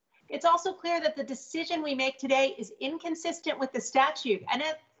face. It's also clear that the decision we make today is inconsistent with the statute. And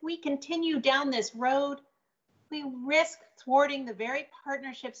if we continue down this road, we risk thwarting the very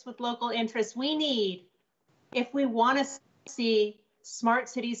partnerships with local interests we need if we want to see smart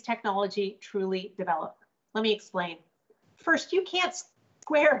cities technology truly develop. Let me explain. First, you can't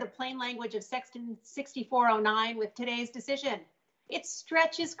square the plain language of Section 6409 with today's decision. It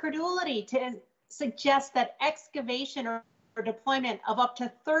stretches credulity to suggest that excavation or deployment of up to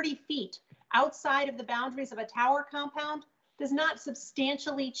 30 feet outside of the boundaries of a tower compound does not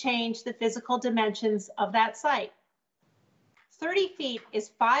substantially change the physical dimensions of that site. 30 feet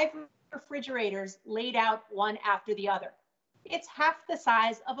is 5 refrigerators laid out one after the other. It's half the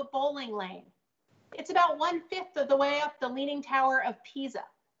size of a bowling lane. It's about 1/5 of the way up the Leaning Tower of Pisa.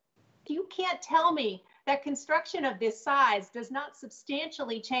 You can't tell me that construction of this size does not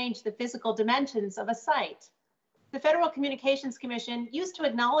substantially change the physical dimensions of a site. The Federal Communications Commission used to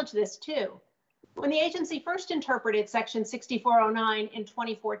acknowledge this too. When the agency first interpreted Section 6409 in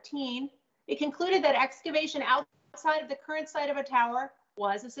 2014, it concluded that excavation outside of the current site of a tower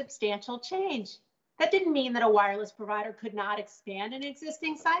was a substantial change. That didn't mean that a wireless provider could not expand an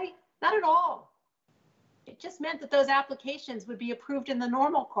existing site, not at all. It just meant that those applications would be approved in the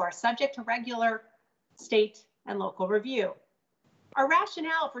normal course, subject to regular state and local review. Our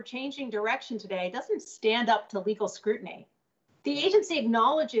rationale for changing direction today doesn't stand up to legal scrutiny. The agency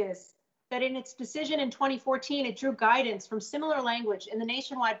acknowledges that in its decision in 2014, it drew guidance from similar language in the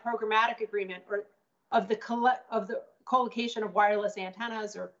nationwide programmatic agreement of the co-location of wireless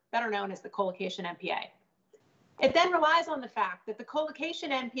antennas, or better known as the co-location MPA. It then relies on the fact that the colocation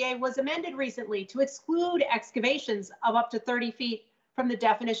NPA was amended recently to exclude excavations of up to 30 feet from the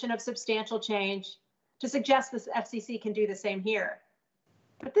definition of substantial change, to suggest the FCC can do the same here.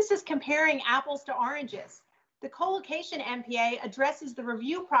 But this is comparing apples to oranges. The colocation NPA addresses the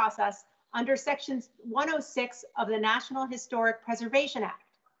review process under Section 106 of the National Historic Preservation Act.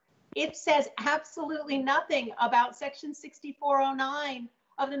 It says absolutely nothing about Section 6409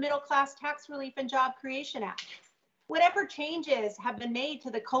 of the Middle Class Tax Relief and Job Creation Act. Whatever changes have been made to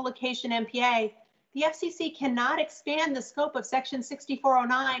the colocation NPA, the FCC cannot expand the scope of Section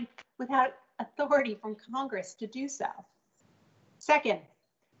 6409 without authority from Congress to do so. Second,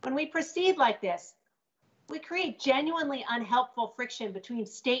 when we proceed like this, we create genuinely unhelpful friction between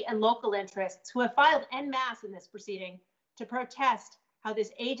state and local interests who have filed en masse in this proceeding to protest how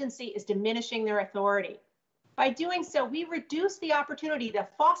this agency is diminishing their authority. By doing so, we reduce the opportunity to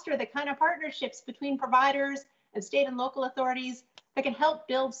foster the kind of partnerships between providers and state and local authorities that can help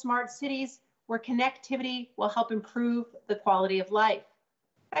build smart cities where connectivity will help improve the quality of life.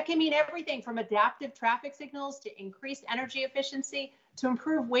 That can mean everything from adaptive traffic signals to increased energy efficiency, to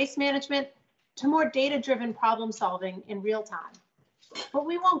improve waste management, to more data-driven problem solving in real time. But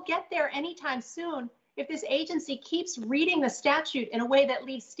we won't get there anytime soon if this agency keeps reading the statute in a way that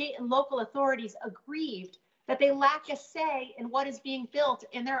leaves state and local authorities aggrieved that they lack a say in what is being built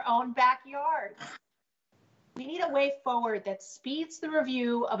in their own backyard. We need a way forward that speeds the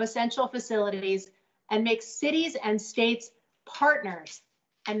review of essential facilities and makes cities and states partners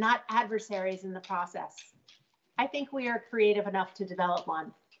and not adversaries in the process. I think we are creative enough to develop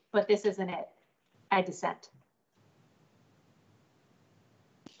one, but this isn't it. I dissent.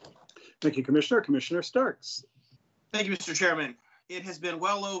 Thank you, Commissioner. Commissioner Starks. Thank you, Mr. Chairman. It has been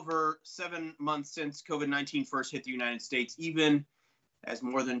well over 7 months since COVID-19 first hit the United States, even as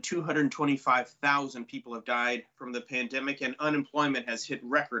more than 225,000 people have died from the pandemic and unemployment has hit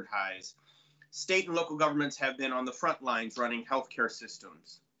record highs. State and local governments have been on the front lines running healthcare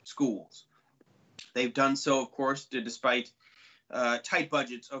systems, schools. They've done so, of course, despite tight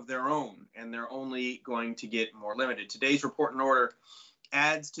budgets of their own, and they're only going to get more limited. Today's report and order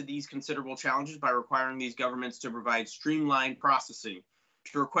adds to these considerable challenges by requiring these governments to provide streamlined processing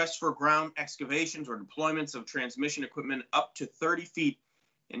to requests for ground excavations or deployments of transmission equipment up to 30 feet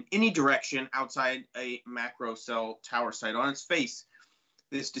in any direction outside a macro cell tower site. On its face,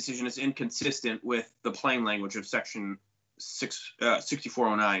 this decision is inconsistent with the plain language of Section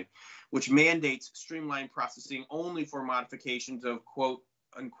 6409, which mandates streamlined processing only for modifications of quote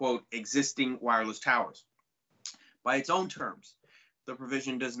unquote existing wireless towers. By its own terms, the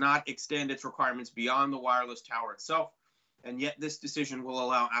provision does not extend its requirements beyond the wireless tower itself, and yet this decision will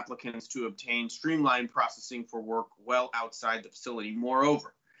allow applicants to obtain streamlined processing for work well outside the facility.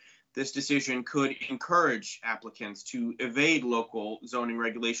 Moreover, this decision could encourage applicants to evade local zoning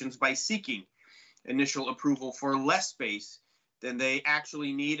regulations by seeking initial approval for less space than they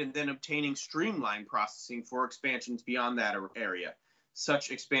actually need and then obtaining streamlined processing for expansions beyond that area.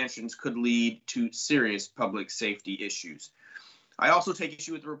 Such expansions could lead to serious public safety issues. I also take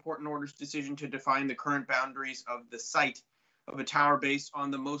issue with the report and order's decision to define the current boundaries of the site of a tower based on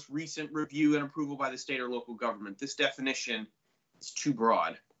the most recent review and approval by the state or local government. This definition is too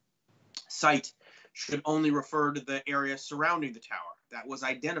broad. Site should only refer to the area surrounding the tower that was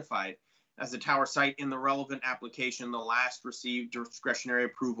identified as the tower site in the relevant application, the last received discretionary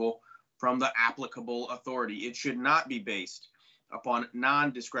approval from the applicable authority. It should not be based upon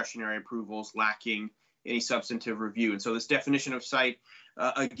non-discretionary approvals lacking any substantive review. And so this definition of site,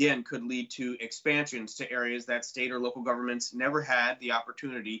 again, could lead to expansions to areas that state or local governments never had the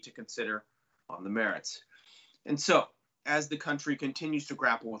opportunity to consider on the merits. And so, as the country continues to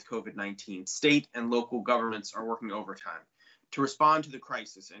grapple with COVID-19, state and local governments are working overtime to respond to the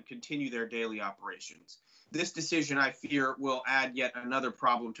crisis and continue their daily operations. This decision, I fear, will add yet another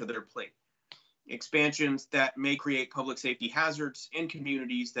problem to their plate. Expansions that may create public safety hazards in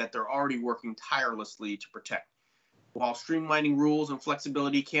communities that they're already working tirelessly to protect. While streamlining rules and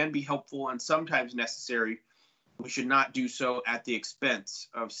flexibility can be helpful and sometimes necessary, we should not do so at the expense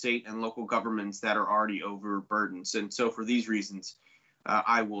of state and local governments that are already overburdened. And so for these reasons,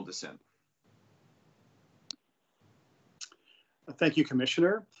 I will dissent. Thank you,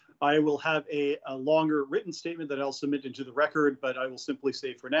 Commissioner. I will have a longer written statement that I'll submit into the record, but I will simply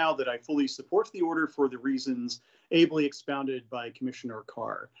say for now that I fully support the order for the reasons ably expounded by Commissioner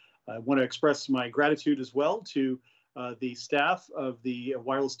Carr. I want to express my gratitude as well to the staff of the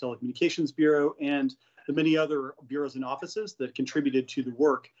Wireless Telecommunications Bureau and the many other bureaus and offices that contributed to the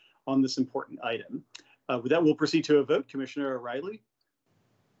work on this important item. With that, we'll proceed to a vote. Commissioner O'Reilly?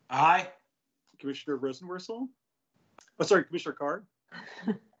 Aye. Commissioner Rosenworcel? Oh, sorry, Commissioner Carr.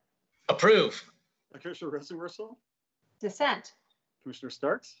 Approve. Commissioner Rosenworcel. Dissent. Commissioner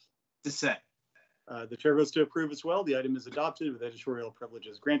Starks. Dissent. The chair votes to approve as well. The item is adopted with editorial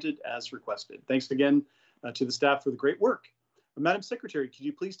privileges granted as requested. Thanks again to the staff for the great work. Madam Secretary, could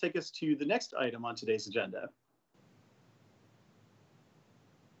you please take us to the next item on today's agenda?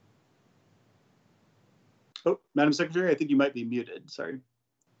 Oh, Madam Secretary, I think you might be muted. Sorry.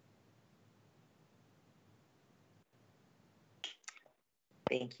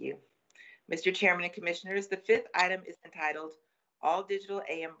 Thank you. Mr. Chairman and Commissioners, the fifth item is entitled All Digital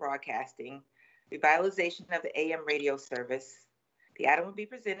AM Broadcasting, Revitalization of the AM Radio Service. The item will be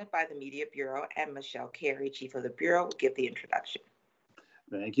presented by the Media Bureau, and Michelle Carey, Chief of the Bureau, will give the introduction.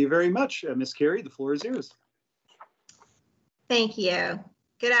 Thank you very much. Ms. Carey, the floor is yours. Thank you.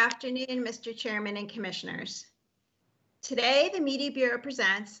 Good afternoon, Mr. Chairman and Commissioners. Today, the Media Bureau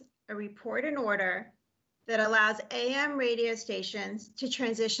presents a report and order that allows AM radio stations to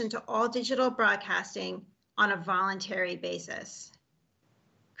transition to all digital broadcasting on a voluntary basis.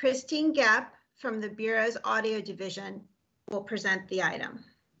 Christine Gepp from the Bureau's Audio Division will present the item.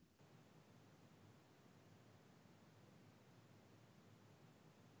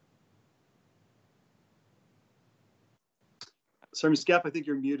 Sorry, Ms. Gepp, I think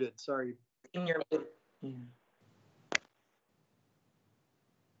you're muted. Sorry. You're muted. Yeah.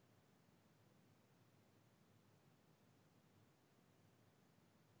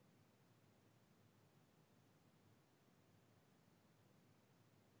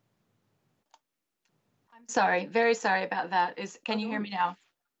 I'm sorry, very sorry about that. Can you hear me now?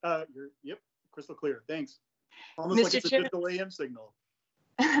 Yep, crystal clear. Thanks. Almost like it's a digital AM signal.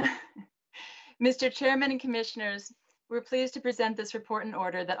 Mr. Chairman and Commissioners, we're pleased to present this report and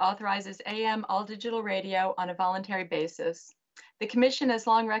order that authorizes AM all digital radio on a voluntary basis. The Commission has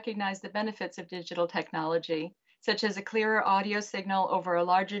long recognized the benefits of digital technology, such as a clearer audio signal over a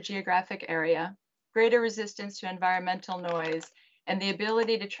larger geographic area, greater resistance to environmental noise, and the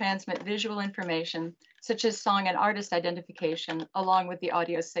ability to transmit visual information, such as song and artist identification, along with the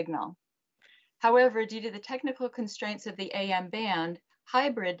audio signal. However, due to the technical constraints of the AM band,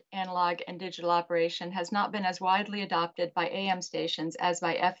 hybrid analog and digital operation has not been as widely adopted by AM stations as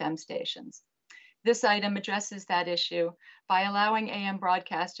by FM stations. This item addresses that issue by allowing AM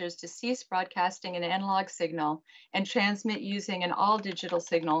broadcasters to cease broadcasting an analog signal and transmit using an all-digital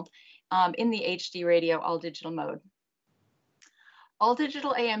signal in the HD radio all-digital mode. All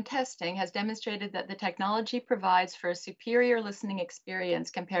digital AM testing has demonstrated that the technology provides for a superior listening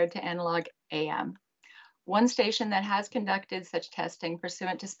experience compared to analog AM. One station that has conducted such testing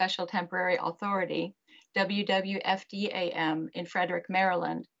pursuant to Special Temporary Authority, WWFD-AM in Frederick,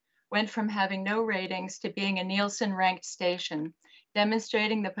 Maryland, went from having no ratings to being a Nielsen-ranked station,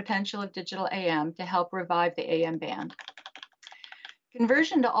 demonstrating the potential of digital AM to help revive the AM band.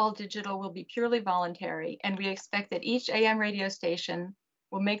 Conversion to all digital will be purely voluntary, and we expect that each AM radio station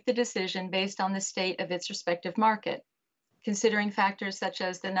will make the decision based on the state of its respective market, considering factors such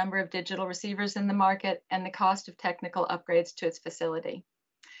as the number of digital receivers in the market and the cost of technical upgrades to its facility.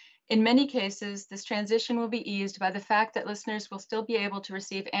 In many cases, this transition will be eased by the fact that listeners will still be able to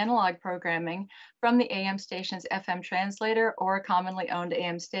receive analog programming from the AM station's FM translator or a commonly owned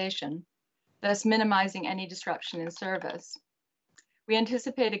AM station, thus minimizing any disruption in service. We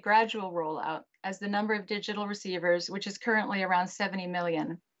anticipate a gradual rollout as the number of digital receivers, which is currently around 70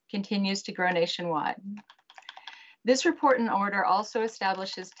 million, continues to grow nationwide. This report and order also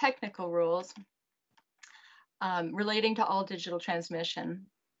establishes technical rules relating to all digital transmission.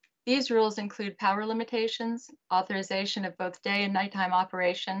 These rules include power limitations, authorization of both day and nighttime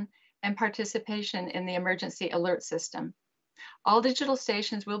operation, and participation in the emergency alert system. All digital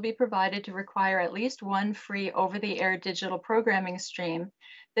stations will be provided to require at least one free over-the-air digital programming stream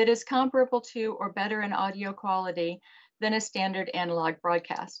that is comparable to or better in audio quality than a standard analog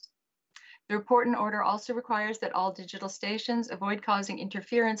broadcast. The report and order also requires that all digital stations avoid causing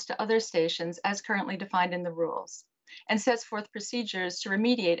interference to other stations as currently defined in the rules, and sets forth procedures to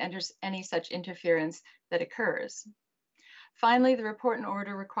remediate any such interference that occurs. Finally, the report and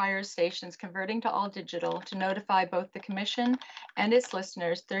order requires stations converting to all digital to notify both the Commission and its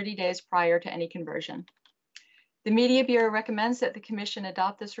listeners 30 days prior to any conversion. The Media Bureau recommends that the Commission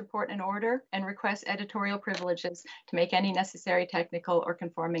adopt this report and order and requests editorial privileges to make any necessary technical or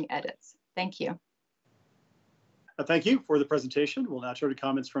conforming edits. Thank you. Thank you for the presentation. We'll now turn to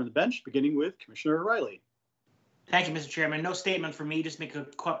comments from the bench, beginning with Commissioner O'Reilly. Thank you, Mr. Chairman. No statement from me, just make a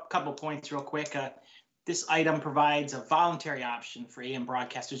couple points real quick. This item provides a voluntary option for AM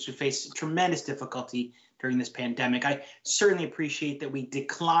broadcasters who face tremendous difficulty during this pandemic. I certainly appreciate that we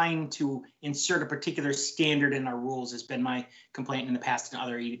decline to insert a particular standard in our rules. Has been my complaint in the past and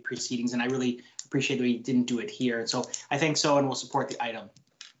other proceedings, and I really appreciate that we didn't do it here. And so I think so, and we'll support the item.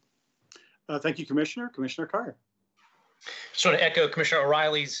 Thank you, Commissioner. Commissioner Carr. Just want to echo Commissioner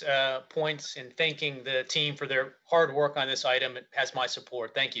O'Reilly's points in thanking the team for their hard work on this item. It has my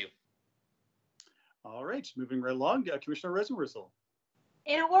support. Thank you. All right, moving right along, Commissioner Rosenworcel.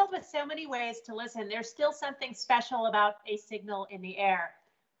 In a world with so many ways to listen, there's still something special about a signal in the air.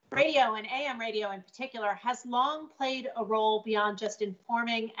 Radio, and AM radio in particular, has long played a role beyond just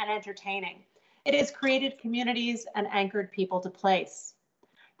informing and entertaining. It has created communities and anchored people to place.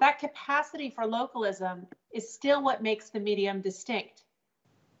 That capacity for localism is still what makes the medium distinct.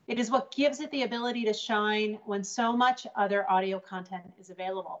 It is what gives it the ability to shine when so much other audio content is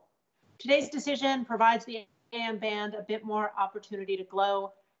available. Today's decision provides the AM band a bit more opportunity to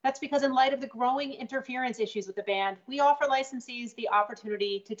glow. That's because in light of the growing interference issues with the band, we offer licensees the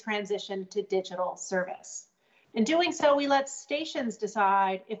opportunity to transition to digital service. In doing so, we let stations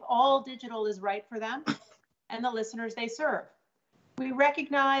decide if all digital is right for them and the listeners they serve. We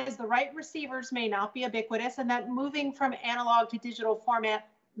recognize the right receivers may not be ubiquitous and that moving from analog to digital format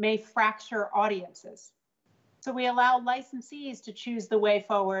may fracture audiences. So we allow licensees to choose the way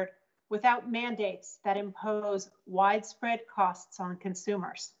forward without mandates that impose widespread costs on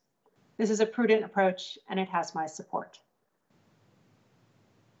consumers. This is a prudent approach and it has my support.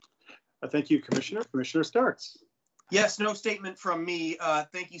 Thank you, Commissioner. Commissioner Starks. Yes, no statement from me.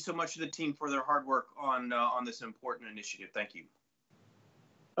 Thank you so much to the team for their hard work on this important initiative. Thank you.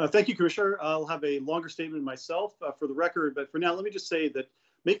 Thank you, Commissioner. I'll have a longer statement myself for the record, but for now, let me just say that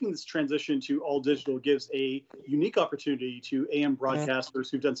making this transition to all digital gives a unique opportunity to AM broadcasters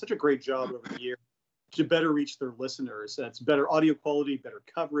who've done such a great job over the year to better reach their listeners. It's better audio quality, better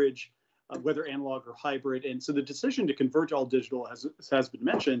coverage, whether analog or hybrid. And so the decision to convert to all digital, as has been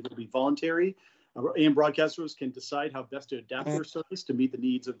mentioned, will be voluntary. AM broadcasters can decide how best to adapt their service to meet the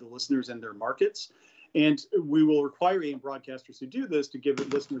needs of the listeners and their markets. And we will require AM broadcasters who do this to give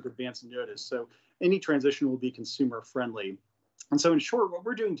listeners advance notice. So any transition will be consumer friendly. And so in short, what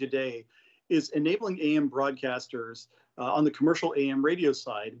we're doing today is enabling AM broadcasters on the commercial AM radio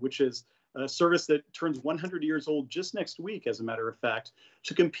side, which is a service that turns 100 years old just next week, as a matter of fact,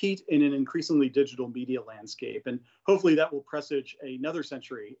 to compete in an increasingly digital media landscape. And hopefully that will presage another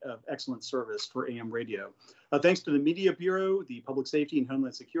century of excellent service for AM radio. Thanks to the Media Bureau, the Public Safety and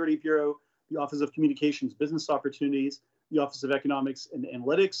Homeland Security Bureau, the Office of Communications Business Opportunities, the Office of Economics and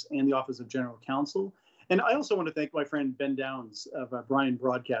Analytics, and the Office of General Counsel. And I also want to thank my friend Ben Downs of Bryan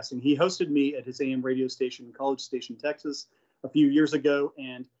Broadcasting. He hosted me at his AM radio station in College Station, Texas, a few years ago,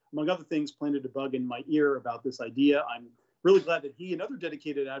 and among other things, planted a bug in my ear about this idea. I'm really glad that he and other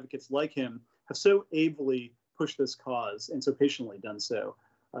dedicated advocates like him have so ably pushed this cause and so patiently done so.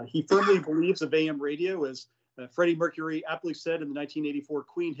 He firmly believes of AM radio, as Freddie Mercury aptly said in the 1984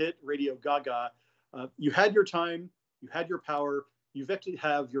 Queen hit, Radio Gaga, you had your time, you had your power, you've yet to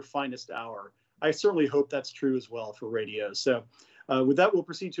have your finest hour. I certainly hope that's true as well for radio. So with that, we'll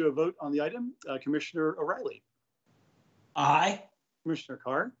proceed to a vote on the item. Commissioner O'Reilly. Aye. Commissioner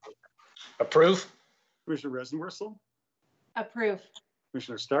Carr. Approve. Commissioner Rosenworcel. Approve.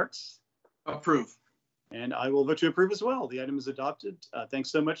 Commissioner Starks. Approve. And I will vote to approve as well. The item is adopted. Thanks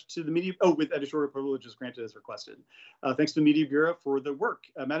so much to the media. Oh, with editorial privileges granted as requested. Thanks to the Media Bureau for the work.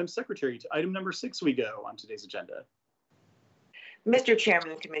 Madam Secretary, to item number 6 we go on today's agenda. Mr.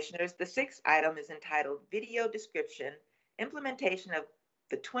 Chairman and Commissioners, the 6th item is entitled Video Description, Implementation of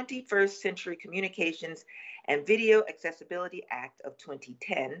the 21st Century Communications and Video Accessibility Act of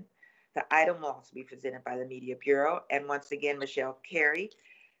 2010. The item will also be presented by the Media Bureau. And once again, Michelle Carey,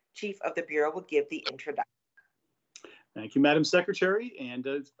 Chief of the Bureau, will give the introduction. Thank you, Madam Secretary. And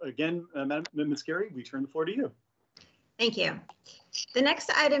again, Ms. Carey, we turn the floor to you. Thank you. The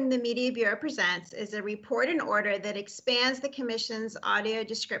next item the Media Bureau presents is a report and order that expands the Commission's audio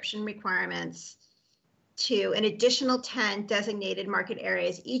description requirements to an additional 10 designated market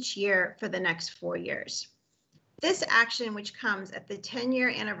areas each year for the next 4 years. This action, which comes at the 10-year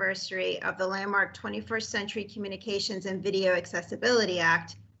anniversary of the landmark 21st Century Communications and Video Accessibility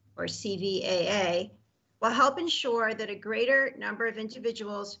Act, or CVAA, will help ensure that a greater number of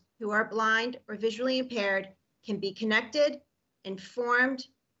individuals who are blind or visually impaired can be connected, informed,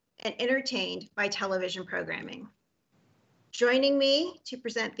 and entertained by television programming. Joining me to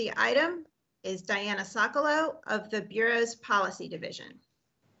present the item is Diana Sokolow of the Bureau's Policy Division.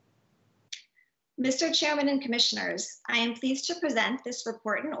 Mr. Chairman and Commissioners, I am pleased to present this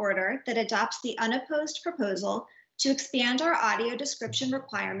report and order that adopts the unopposed proposal to expand our audio description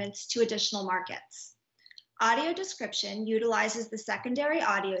requirements to additional markets. Audio description utilizes the secondary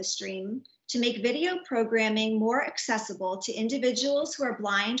audio stream to make video programming more accessible to individuals who are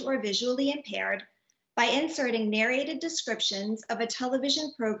blind or visually impaired by inserting narrated descriptions of a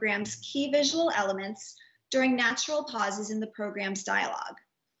television program's key visual elements during natural pauses in the program's dialogue.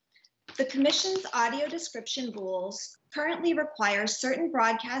 The Commission's audio description rules currently require certain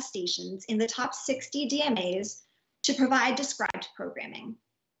broadcast stations in the top 60 DMAs to provide described programming.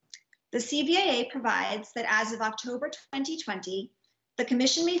 The CVAA provides that as of October 2020, the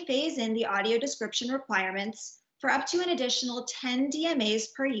Commission may phase in the audio description requirements for up to an additional 10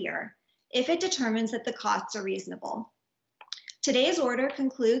 DMAs per year if it determines that the costs are reasonable. Today's order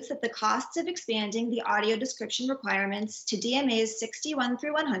concludes that the costs of expanding the audio description requirements to DMAs 61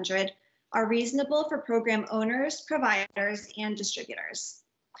 through 100 are reasonable for program owners, providers, and distributors.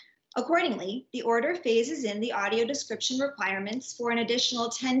 Accordingly, the order phases in the audio description requirements for an additional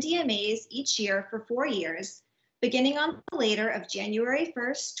 10 DMAs each year for 4 years, beginning on the later of January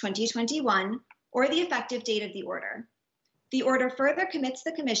 1st, 2021, or the effective date of the order. The order further commits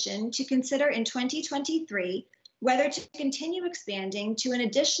the Commission to consider in 2023 whether to continue expanding to an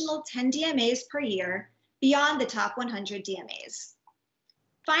additional 10 DMAs per year beyond the top 100 DMAs.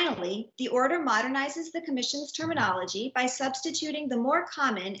 Finally, the order modernizes the Commission's terminology by substituting the more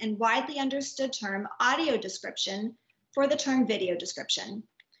common and widely understood term audio description for the term video description.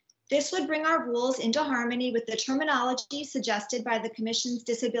 This would bring our rules into harmony with the terminology suggested by the Commission's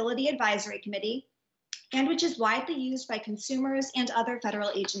Disability Advisory Committee, and which is widely used by consumers and other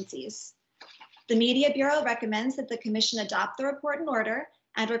federal agencies. The Media Bureau recommends that the Commission adopt the report and order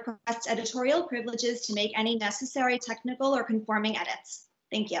and requests editorial privileges to make any necessary technical or conforming edits.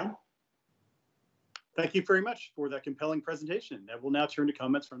 Thank you. Thank you very much for that compelling presentation. I will now turn to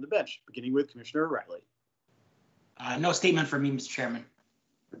comments from the bench, beginning with Commissioner O'Reilly. No statement from me, Mr. Chairman.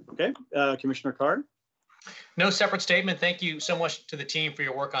 Okay, Commissioner Carr. No separate statement. Thank you so much to the team for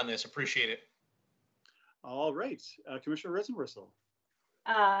your work on this. Appreciate it. All right, Commissioner Rosenworcel.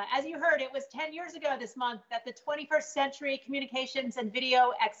 As you heard, it was 10 years ago this month that the 21st Century Communications and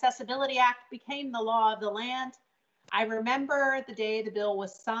Video Accessibility Act became the law of the land. I remember the day the bill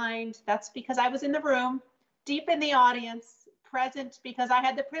was signed. That's because I was in the room, deep in the audience, present because I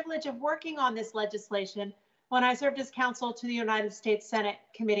had the privilege of working on this legislation when I served as counsel to the United States Senate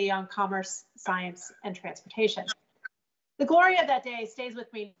Committee on Commerce, Science, and Transportation. The glory of that day stays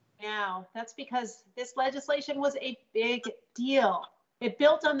with me now. That's because this legislation was a big deal. It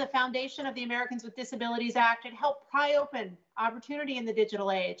built on the foundation of the Americans with Disabilities Act. It helped pry open opportunity in the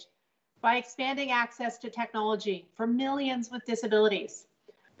digital age by expanding access to technology for millions with disabilities.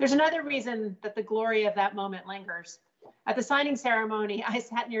 There's another reason that the glory of that moment lingers. At the signing ceremony, I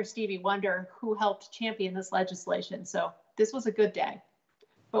sat near Stevie Wonder, who helped champion this legislation, so this was a good day.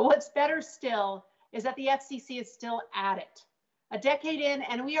 But what's better still is that the FCC is still at it. A decade in,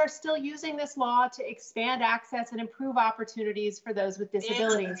 and we are still using this law to expand access and improve opportunities for those with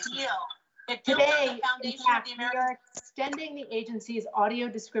disabilities. Today, in fact, we are extending the agency's audio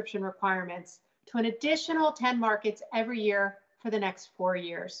description requirements to an additional 10 markets every year for the next 4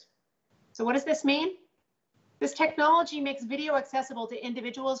 years. So what does this mean? This technology makes video accessible to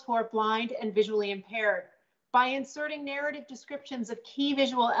individuals who are blind and visually impaired by inserting narrative descriptions of key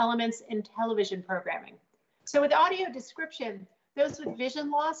visual elements in television programming. So with audio description, those with vision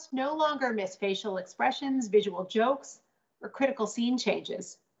loss no longer miss facial expressions, visual jokes, or critical scene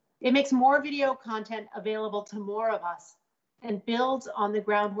changes. It makes more video content available to more of us and builds on the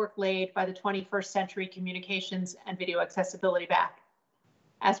groundwork laid by the 21st Century Communications and Video Accessibility Act.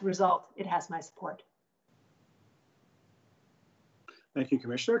 As a result, it has my support. Thank you,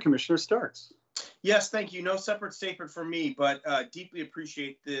 Commissioner. Commissioner Starks. Yes, thank you. No separate statement from me, but deeply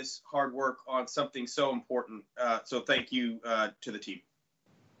appreciate this hard work on something so important. So thank you to the team.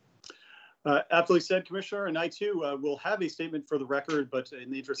 Aptly said, Commissioner, and I too will have a statement for the record, but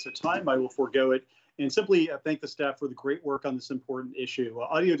in the interest of time, I will forego it and simply thank the staff for the great work on this important issue.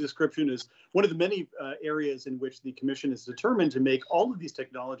 Audio description is one of the many areas in which the Commission is determined to make all of these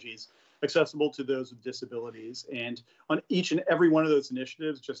technologies accessible to those with disabilities. And on each and every one of those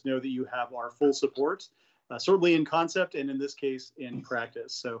initiatives, just know that you have our full support, certainly in concept and in this case in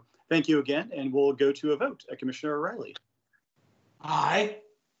practice. So thank you again, and we'll go to a vote. Commissioner O'Reilly. Aye.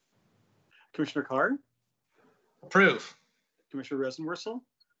 Commissioner Carr? Approve. Commissioner Rosenworcel?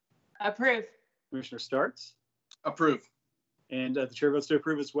 Approve. Commissioner Starks? Approve. And the chair votes to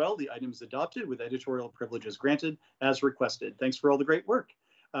approve as well. The item is adopted with editorial privileges granted as requested. Thanks for all the great work.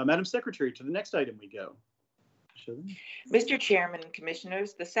 Madam Secretary, to the next item we go. Mr. Chairman and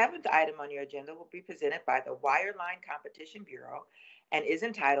Commissioners, the 7th item on your agenda will be presented by the Wireline Competition Bureau and is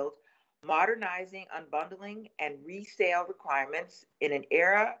entitled modernizing, unbundling, and resale requirements in an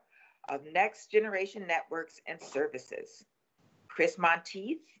era of next generation networks and services. Chris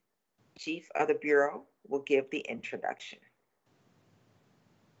Monteith, Chief of the Bureau, will give the introduction.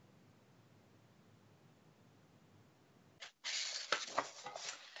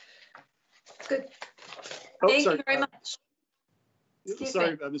 Good. Oh, Thank sorry. you very much.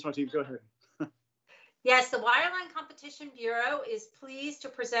 Sorry, Ms. Monteith, go ahead. Yes, the Wireline Competition Bureau is pleased to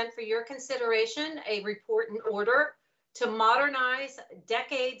present for your consideration a report and order to modernize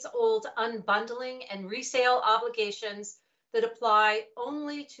decades-old unbundling and resale obligations that apply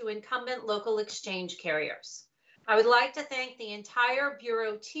only to incumbent local exchange carriers. I would like to thank the entire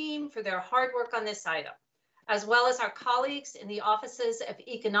Bureau team for their hard work on this item, as well as our colleagues in the Offices of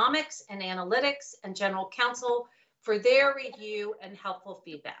Economics and Analytics and General Counsel for their review and helpful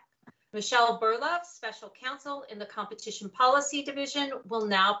feedback. Michelle Burlove, Special Counsel in the Competition Policy Division, will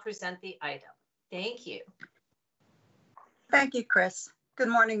now present the item. Thank you. Thank you, Chris. Good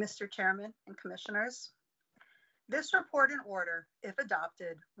morning, Mr. Chairman and Commissioners. This report and order, if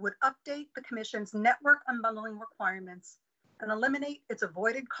adopted, would update the Commission's network unbundling requirements and eliminate its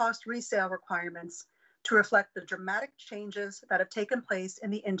avoided cost resale requirements to reflect the dramatic changes that have taken place in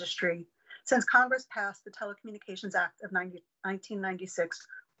the industry since Congress passed the Telecommunications Act of 1996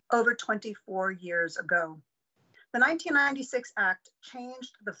 over 24 years ago. The 1996 Act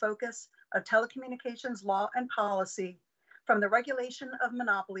changed the focus of telecommunications law and policy from the regulation of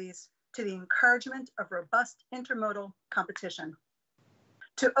monopolies to the encouragement of robust intermodal competition.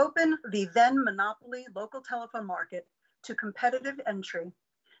 To open the then monopoly local telephone market to competitive entry,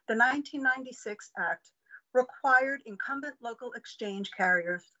 the 1996 Act required incumbent local exchange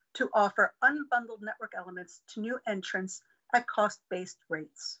carriers to offer unbundled network elements to new entrants at cost-based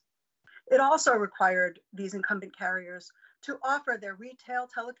rates. It also required these incumbent carriers to offer their retail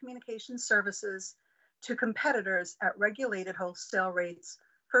telecommunications services to competitors at regulated wholesale rates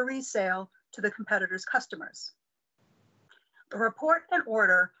for resale to the competitors' customers. The report and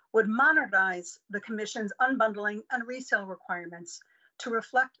order would modernize the Commission's unbundling and resale requirements to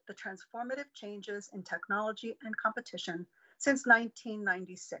reflect the transformative changes in technology and competition since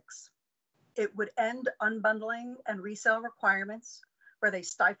 1996. It would end unbundling and resale requirements where they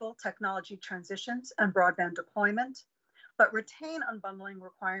stifle technology transitions and broadband deployment, but retain unbundling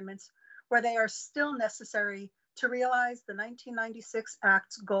requirements where they are still necessary to realize the 1996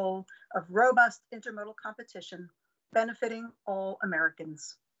 Act's goal of robust intermodal competition benefiting all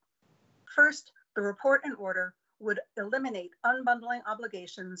Americans. First, the report and order would eliminate unbundling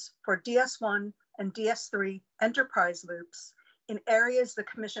obligations for DS1 and DS3 enterprise loops in areas the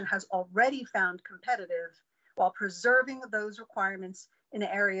Commission has already found competitive while preserving those requirements in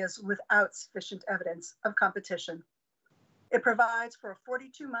areas without sufficient evidence of competition. It provides for a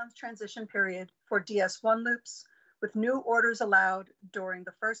 42-month transition period for DS1 loops with new orders allowed during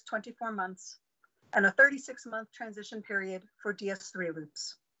the first 24 months and a 36-month transition period for DS3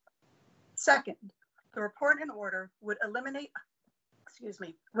 loops. Second, the report and order would eliminate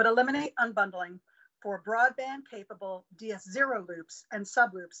unbundling for broadband-capable DS0 loops and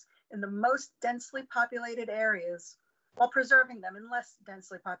subloops in the most densely populated areas while preserving them in less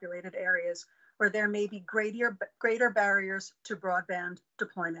densely populated areas where there may be greater barriers to broadband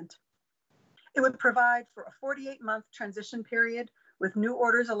deployment. It would provide for a 48-month transition period with new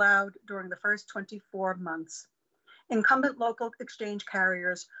orders allowed during the first 24 months. Incumbent local exchange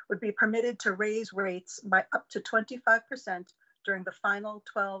carriers would be permitted to raise rates by up to 25% during the final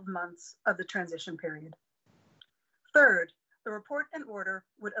 12 months of the transition period. Third, the report and order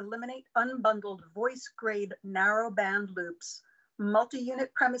would eliminate unbundled voice-grade narrowband loops,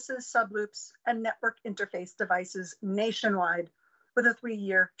 multi-unit premises subloops, and network interface devices nationwide with a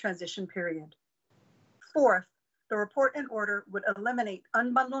 3-year transition period. Fourth, the report and order would eliminate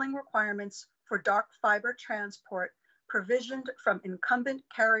unbundling requirements for dark fiber transport provisioned from incumbent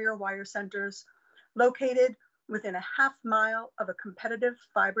carrier wire centers located within a half mile of a competitive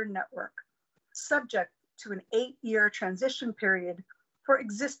fiber network, subject to an 8-year transition period for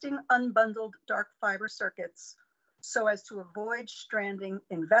existing unbundled dark fiber circuits so as to avoid stranding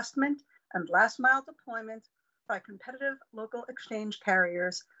investment and last mile deployment by competitive local exchange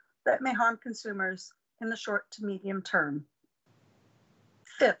carriers that may harm consumers in the short to medium term.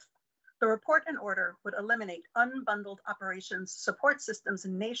 Fifth, the report and order would eliminate unbundled operations support systems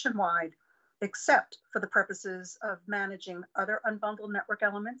nationwide, except for the purposes of managing other unbundled network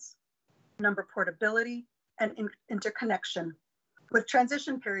elements, number portability, and interconnection, with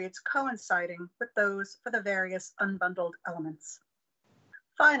transition periods coinciding with those for the various unbundled elements.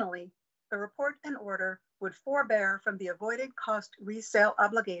 Finally, the report and order would forbear from the avoided cost resale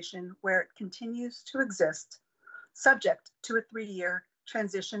obligation where it continues to exist, subject to a 3-year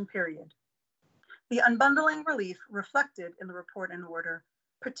transition period. The unbundling relief reflected in the report and order,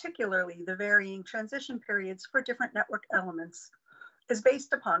 particularly the varying transition periods for different network elements, is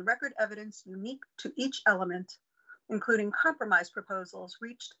based upon record evidence unique to each element, including compromise proposals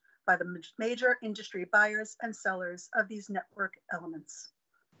reached by the major industry buyers and sellers of these network elements.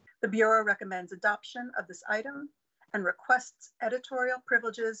 The Bureau recommends adoption of this item and requests editorial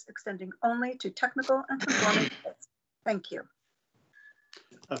privileges extending only to technical and conforming bits. Thank you.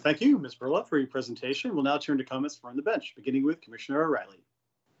 Thank you, Ms. Perla, for your presentation. We'll now turn to comments from the bench, beginning with Commissioner O'Reilly.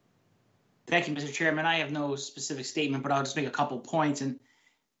 Thank you, Mr. Chairman. I have no specific statement, but I'll just make a couple points. And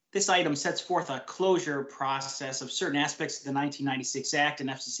this item sets forth a closure process of certain aspects of the 1996 Act and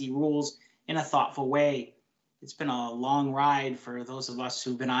FCC rules in a thoughtful way. It's been a long ride for those of us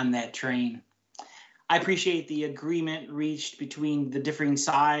who've been on that train. I appreciate the agreement reached between the differing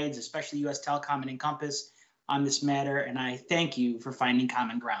sides, especially U.S. Telecom and Encompass, on this matter, and I thank you for finding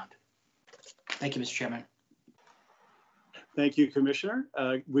common ground. Thank you, Mr. Chairman. Thank you, Commissioner.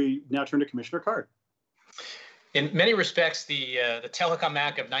 We now turn to Commissioner Card. In many respects, the Telecom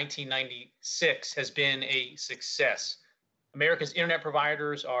Act of 1996 has been a success. America's internet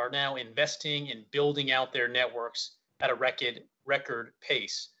providers are now investing in building out their networks at a record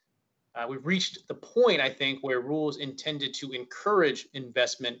pace. We've reached the point, I think, where rules intended to encourage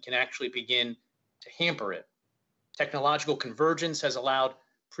investment can actually begin to hamper it. Technological convergence has allowed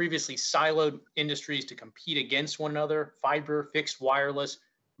previously siloed industries to compete against one another. Fiber, fixed wireless,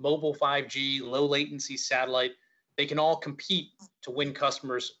 mobile 5G, low latency satellite, they can all compete to win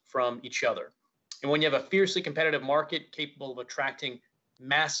customers from each other. And when you have a fiercely competitive market capable of attracting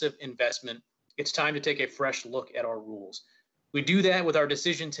massive investment, it's time to take a fresh look at our rules. We do that with our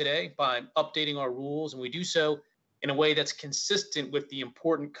decision today by updating our rules, and we do so in a way that's consistent with the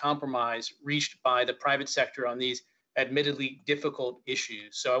important compromise reached by the private sector on these admittedly difficult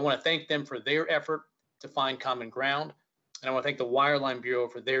issues. So I want to thank them for their effort to find common ground, and I want to thank the Wireline Bureau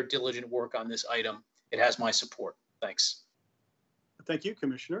for their diligent work on this item. It has my support. Thanks. Thank you,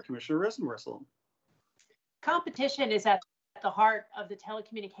 Commissioner. Commissioner Rosenworcel. Competition is at the heart of the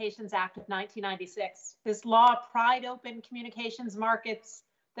Telecommunications Act of 1996. This law pried open communications markets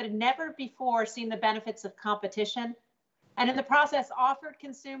that had never before seen the benefits of competition, and in the process offered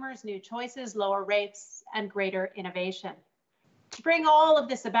consumers new choices, lower rates, and greater innovation. To bring all of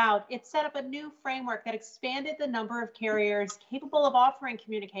this about, it set up a new framework that expanded the number of carriers capable of offering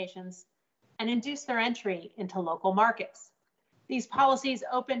communications and induced their entry into local markets. These policies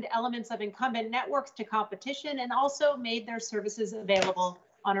opened elements of incumbent networks to competition and also made their services available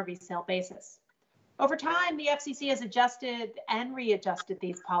on a resale basis. Over time, the FCC has adjusted and readjusted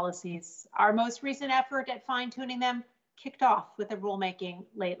these policies. Our most recent effort at fine-tuning them kicked off with the rulemaking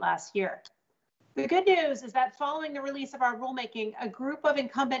late last year. The good news is that following the release of our rulemaking, a group of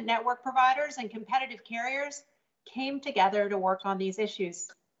incumbent network providers and competitive carriers came together to work on these issues.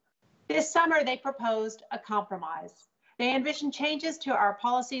 This summer, they proposed a compromise. They envisioned changes to our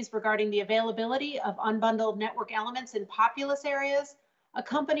policies regarding the availability of unbundled network elements in populous areas,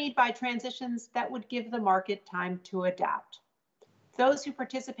 accompanied by transitions that would give the market time to adapt. Those who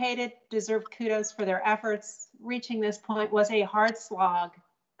participated deserve kudos for their efforts. Reaching this point was a hard slog,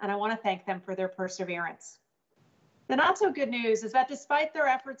 and I want to thank them for their perseverance. The not so good news is that despite their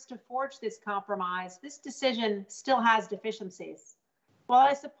efforts to forge this compromise, this decision still has deficiencies. While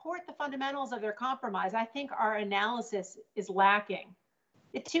I support the fundamentals of their compromise, I think our analysis is lacking.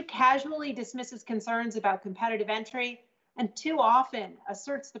 It too casually dismisses concerns about competitive entry and too often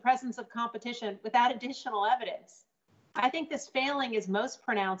asserts the presence of competition without additional evidence. I think this failing is most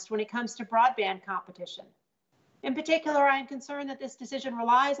pronounced when it comes to broadband competition. In particular, I am concerned that this decision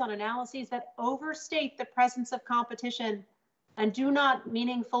relies on analyses that overstate the presence of competition and do not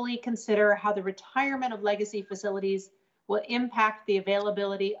meaningfully consider how the retirement of legacy facilities will impact the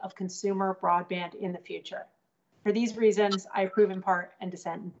availability of consumer broadband in the future. For these reasons, I approve in part and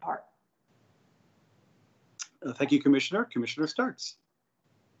dissent in part. Thank you, Commissioner. Commissioner Starks.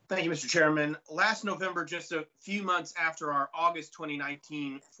 Thank you, Mr. Chairman. Last November, just a few months after our August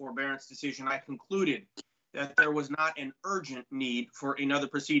 2019 forbearance decision, I concluded that there was not an urgent need for another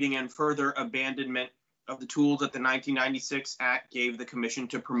proceeding and further abandonment of the tools that the 1996 Act gave the Commission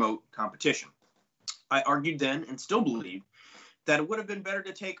to promote competition. I argued then and still believe that it would have been better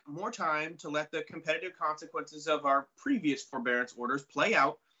to take more time to let the competitive consequences of our previous forbearance orders play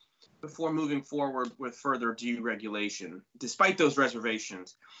out before moving forward with further deregulation. Despite those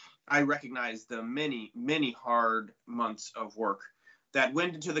reservations, I recognize the many, many hard months of work that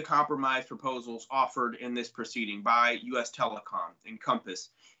went into the compromise proposals offered in this proceeding by U.S. Telecom, Encompass,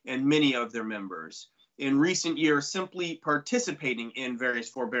 and many of their members. In recent years, simply participating in various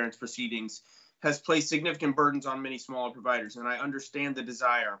forbearance proceedings has placed significant burdens on many smaller providers, and I understand the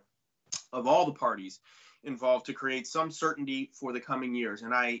desire of all the parties involved to create some certainty for the coming years,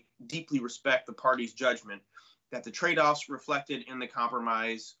 and I deeply respect the parties' judgment that the trade-offs reflected in the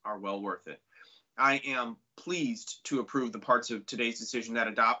compromise are well worth it. I am pleased to approve the parts of today's decision that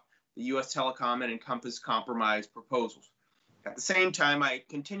adopt the U.S. Telecom and Encompass compromise proposals. At the same time, I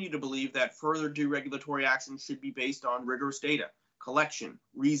continue to believe that further deregulatory action should be based on rigorous data, collection,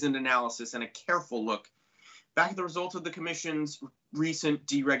 reasoned analysis, and a careful look back at the results of the Commission's recent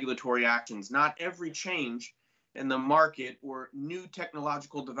deregulatory actions. Not every change in the market or new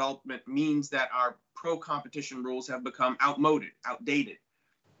technological development means that our pro-competition rules have become outdated,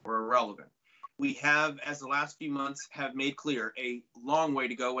 or irrelevant. We have, as the last few months have made clear, a long way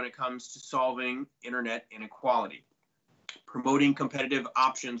to go when it comes to solving internet inequality. Promoting competitive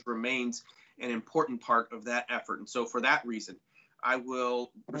options remains an important part of that effort. And so for that reason, I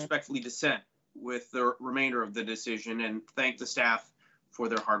will respectfully dissent with the remainder of the decision and thank the staff for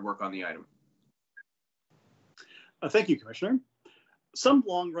their hard work on the item. Thank you, Commissioner. Some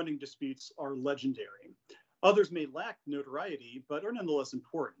long-running disputes are legendary. Others may lack notoriety, but are nonetheless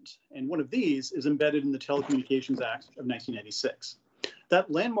important. And one of these is embedded in the Telecommunications Act of 1996.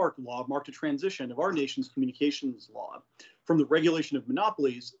 That landmark law marked a transition of our nation's communications law from the regulation of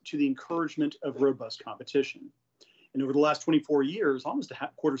monopolies to the encouragement of robust competition. And over the last 24 years, almost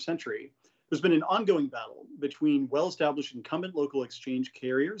a quarter century, there's been an ongoing battle between well-established incumbent local exchange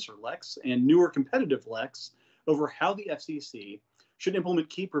carriers, or LECs, and newer competitive LECs over how the FCC should implement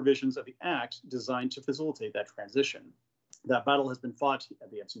key provisions of the Act designed to facilitate that transition. That battle has been fought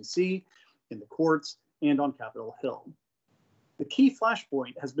at the FCC, in the courts, and on Capitol Hill. The key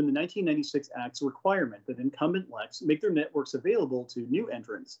flashpoint has been the 1996 Act's requirement that incumbent LECs make their networks available to new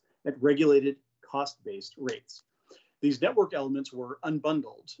entrants at regulated, cost-based rates. These network elements were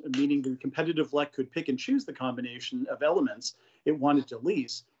unbundled, meaning the competitive LEC could pick and choose the combination of elements it wanted to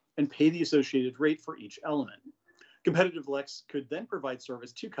lease and pay the associated rate for each element. Competitive LECs could then provide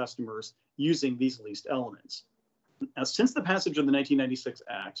service to customers using these leased elements. Now, since the passage of the 1996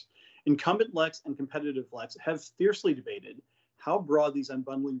 Act, incumbent LECs and competitive LECs have fiercely debated how broad these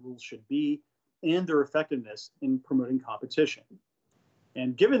unbundling rules should be and their effectiveness in promoting competition.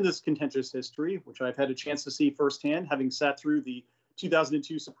 And given this contentious history, which I've had a chance to see firsthand, having sat through the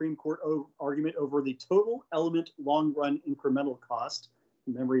 2002 Supreme Court argument over the total element long-run incremental cost,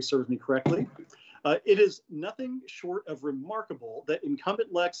 if memory serves me correctly, it is nothing short of remarkable that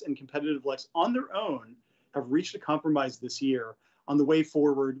incumbent LECs and competitive LECs on their own have reached a compromise this year on the way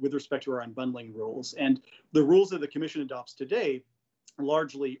forward with respect to our unbundling rules. And the rules that the Commission adopts today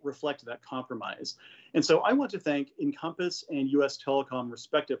largely reflect that compromise. And so I want to thank Encompass and U.S. Telecom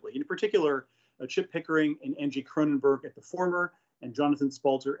respectively, in particular, Chip Pickering and Angie Cronenberg at the former, and Jonathan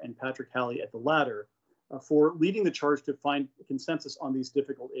Spalter and Patrick Halley at the latter, for leading the charge to find consensus on these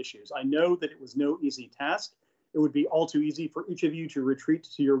difficult issues. I know that it was no easy task. It would be all too easy for each of you to retreat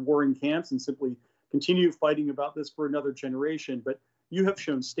to your warring camps and simply continue fighting about this for another generation, but you have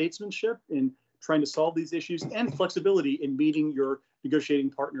shown statesmanship in trying to solve these issues and flexibility in meeting your negotiating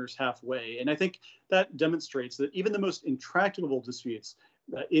partners halfway. And I think that demonstrates that even the most intractable disputes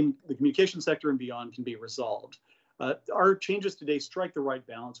in the communication sector and beyond can be resolved. Our changes today strike the right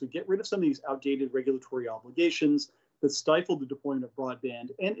balance. We get rid of some of these outdated regulatory obligations that stifle the deployment of broadband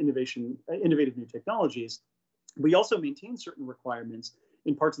and innovative new technologies. We also maintain certain requirements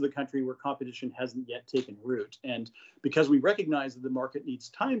in parts of the country where competition hasn't yet taken root. And because we recognize that the market needs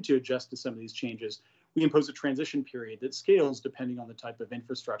time to adjust to some of these changes, we impose a transition period that scales depending on the type of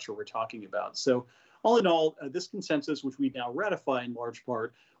infrastructure we're talking about. So all in all, this consensus, which we now ratify in large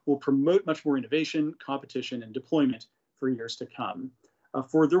part, will promote much more innovation, competition, and deployment for years to come.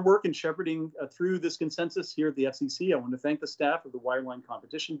 For their work in shepherding through this consensus here at the FCC, I want to thank the staff of the Wireline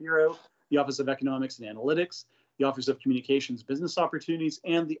Competition Bureau, the Office of Economics and Analytics, the Office of Communications Business Opportunities,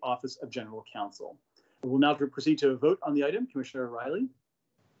 and the Office of General Counsel. We will now proceed to a vote on the item. Commissioner O'Reilly?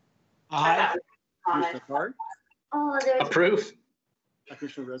 Aye. Commissioner Card? Approve.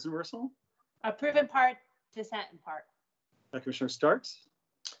 Commissioner Rosenworcel? Approve in part, dissent in part. Commissioner Starks?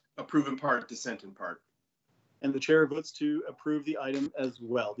 Approve in part, dissent in part. And the chair votes to approve the item as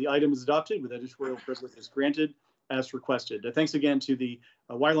well. The item is adopted with editorial privileges granted as requested. Thanks again to the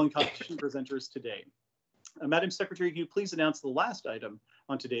Wireline Competition presenters today. Madam Secretary, can you please announce the last item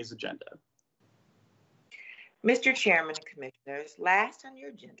on today's agenda? Mr. Chairman and Commissioners, last on your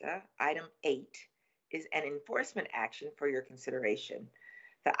agenda, item 8, is an enforcement action for your consideration.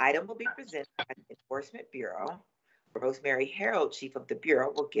 The item will be presented by the Enforcement Bureau. Rosemary Harold, Chief of the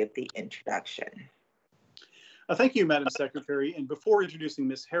Bureau, will give the introduction. Thank you, Madam Secretary. And before introducing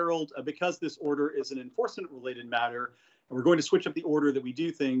Ms. Harold, because this order is an enforcement-related matter, and we're going to switch up the order that we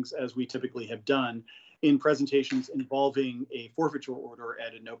do things as we typically have done in presentations involving a forfeiture order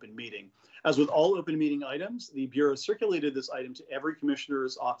at an open meeting. As with all open meeting items, the Bureau circulated this item to every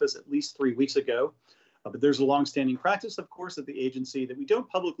commissioner's office at least 3 weeks ago. But there's a longstanding practice, of course, at the agency that we don't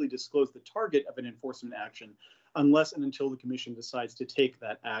publicly disclose the target of an enforcement action unless and until the commission decides to take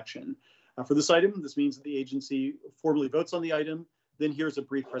that action. For this item, this means that the agency formally votes on the item, then here's a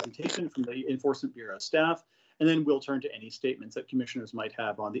brief presentation from the Enforcement Bureau staff, and then we'll turn to any statements that commissioners might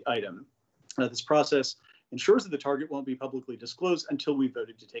have on the item. This process ensures that the target won't be publicly disclosed until we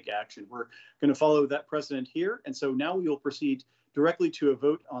voted to take action. We're going to follow that precedent here, and so now we will proceed directly to a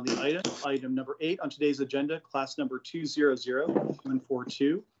vote on the item number 8 on today's agenda, class number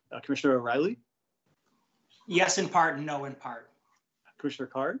 200142. Commissioner O'Reilly? Yes in part, no in part. Commissioner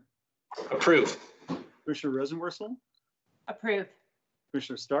Carr? Approve. Commissioner Rosenworcel? Approve.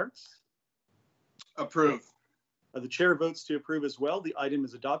 Commissioner Starks? Approve. The chair votes to approve as well. The item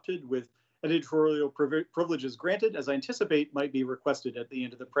is adopted with editorial privileges granted, as I anticipate might be requested at the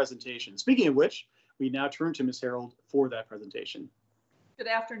end of the presentation. Speaking of which, we now turn to Ms. Harold for that presentation. Good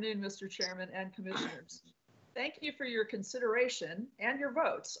afternoon, Mr. Chairman and Commissioners. Thank you for your consideration and your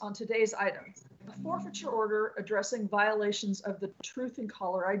votes on today's item, a forfeiture order addressing violations of the Truth in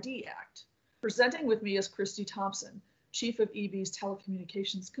Caller ID Act. Presenting with me is Christy Thompson, Chief of EB's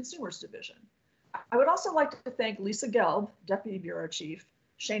Telecommunications Consumers Division. I would also like to thank Lisa Gelb, Deputy Bureau Chief,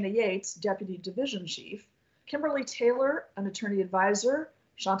 Shana Yates, Deputy Division Chief, Kimberly Taylor, an attorney advisor,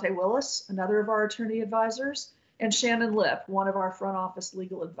 Shante Willis, another of our attorney advisors, and Shannon Lip, one of our front office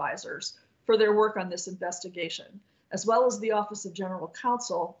legal advisors, for their work on this investigation, as well as the Office of General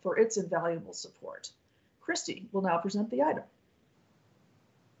Counsel for its invaluable support. Christy will now present the item.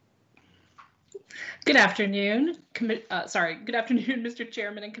 Good afternoon. Good afternoon, Mr.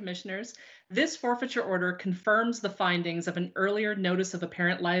 Chairman and Commissioners. This forfeiture order confirms the findings of an earlier notice of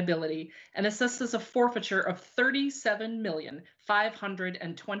apparent liability and assesses a forfeiture of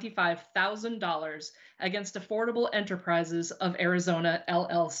 $37,525,000 against Affordable Enterprises of Arizona,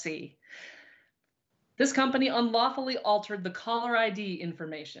 LLC. This company unlawfully altered the caller ID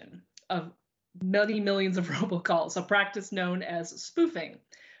information of many millions of robocalls, a practice known as spoofing.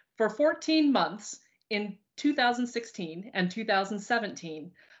 For 14 months in 2016 and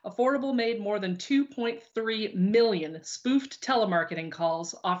 2017, Affordable made more than 2.3 million spoofed telemarketing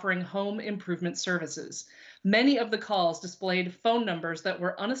calls offering home improvement services. Many of the calls displayed phone numbers that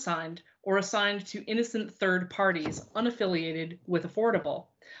were unassigned or assigned to innocent third parties unaffiliated with Affordable.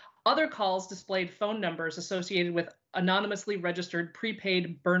 Other calls displayed phone numbers associated with anonymously registered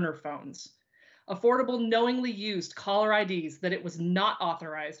prepaid burner phones. Affordable knowingly used caller IDs that it was not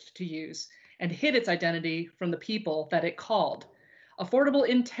authorized to use and hid its identity from the people that it called. Affordable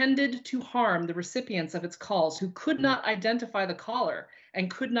intended to harm the recipients of its calls who could not identify the caller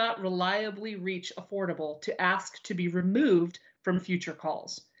and could not reliably reach Affordable to ask to be removed from future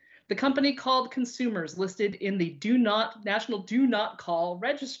calls. The company called consumers listed in the National Do Not Call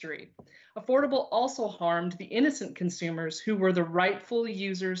registry. Affordable also harmed the innocent consumers who were the rightful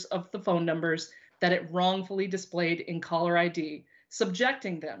users of the phone numbers that it wrongfully displayed in caller ID,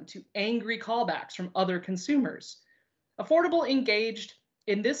 subjecting them to angry callbacks from other consumers. Affordable engaged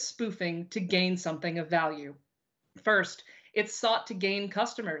in this spoofing to gain something of value. First, it sought to gain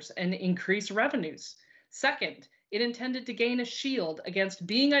customers and increase revenues. Second, it intended to gain a shield against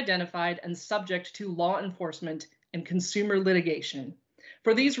being identified and subject to law enforcement and consumer litigation.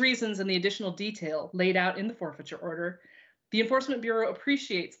 For these reasons and the additional detail laid out in the forfeiture order, the Enforcement Bureau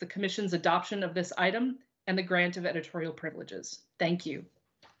appreciates the Commission's adoption of this item and the grant of editorial privileges. Thank you.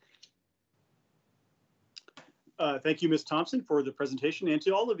 Thank you, Ms. Thompson, for the presentation, and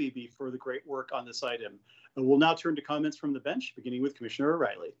to all of EB for the great work on this item. We'll now turn to comments from the bench, beginning with Commissioner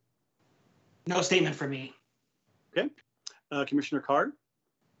O'Reilly. No statement for me. Okay. Commissioner Carr?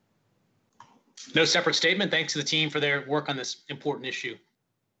 No separate statement. Thanks to the team for their work on this important issue.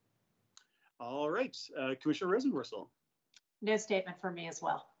 All right. Commissioner Rosenworcel? No statement for me as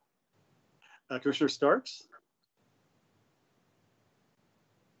well. Commissioner Starks?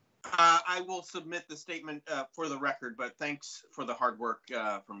 I will submit the statement for the record, but thanks for the hard work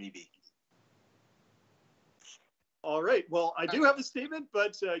from EB. All right. Well, I do have a statement,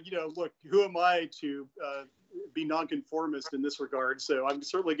 but, you know, look, who am I to be nonconformist in this regard? So I'm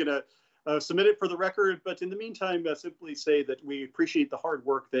certainly going to submit it for the record. But in the meantime, simply say that we appreciate the hard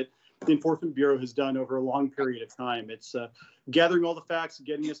work that the Enforcement Bureau has done over a long period of time. It's gathering all the facts,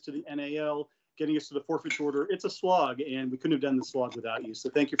 getting us to the NAL, getting us to the forfeiture order. It's a slog, and we couldn't have done the slog without you. So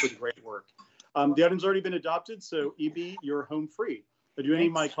thank you for the great work. The item's already been adopted, so EB, you're home free. Do any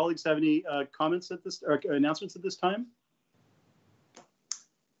of my colleagues have any comments at this, or announcements at this time?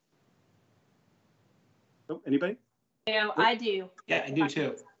 Oh, anybody? No, I do. Yeah, I do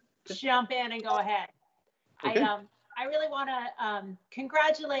too. Jump in and go ahead. Okay. I really want to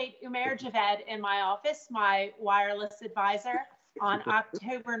congratulate Umair Javed in my office, my wireless advisor. On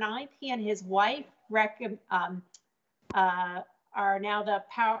October 9th, he and his wife are now the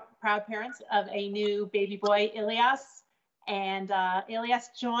proud parents of a new baby boy, Ilyas. And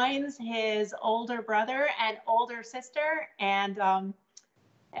Ilyas joins his older brother and older sister, and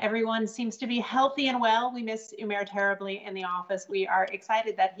everyone seems to be healthy and well. We miss Umair terribly in the office. We are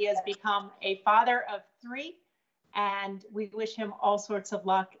excited that he has become a father of 3, and we wish him all sorts of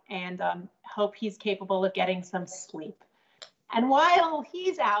luck and hope he's capable of getting some sleep. And while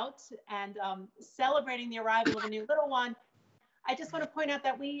he's out and celebrating the arrival of a new little one, I just want to point out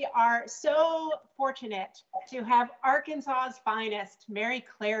that we are so fortunate to have Arkansas's finest, Mary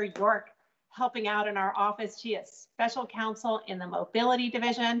Claire York, helping out in our office. She is special counsel in the mobility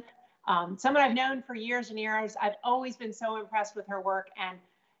division. Someone I've known for years and years. I've always been so impressed with her work, and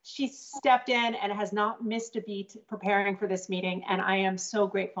she stepped in and has not missed a beat preparing for this meeting, and I am so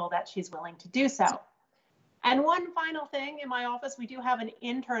grateful that she's willing to do so. And one final thing, in my office, we do have an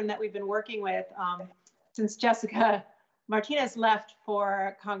intern that we've been working with since Jessica Martinez left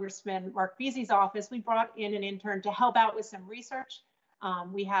for Congressman Mark Beasley's office. We brought in an intern to help out with some research.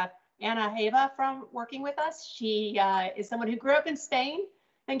 We have Anna Heva from working with us. She is someone who grew up in Spain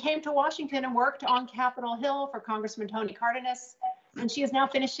and came to Washington and worked on Capitol Hill for Congressman Tony Cardenas. And she is now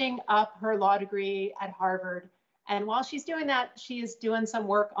finishing up her law degree at Harvard. And while she's doing that, she is doing some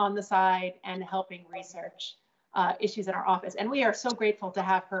work on the side and helping research issues in our office. And we are so grateful to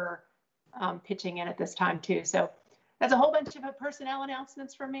have her pitching in at this time too. So that's a whole bunch of personnel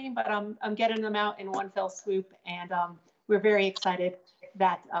announcements from me, but I'm getting them out in one fell swoop. And we're very excited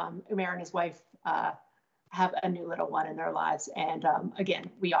that Umair and his wife have a new little one in their lives. And again,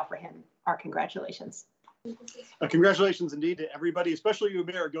 we offer him our congratulations. Congratulations indeed to everybody, especially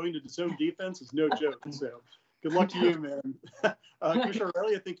Umair. Going to zone defense is no joke. So good luck to you, man. Commissioner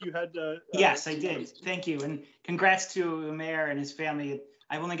O'Reilly, I think you had. Yes, I did. Thank you. And congrats to Umair and his family.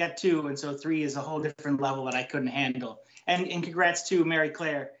 I've only got 2, and so 3 is a whole different level that I couldn't handle. And congrats to Mary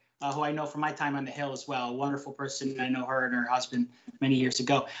Claire, who I know from my time on the Hill as well. A wonderful person. I know her and her husband many years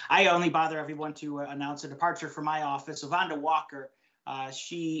ago. I only bother everyone to announce a departure from my office. Vonda Walker,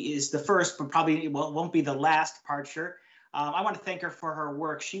 she is the first, but probably won't be the last departure. I want to thank her for her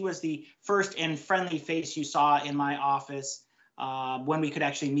work. She was the first and friendly face you saw in my office when we could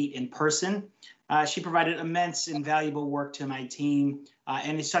actually meet in person. She provided immense and valuable work to my team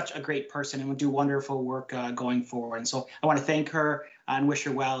and is such a great person and will do wonderful work going forward. And so I want to thank her and wish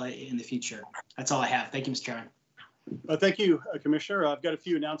her well in the future. That's all I have. Thank you, Mr. Chairman. Thank you, Commissioner. I've got a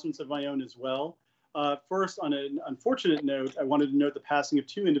few announcements of my own as well. First, on an unfortunate note, I wanted to note the passing of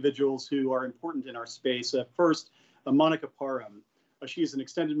 2 individuals who are important in our space. First, Monica Parham. She is an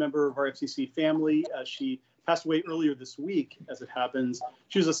extended member of our FCC family. She passed away earlier this week, as it happens.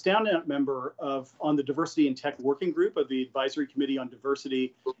 She was a standout member on the Diversity and Tech Working Group of the Advisory Committee on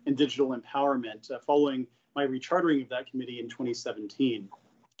Diversity and Digital Empowerment, following my rechartering of that committee in 2017.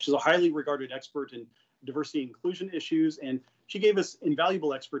 She's a highly regarded expert in diversity and inclusion issues, and she gave us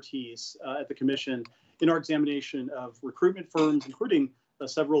invaluable expertise at the Commission in our examination of recruitment firms, including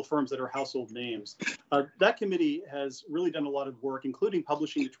several firms that are household names. That committee has really done a lot of work, including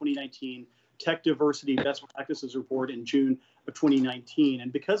publishing the 2019 Tech Diversity Best Practices Report in June of 2019.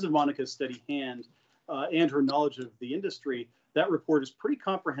 And because of Monica's steady hand and her knowledge of the industry, that report is pretty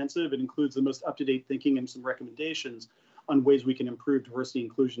comprehensive. It includes the most up-to-date thinking and some recommendations on ways we can improve diversity and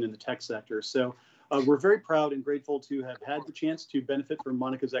inclusion in the tech sector. So we're very proud and grateful to have had the chance to benefit from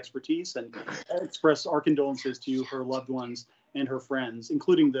Monica's expertise and express our condolences to her loved ones and her friends,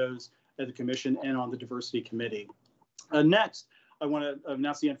 including those at the Commission and on the Diversity Committee. Next, I want to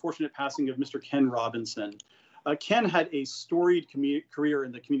announce the unfortunate passing of Mr. Ken Robinson. Ken had a storied career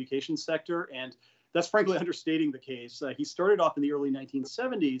in the communications sector, and that's frankly understating the case. He started off in the early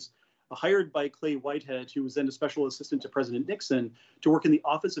 1970s, hired by Clay Whitehead, who was then a special assistant to President Nixon, to work in the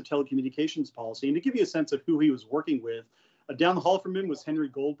Office of Telecommunications Policy. And to give you a sense of who he was working with, down the hall from him was Henry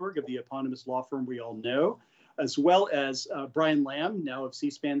Goldberg of the eponymous law firm we all know, as well as Brian Lamb, now of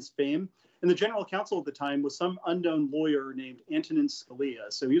C-SPAN's fame. And the general counsel at the time was some unknown lawyer named Antonin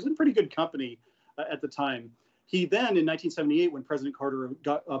Scalia. So he was in pretty good company at the time. He then, in 1978, when President Carter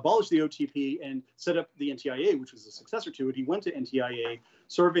abolished the OTP and set up the NTIA, which was a successor to it, he went to NTIA,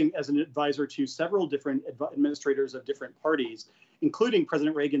 serving as an advisor to several different administrators of different parties, including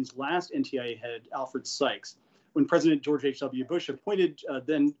President Reagan's last NTIA head, Alfred Sykes. When President George H.W. Bush appointed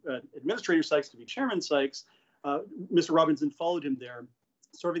then Administrator Sykes to be Chairman Sykes, Mr. Robinson followed him there,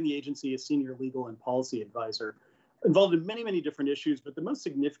 serving the agency as senior legal and policy advisor. Involved in many, many different issues, but the most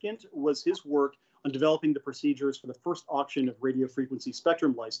significant was his work on developing the procedures for the first auction of radio frequency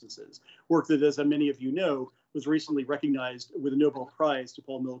spectrum licenses, work that, as many of you know, was recently recognized with a Nobel Prize to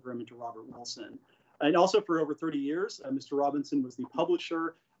Paul Milgram and to Robert Wilson. And also for over 30 years, Mr. Robinson was the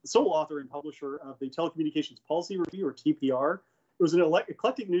publisher, the sole author and publisher of the Telecommunications Policy Review, or TPR. It was an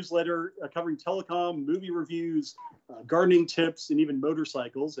eclectic newsletter covering telecom, movie reviews, gardening tips, and even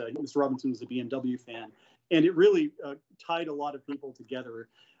motorcycles. Mr. Robinson was a BMW fan. And it really tied a lot of people together.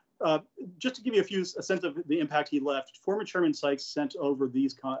 Just to give you a sense of the impact he left, former Chairman Sykes has sent over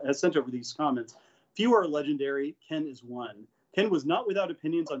these comments. Few are legendary. Ken is one. Ken was not without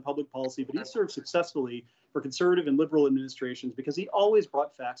opinions on public policy, but he served successfully for conservative and liberal administrations because he always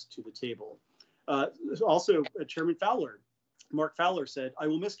brought facts to the table. Also, Chairman Fowler, Mark Fowler, said, "I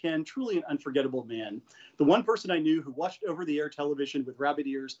will miss Ken, truly an unforgettable man. The one person I knew who watched over-the-air television with rabbit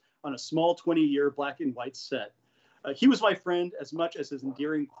ears on a small 20-year black and white set. He was my friend as much as his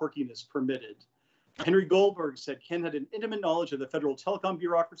endearing quirkiness permitted." Henry Goldberg said Ken had an intimate knowledge of the federal telecom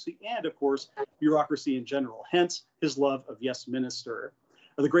bureaucracy and, of course, bureaucracy in general, hence his love of Yes Minister.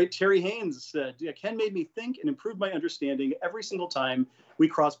 The great Terry Haynes said, "Ken made me think and improved my understanding every single time we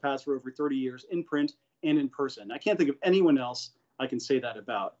crossed paths for over 30 years in print and in person." I can't think of anyone else I can say that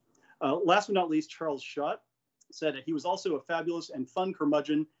about. Last but not least, Charles Schott said he was also a fabulous and fun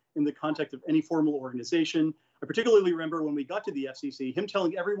curmudgeon in the context of any formal organization. I particularly remember when we got to the FCC, him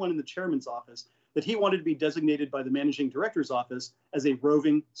telling everyone in the chairman's office that he wanted to be designated by the managing director's office as a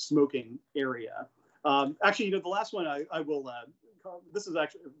roving smoking area. Actually, the last one I will, this is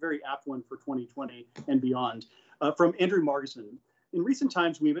actually a very apt one for 2020 and beyond, from Andrew Margison. In recent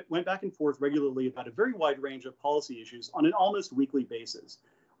times, we went back and forth regularly about a very wide range of policy issues on an almost weekly basis.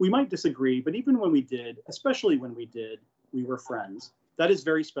 We might disagree, but even when we did, especially when we did, we were friends. That is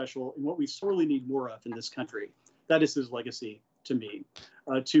very special and what we sorely need more of in this country. That is his legacy to me.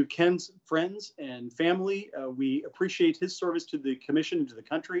 To Ken's friends and family, we appreciate his service to the commission and to the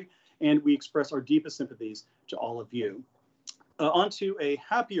country, and we express our deepest sympathies to all of you. On to a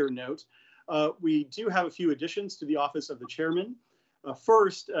happier note, we do have a few additions to the office of the chairman.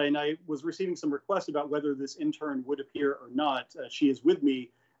 First, and I was receiving some requests about whether this intern would appear or not. She is with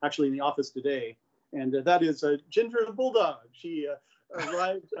me actually in the office today, and that is Ginger the Bulldog. She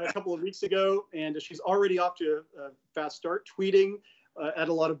arrived a couple of weeks ago, and she's already off to a fast start, tweeting at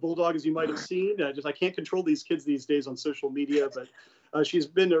a lot of Bulldog, as you might have seen. I can't control these kids these days on social media, but she's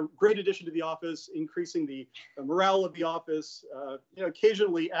been a great addition to the office, increasing the morale of the office,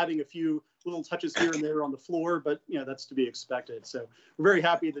 occasionally adding a few little touches here and there on the floor, but that's to be expected. So we're very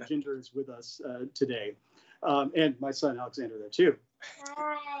happy that Ginger is with us today. And my son, Alexander, there too.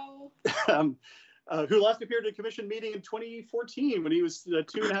 Hi. Who last appeared at a commission meeting in 2014 when he was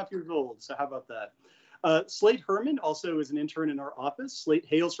 2.5 years old. So how about that? Slate Herman also is an intern in our office. Slate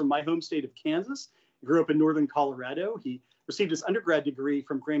hails from my home state of Kansas. He grew up in northern Colorado. He received his undergrad degree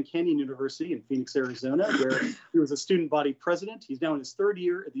from Grand Canyon University in Phoenix, Arizona, where he was a student body president. He's now in his third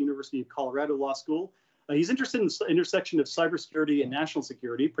year at the University of Colorado Law School. He's interested in the intersection of cybersecurity and national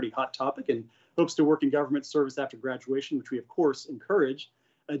security, pretty hot topic, and hopes to work in government service after graduation, which we, of course, encourage.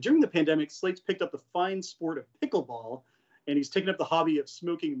 During the pandemic, Slate's picked up the fine sport of pickleball, and he's taken up the hobby of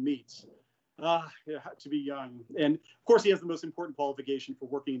smoking meats. To be young. And of course, he has the most important qualification for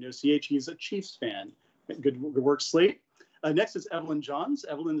working in OCH. He's a Chiefs fan. Good work, Slate. Next is Evelyn Johns.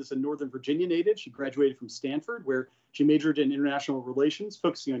 Evelyn is a Northern Virginia native. She graduated from Stanford, where she majored in international relations,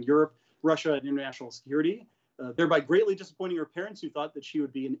 focusing on Europe, Russia, and international security, thereby greatly disappointing her parents, who thought that she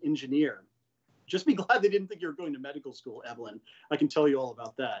would be an engineer. Just be glad they didn't think you were going to medical school, Evelyn. I can tell you all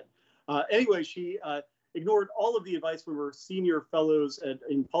about that. Anyway, she ignored all of the advice from her senior fellows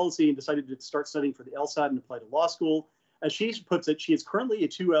in policy and decided to start studying for the LSAT and apply to law school. As she puts it, she is currently a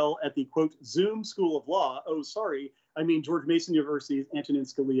 2L at the, quote, Zoom School of Law. Oh, sorry, I mean George Mason University's Antonin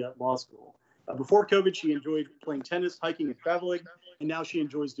Scalia Law School. Before COVID, she enjoyed playing tennis, hiking, and traveling, and now she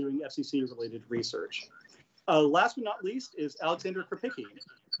enjoys doing FCC-related research. Last but not least is Alexander Krupicki.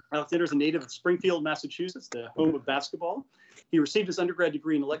 Alexander is a native of Springfield, Massachusetts, the home of basketball. He received his undergrad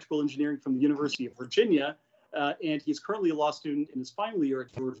degree in electrical engineering from the University of Virginia, and he's currently a law student in his final year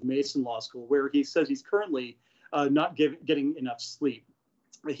at George Mason Law School, where he says he's currently not getting enough sleep.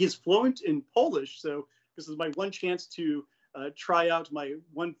 He's fluent in Polish, so This is my one chance to try out my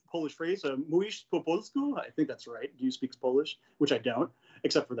one Polish phrase, mówisz po polsku? I think that's right. Do you speak Polish? Which I don't,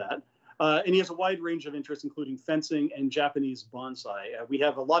 except for that. And he has a wide range of interests, including fencing and Japanese bonsai. We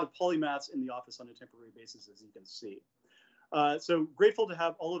have a lot of polymaths in the office on a temporary basis, as you can see. So grateful to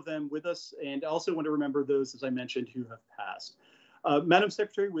have all of them with us, and also want to remember those, as I mentioned, who have passed. Madam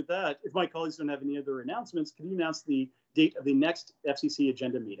Secretary, with that, if my colleagues don't have any other announcements, can you announce the date of the next FCC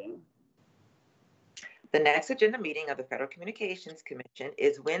agenda meeting? The next agenda meeting of the Federal Communications Commission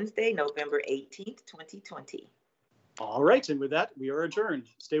is Wednesday, November 18th, 2020. All right, and with that, we are adjourned.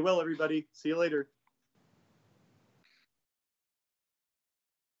 Stay well, everybody. See you later.